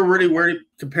don't think we're really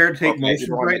prepared to take Okay, you motions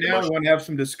don't wanna right make a now. We motion. want to have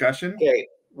some discussion. Okay,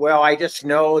 well, I just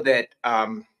know that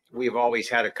we've always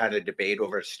had a kind of debate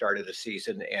over the start of the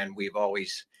season, and we've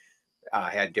always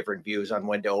had different views on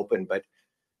when to open, but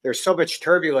there's so much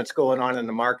turbulence going on in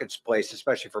the marketplace,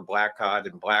 especially for black cod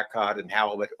and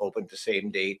halibut opened the same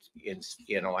date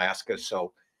in Alaska.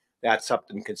 So that's up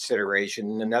in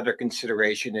consideration. Another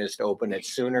consideration is to open it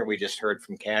sooner. We just heard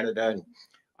from Canada, and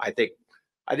I think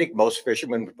most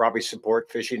fishermen would probably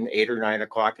support fishing 8 or 9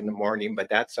 o'clock in the morning, but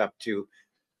that's up to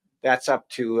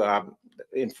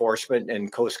enforcement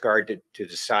and Coast Guard to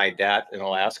decide that in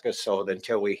Alaska. So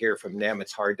until we hear from them,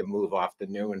 it's hard to move off the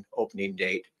noon opening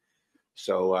date.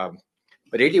 So,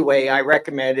 but anyway, I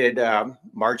recommended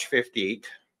March 15th.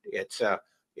 It's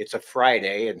a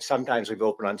Friday, and sometimes we've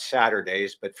opened on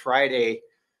Saturdays, but Friday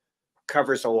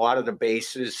covers a lot of the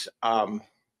bases.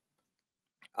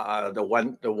 The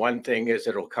one thing is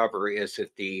it'll cover is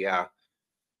that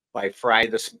by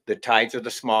Friday, the tides are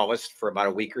the smallest for about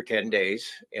a week or 10 days.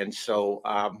 And so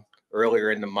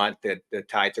earlier in the month, the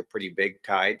tides are pretty big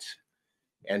tides.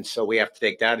 And so we have to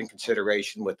take that in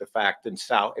consideration with the fact in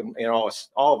all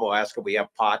of Alaska, we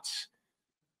have pots,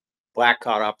 black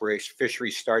cod operation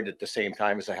fisheries started at the same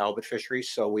time as the halibut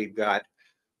fisheries. So we've got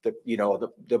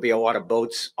there'll be a lot of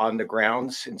boats on the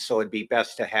grounds. And so it'd be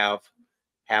best to have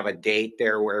a date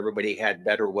there where everybody had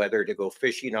better weather to go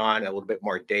fishing on, a little bit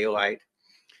more daylight.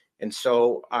 And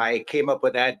so I came up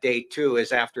with that date too,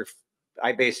 is after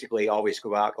I basically always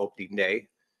go out opening day.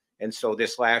 And so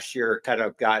this last year kind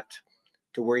of got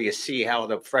to where you see how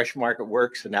the fresh market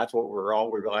works, and that's what we're all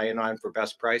relying on for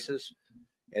best prices.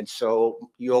 And so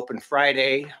you open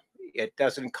Friday, it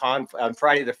doesn't on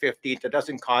Friday the 15th, it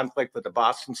doesn't conflict with the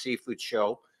Boston Seafood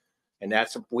Show. And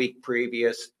that's a week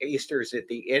previous. Easter's at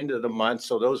the end of the month,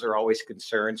 so those are always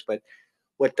concerns. But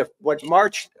the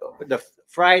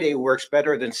Friday works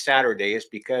better than Saturday is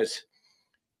because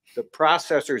the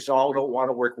processors all don't want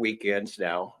to work weekends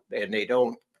now, and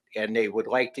they would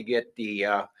like to get the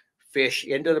fish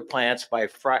into the plants by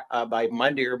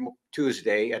Monday or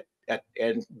Tuesday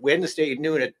and Wednesday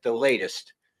noon at the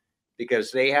latest,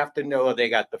 because they have to know they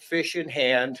got the fish in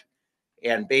hand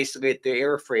and basically at the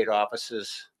air freight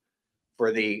offices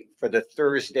for the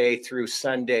Thursday through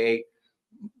Sunday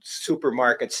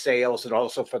supermarket sales and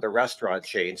also for the restaurant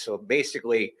chain. So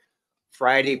basically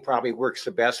Friday probably works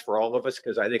the best for all of us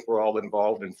because I think we're all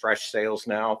involved in fresh sales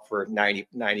now for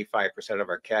 95% of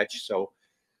our catch. So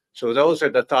those are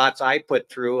the thoughts I put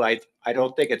through. I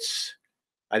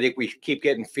think we keep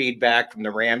getting feedback from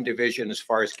the RAM division as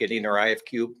far as getting our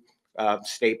IFQ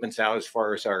statements out as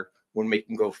far as when we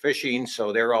can go fishing.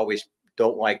 So they're always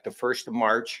don't like the 1st of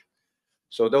March.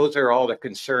 So those are all the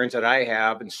concerns that I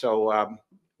have. And so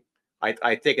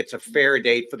I think it's a fair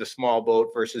date for the small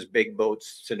boat versus big boat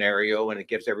scenario. And it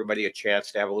gives everybody a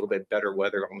chance to have a little bit better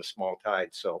weather on the small tide.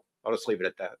 So I'll just leave it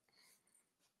at that.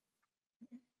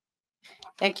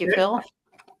 Thank you, Phil.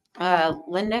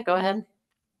 Linda, go ahead.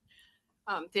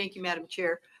 Thank you, Madam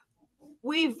Chair.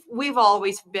 We've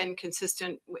always been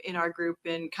consistent in our group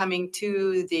in coming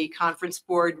to the conference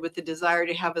board with the desire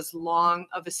to have as long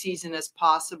of a season as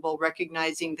possible,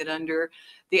 recognizing that under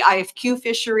the IFQ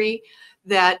fishery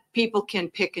that people can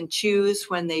pick and choose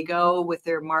when they go with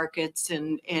their markets,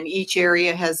 and each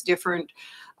area has different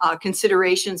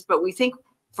considerations. But we think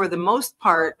for the most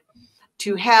part,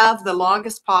 to have the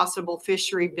longest possible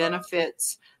fishery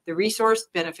benefits, the resource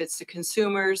benefits the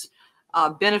consumers,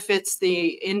 benefits the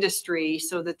industry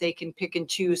so that they can pick and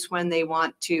choose when they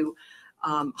want to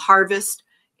harvest.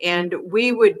 And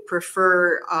we would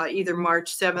prefer either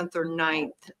March 7th or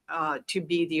 9th to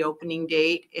be the opening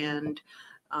date. And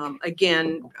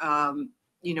again,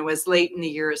 as late in the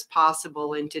year as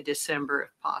possible into December if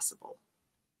possible.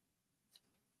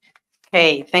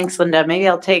 Okay, thanks, Linda. Maybe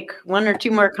I'll take one or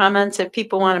two more comments if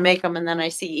people want to make them. And then I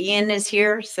see Ian is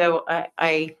here. So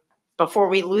I before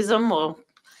we lose them, we'll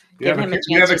give him a chance.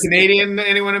 You have a Canadian,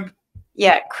 anyone?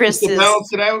 Yeah, Chris is.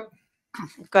 Balance it out.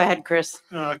 Go ahead, Chris.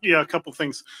 Yeah, a couple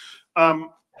things.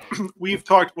 We've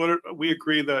talked about it. We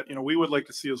agree that, we would like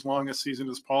to see as long a season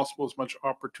as possible, as much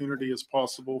opportunity as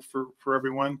possible for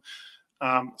everyone.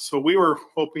 So we were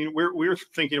hoping, we're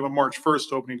thinking of a March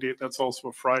 1st opening date. That's also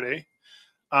a Friday.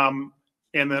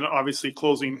 And then obviously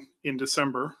closing in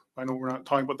December. I know we're not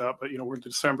talking about that, but we're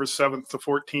December 7th to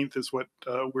 14th is what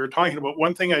we're talking about.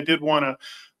 One thing I did want to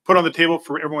put on the table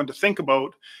for everyone to think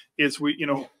about is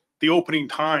the opening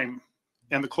time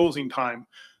and the closing time.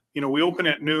 We open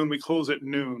at noon, we close at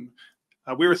noon.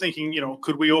 We were thinking,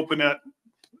 could we open at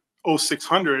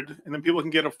 0600 and then people can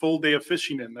get a full day of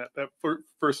fishing in that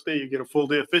first day, you get a full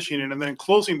day of fishing in, and then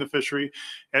closing the fishery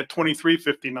at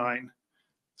 2359.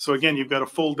 So again, you've got a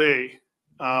full day.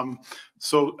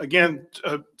 So again,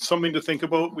 something to think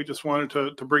about. We just wanted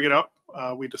to bring it up.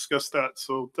 We discussed that.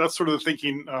 So that's sort of the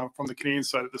thinking from the Canadian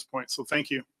side at this point. So thank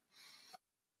you.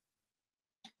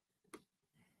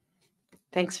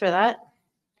 Thanks for that.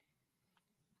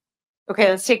 Okay,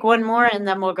 let's take one more and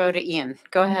then we'll go to Ian.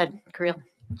 Go ahead, Creel.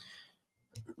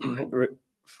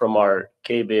 From our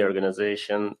KB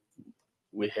organization,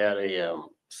 we had a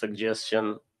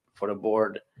suggestion for the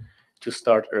board to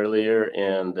start earlier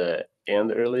and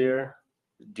end earlier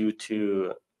due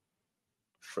to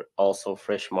also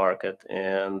fresh market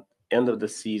and end of the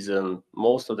season.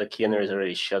 Most of the canneries are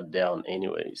already shut down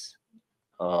anyways.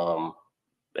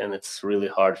 And it's really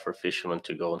hard for fishermen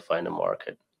to go and find a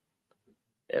market.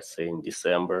 Let's say in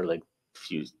December, like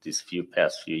these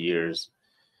past few years,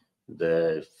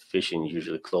 the fishing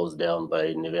usually closed down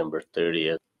by November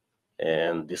 30th.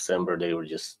 and December they were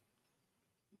just,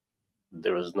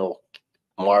 there was no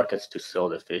markets to sell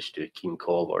the fish to King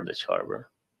Cove or the Harbor.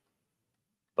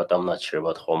 But I'm not sure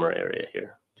about Homer area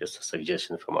here. Just a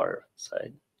suggestion from our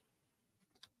side.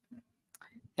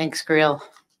 Thanks, Creel.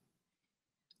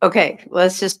 Okay,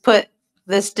 let's just put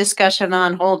this discussion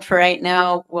on hold for right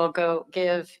now. We'll go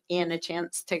give Ian a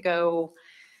chance to go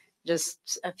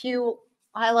just a few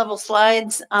high-level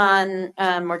slides on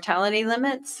mortality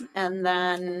limits, and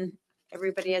then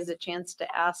everybody has a chance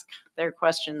to ask their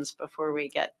questions before we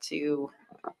get to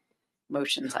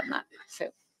motions on that. So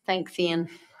thanks, Ian.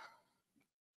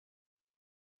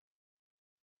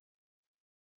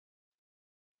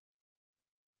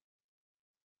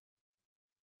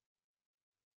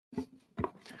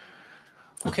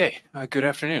 Okay, good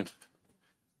afternoon.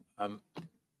 Thanks.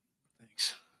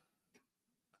 This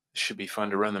should be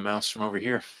fun to run the mouse from over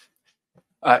here.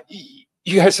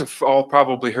 You guys have all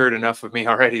probably heard enough of me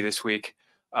already this week,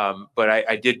 but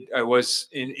I was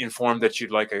informed that you'd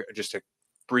like just a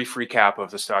brief recap of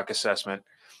the stock assessment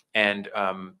and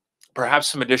perhaps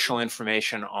some additional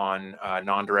information on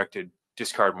non-directed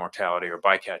discard mortality or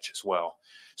bycatch as well.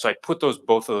 So I put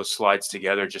both of those slides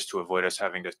together just to avoid us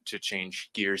having to change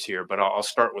gears here, but I'll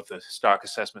start with the stock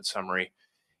assessment summary,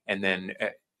 and then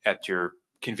at your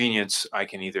convenience, I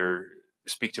can either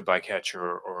speak to bycatch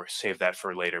or save that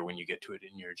for later when you get to it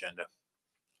in your agenda.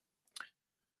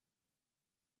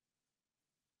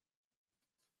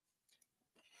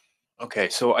 Okay,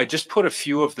 so I just put a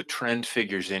few of the trend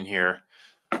figures in here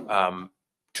to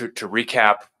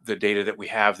recap the data that we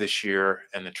have this year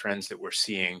and the trends that we're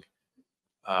seeing.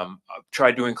 I've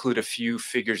tried to include a few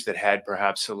figures that had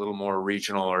perhaps a little more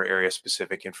regional or area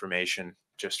specific information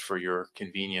just for your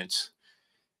convenience.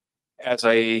 As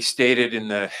I stated in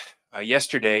the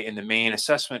yesterday in the main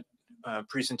assessment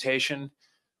presentation,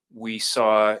 we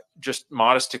saw just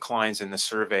modest declines in the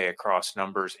survey across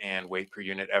numbers and weight per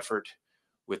unit effort,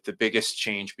 with the biggest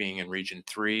change being in region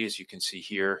 3, as you can see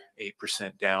here,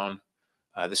 8% down.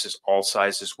 This is all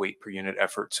sizes weight per unit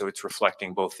effort, so it's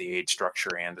reflecting both the age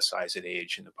structure and the size at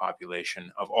age in the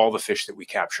population of all the fish that we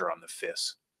capture on the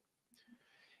FIS.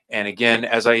 And again,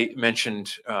 as I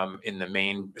mentioned in the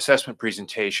main assessment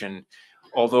presentation,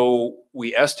 although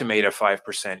we estimate a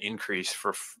 5% increase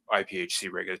for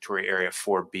IPHC regulatory area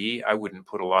 4B, I wouldn't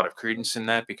put a lot of credence in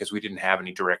that because we didn't have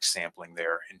any direct sampling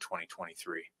there in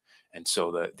 2023. And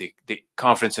so the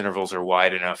confidence intervals are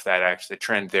wide enough that actually the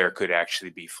trend there could actually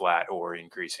be flat or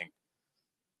increasing.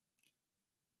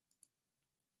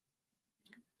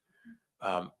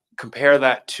 Compare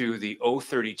that to the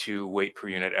 032 weight per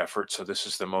unit effort. So this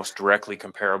is the most directly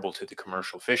comparable to the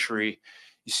commercial fishery.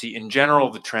 You see, in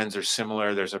general, the trends are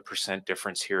similar. There's a %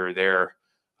 difference here or there.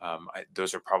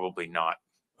 Those are probably not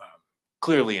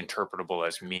clearly interpretable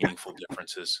as meaningful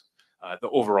differences.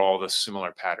 Overall, the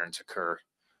similar patterns occur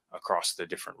across the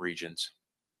different regions.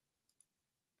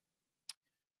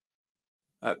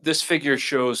 This figure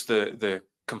shows the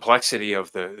complexity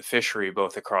of the fishery,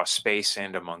 both across space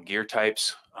and among gear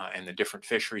types, and the different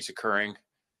fisheries occurring.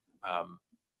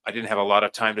 I didn't have a lot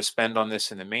of time to spend on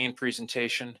this in the main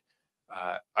presentation.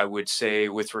 I would say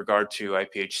with regard to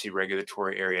IPHC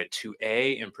regulatory area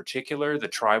 2A in particular, the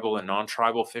tribal and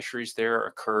non-tribal fisheries there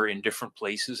occur in different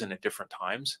places and at different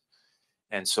times.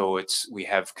 And so we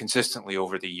have consistently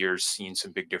over the years seen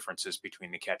some big differences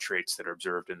between the catch rates that are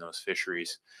observed in those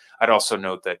fisheries. I'd also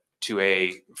note that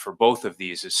 2A for both of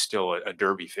these is still a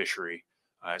derby fishery.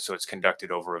 So it's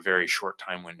conducted over a very short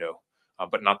time window,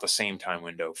 but not the same time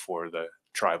window for the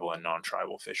tribal and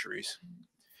non-tribal fisheries.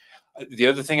 The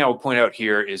other thing I will point out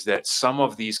here is that some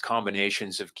of these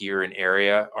combinations of gear and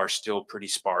area are still pretty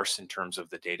sparse in terms of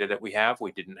the data that we have.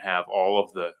 We didn't have all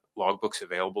of the logbooks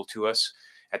available to us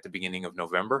at the beginning of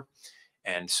November.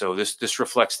 And so this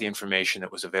reflects the information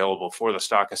that was available for the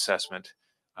stock assessment,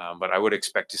 but I would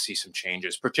expect to see some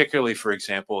changes, particularly, for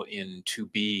example, in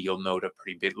 2B, you'll note a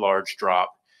pretty big, large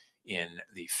drop in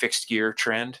the fixed gear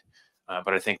trend,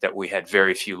 but I think that we had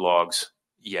very few logs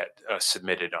yet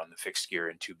submitted on the fixed gear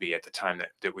in 2B at the time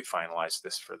that we finalized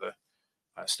this for the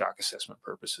stock assessment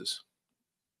purposes.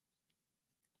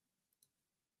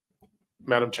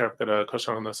 Madam Chair, I've got a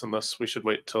question on this, unless we should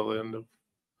wait till the end of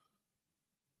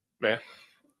May.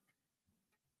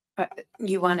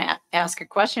 You want to ask a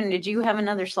question? Did you have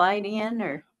another slide, Ian,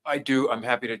 or? I do. I'm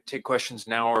happy to take questions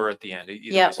now or at the end.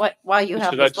 Yeah, while you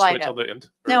have Should the I just slide wait till up. the end?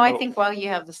 No, I think while you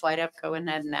have the slide up, go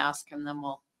ahead and ask, and then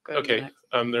we'll go. To the Okay.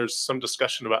 next. There's some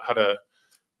discussion about how to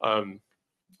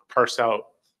parse out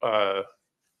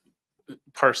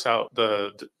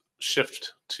the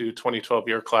shift to 2012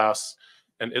 year class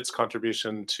and its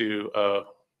contribution to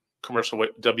commercial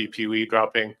WPE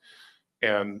dropping.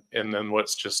 and then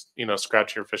what's just, you know,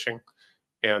 scratchier fishing.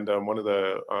 And one of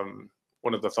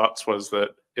the thoughts was that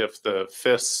if the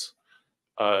FIS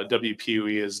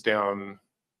WPUE is down,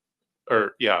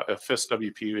 or yeah, if FIS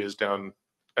WPUE is down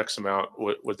X amount,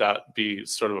 would that be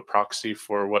sort of a proxy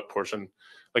for what portion?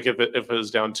 Like if it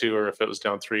was down 2 or if it was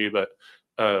down 3, but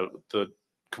the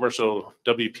commercial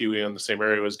WPUE in the same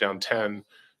area was down 10,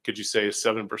 could you say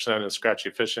 7% is scratchy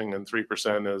fishing and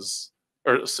 3% is,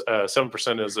 or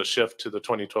 7% is a shift to the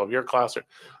 2012 year class? Or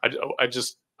I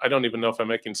don't even know if I'm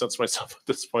making sense to myself at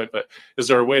this point, but is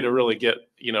there a way to really get,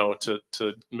 you know,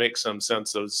 to make some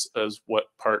sense as what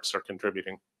parts are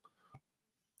contributing?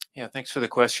 Yeah, thanks for the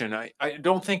question. I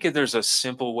don't think there's a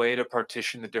simple way to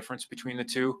partition the difference between the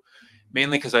two,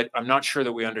 mainly because I'm not sure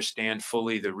that we understand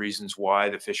fully the reasons why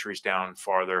the fishery's down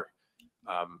farther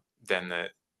than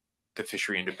the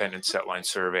fishery independent setline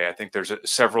survey. I think there's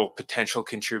several potential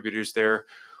contributors there.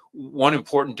 One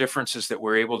important difference is that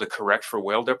we're able to correct for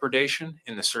whale depredation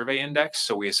in the survey index.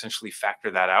 So we essentially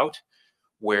factor that out,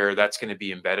 where that's going to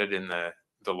be embedded in the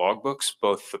logbooks,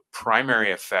 both the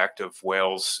primary effect of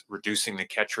whales reducing the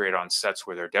catch rate on sets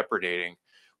where they're depredating,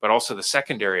 but also the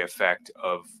secondary effect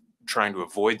of trying to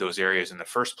avoid those areas in the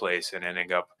first place and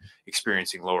ending up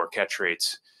experiencing lower catch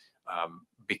rates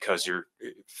because your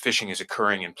fishing is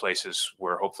occurring in places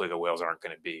where hopefully the whales aren't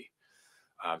going to be.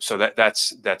 So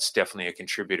that's definitely a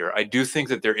contributor. I do think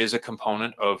that there is a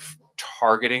component of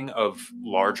targeting of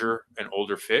larger and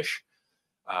older fish.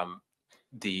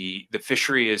 The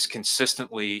fishery is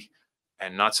consistently,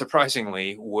 and not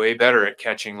surprisingly, way better at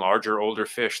catching larger, older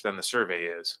fish than the survey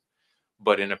is.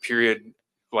 But in a period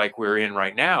like we're in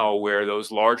right now, where those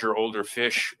larger, older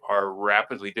fish are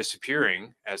rapidly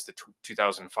disappearing as the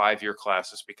 2005 year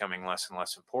class is becoming less and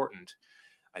less important,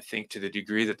 I think to the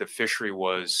degree that the fishery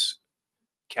was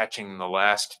catching the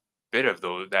last bit of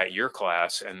that year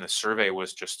class and the survey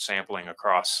was just sampling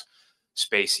across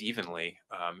space evenly,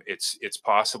 it's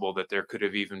possible that there could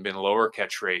have even been lower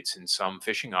catch rates in some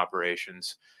fishing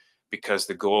operations because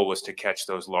the goal was to catch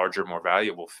those larger, more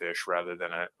valuable fish rather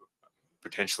than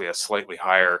potentially a slightly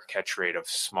higher catch rate of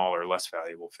smaller, less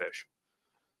valuable fish.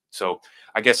 So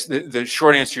I guess the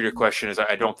short answer to your question is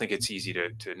I don't think it's easy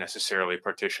to necessarily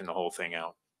partition the whole thing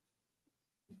out.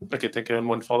 Okay, thank you. And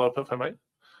one follow-up, if I might.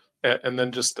 And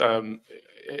then just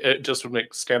it just would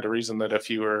stand to reason that if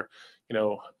you were, you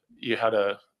know, you had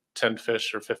a 10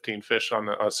 fish or 15 fish on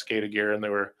a SCADA gear and they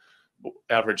were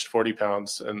averaged 40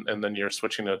 pounds, and then you're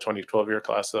switching to a 2012 year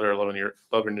class that are 11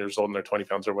 years old and they're 20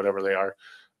 pounds or whatever they are,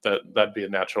 that'd be a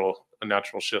natural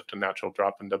shift, a natural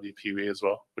drop in WPUE as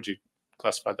well. Would you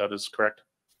classify that as correct?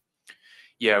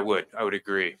 Yeah, I would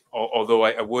agree. Although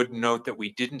I would note that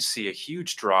we didn't see a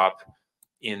huge drop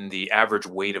in the average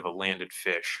weight of a landed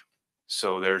fish.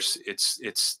 So there's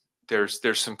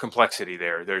some complexity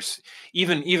there. There's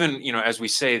even you know, as we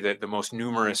say that the most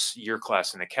numerous year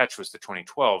class in the catch was the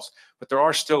 2012s, but there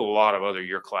are still a lot of other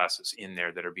year classes in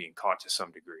there that are being caught to some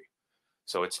degree.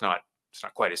 So it's not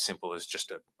quite as simple as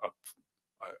just a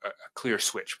clear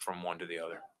switch from one to the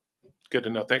other. Good to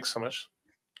know. Thanks so much.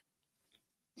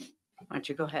 Why don't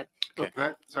you go ahead?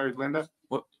 Okay. Sorry, Linda.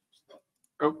 What?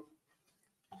 Oh,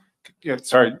 yeah.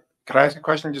 Sorry. Could I ask a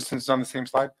question just since it's on the same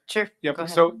slide? Sure. Yep.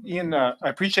 So Ian, I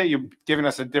appreciate you giving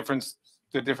us the difference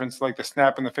like the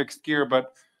snap and the fixed gear,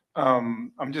 but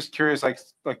I'm just curious, like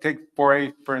take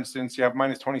 4A for instance, you have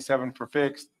 -27 for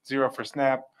fixed, 0 for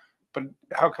snap, but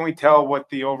how can we tell what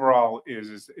the overall is?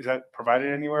 Is that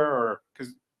provided anywhere, or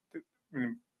because?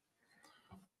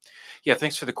 Yeah,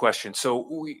 thanks for the question.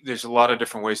 So there's a lot of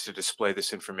different ways to display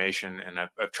this information, and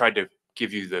I've tried to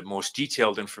give you the most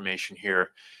detailed information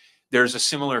here. There's a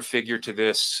similar figure to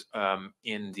this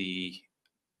in the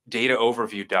data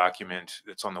overview document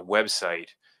that's on the website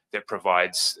that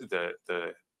provides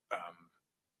the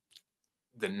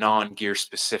non-gear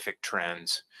specific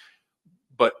trends.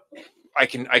 But I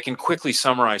can quickly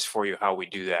summarize for you how we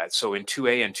do that. So in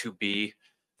 2A and 2B,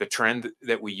 the trend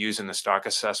that we use in the stock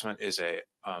assessment is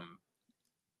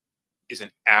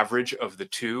an average of the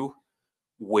two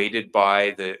weighted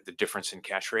by the difference in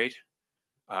catch rate,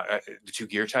 the two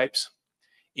gear types.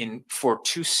 For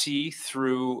 2C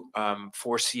through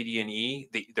 4C, D, and E,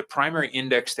 the primary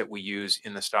index that we use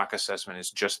in the stock assessment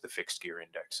is just the fixed gear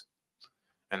index.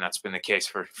 And that's been the case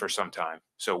for some time.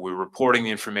 So we're reporting the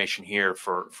information here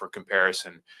for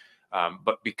comparison.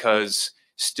 But because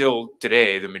still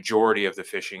today, the majority of the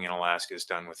fishing in Alaska is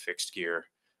done with fixed gear,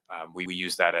 we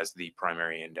use that as the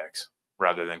primary index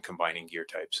rather than combining gear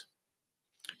types.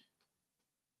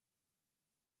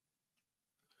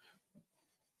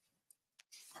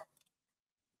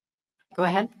 Go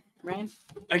ahead, Ryan.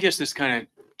 I guess this kind of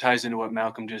ties into what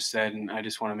Malcolm just said, and I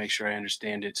just want to make sure I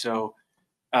understand it. So,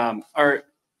 let's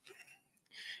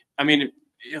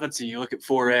see, you look at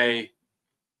 4A,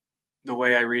 the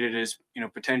way I read it is,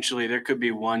 potentially there could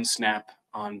be one snap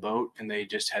on boat and they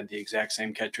just had the exact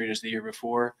same catch rate as the year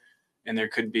before. And there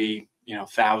could be,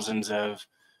 thousands of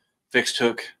fixed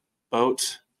hook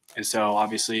boats. And so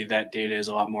obviously that data is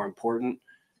a lot more important.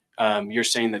 You're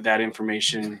saying that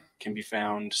information can be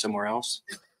found somewhere else?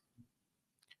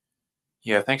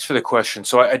 Yeah, thanks for the question.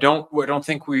 So I don't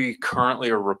think we currently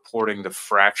are reporting the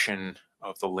fraction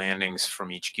of the landings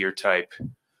from each gear type, at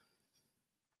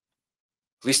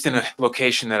least in a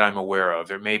location that I'm aware of.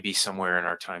 There may be somewhere in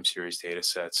our time series data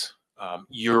sets.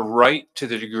 You're right to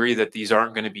the degree that these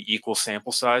aren't going to be equal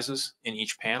sample sizes in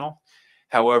each panel.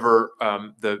 However,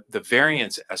 the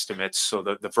variance estimates, so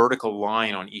the vertical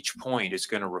line on each point is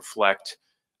going to reflect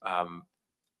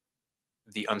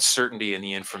the uncertainty in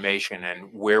the information, and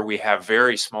where we have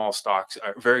very small stocks,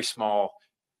 very small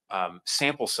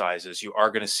sample sizes, you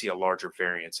are going to see a larger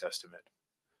variance estimate.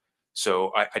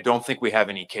 So I don't think we have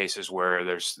any cases where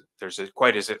there's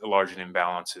quite as large an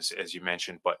imbalance as you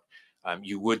mentioned, but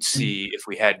you would see, if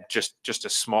we had just a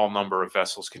small number of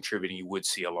vessels contributing, you would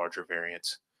see a larger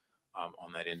variance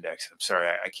on that index. I'm sorry,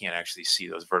 I can't actually see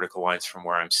those vertical lines from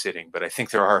where I'm sitting, but I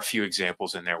think there are a few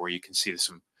examples in there where you can see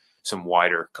some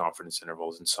wider confidence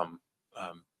intervals in some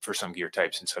for some gear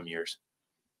types in some years.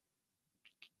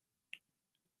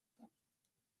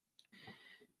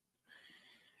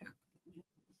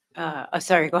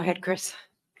 Sorry, go ahead, Chris.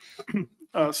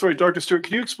 Sorry, Dr. Stewart,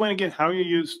 can you explain again how you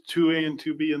use 2A and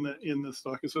 2B in the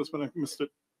stock assessment? I missed it.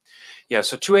 Yeah,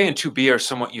 so 2A and 2B are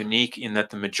somewhat unique in that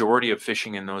the majority of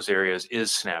fishing in those areas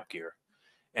is snap gear.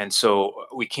 And so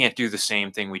we can't do the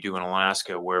same thing we do in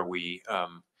Alaska, where we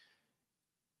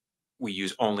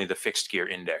use only the fixed gear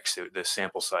index. The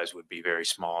sample size would be very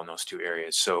small in those two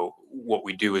areas. So what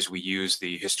we do is we use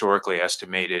the historically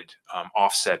estimated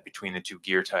offset between the two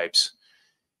gear types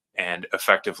and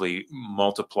effectively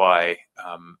multiply,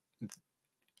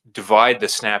 divide the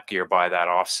snap gear by that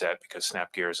offset, because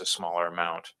snap gear is a smaller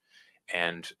amount,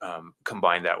 and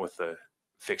combine that with the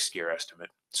fixed gear estimate.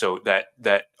 So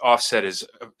that offset is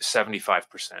 75%.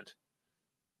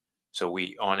 So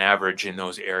we, on average in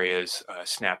those areas,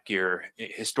 snap gear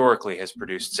historically has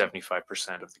produced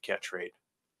 75% of the catch rate.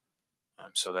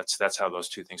 So that's how those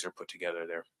two things are put together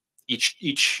there.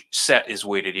 Each set is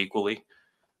weighted equally,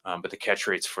 but the catch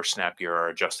rates for snap gear are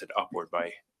adjusted upward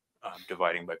by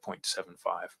dividing by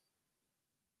 0.75.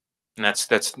 And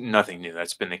that's nothing new.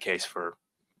 That's been the case for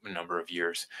a number of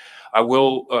years. I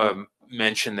will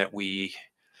mention that we,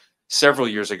 several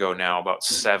years ago now, about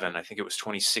 7, I think it was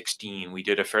 2016, we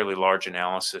did a fairly large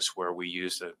analysis where we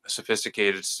used a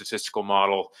sophisticated statistical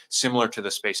model similar to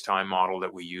the space-time model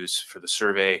that we use for the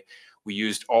survey. We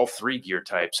used all 3 gear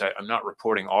types. I'm not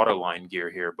reporting autoline gear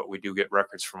here, but we do get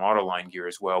records from autoline gear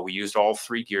as well. We used all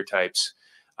 3 gear types,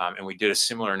 and we did a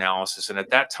similar analysis. And at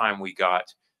that time, we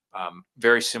got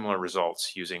very similar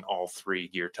results using all 3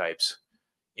 gear types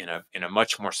in a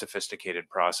much more sophisticated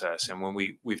process. And when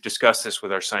we've discussed this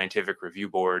with our scientific review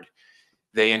board,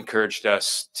 they encouraged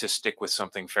us to stick with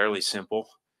something fairly simple,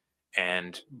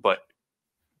 but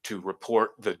to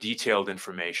report the detailed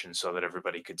information so that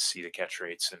everybody could see the catch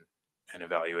rates and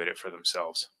evaluate it for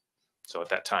themselves. So at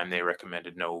that time, they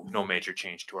recommended no major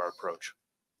change to our approach.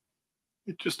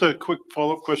 Just a quick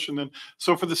follow-up question then.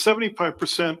 So for the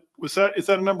 75%, is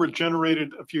that a number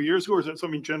generated a few years ago, or is that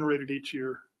something generated each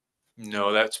year?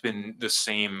 No, that's been the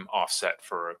same offset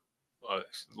for a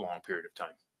long period of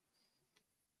time.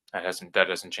 That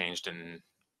hasn't changed in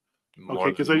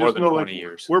more than 20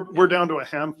 years. We're down to a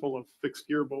handful of fixed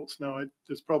gear boats now.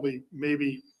 There's probably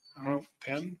maybe, I don't know,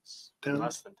 10,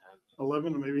 Less than 10.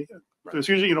 11 maybe. Right. There's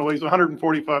usually, like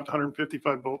 145 to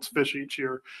 155 boats fish each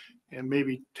year, and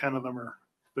maybe 10 of them are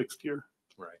fixed gear.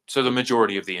 Right. So the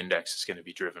majority of the index is going to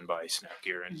be driven by snap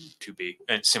gear and 2B,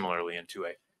 and similarly in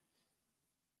 2A.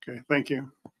 Okay, thank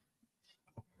you.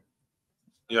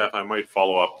 Yeah, if I might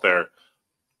follow up there.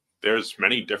 There's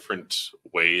many different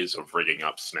ways of rigging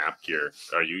up snap gear.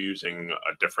 Are you using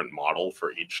a different model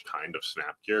for each kind of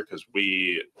snap gear? Because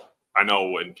I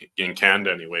know in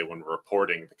Canada anyway, when we're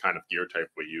reporting the kind of gear type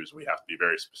we use, we have to be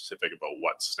very specific about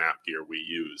what snap gear we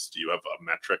use. Do you have a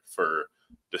metric for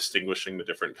distinguishing the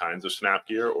different kinds of snap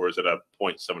gear, or is it a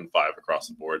 0.75 across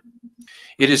the board?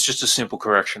 It is just a simple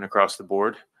correction across the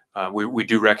board. We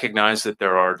do recognize that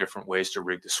there are different ways to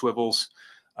rig the swivels.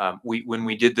 When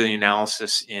we did the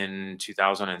analysis in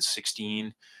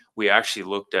 2016, we actually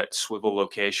looked at swivel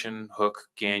location, hook,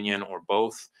 ganion, or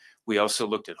both. We also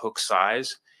looked at hook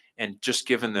size, and just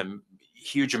given them,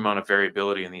 huge amount of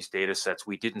variability in these data sets,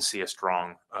 we didn't see a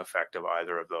strong effect of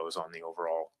either of those on the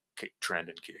overall trend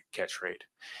and catch rate.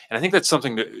 And I think that's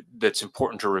something that's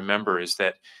important to remember, is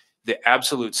that the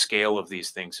absolute scale of these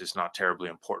things is not terribly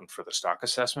important for the stock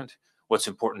assessment. What's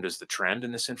important is the trend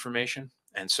in this information.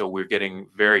 And so we're getting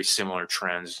very similar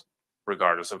trends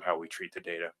regardless of how we treat the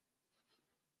data.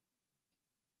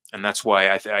 And that's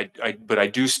why but I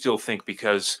do still think,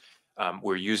 because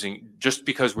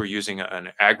because we're using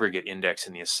an aggregate index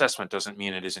in the assessment doesn't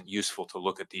mean it isn't useful to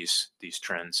look at these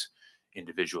trends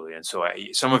individually. And so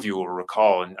some of you will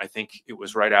recall, and I think it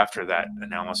was right after that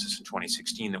analysis in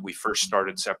 2016 that we first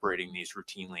started separating these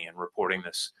routinely and reporting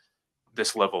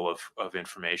this level of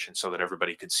information so that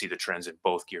everybody could see the trends in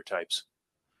both gear types.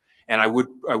 And I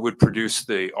would produce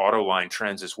the auto line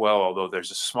trends as well, although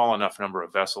there's a small enough number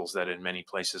of vessels that in many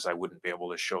places I wouldn't be able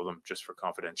to show them just for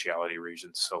confidentiality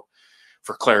reasons. So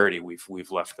for clarity,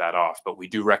 we've left that off, but we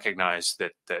do recognize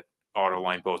that auto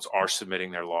line boats are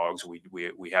submitting their logs.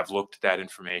 We have looked at that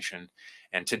information,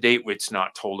 and to date, it's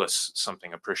not told us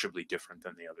something appreciably different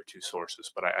than the other two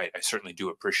sources. But I certainly do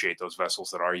appreciate those vessels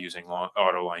that are using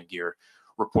auto line gear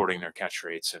reporting their catch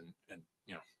rates and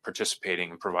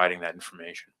participating and providing that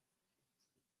information.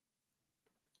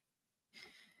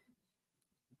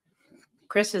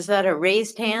 Chris, is that a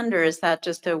raised hand or is that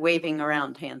just a waving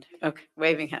around hand? Okay,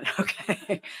 waving hand.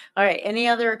 Okay. All right. Any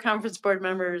other conference board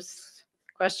members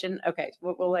question? Okay,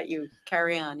 we'll let you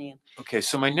carry on, Ian. Okay,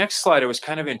 so my next slide, I was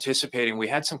kind of anticipating, we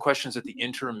had some questions at the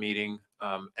interim meeting,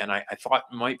 and I thought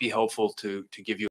it might be helpful to give you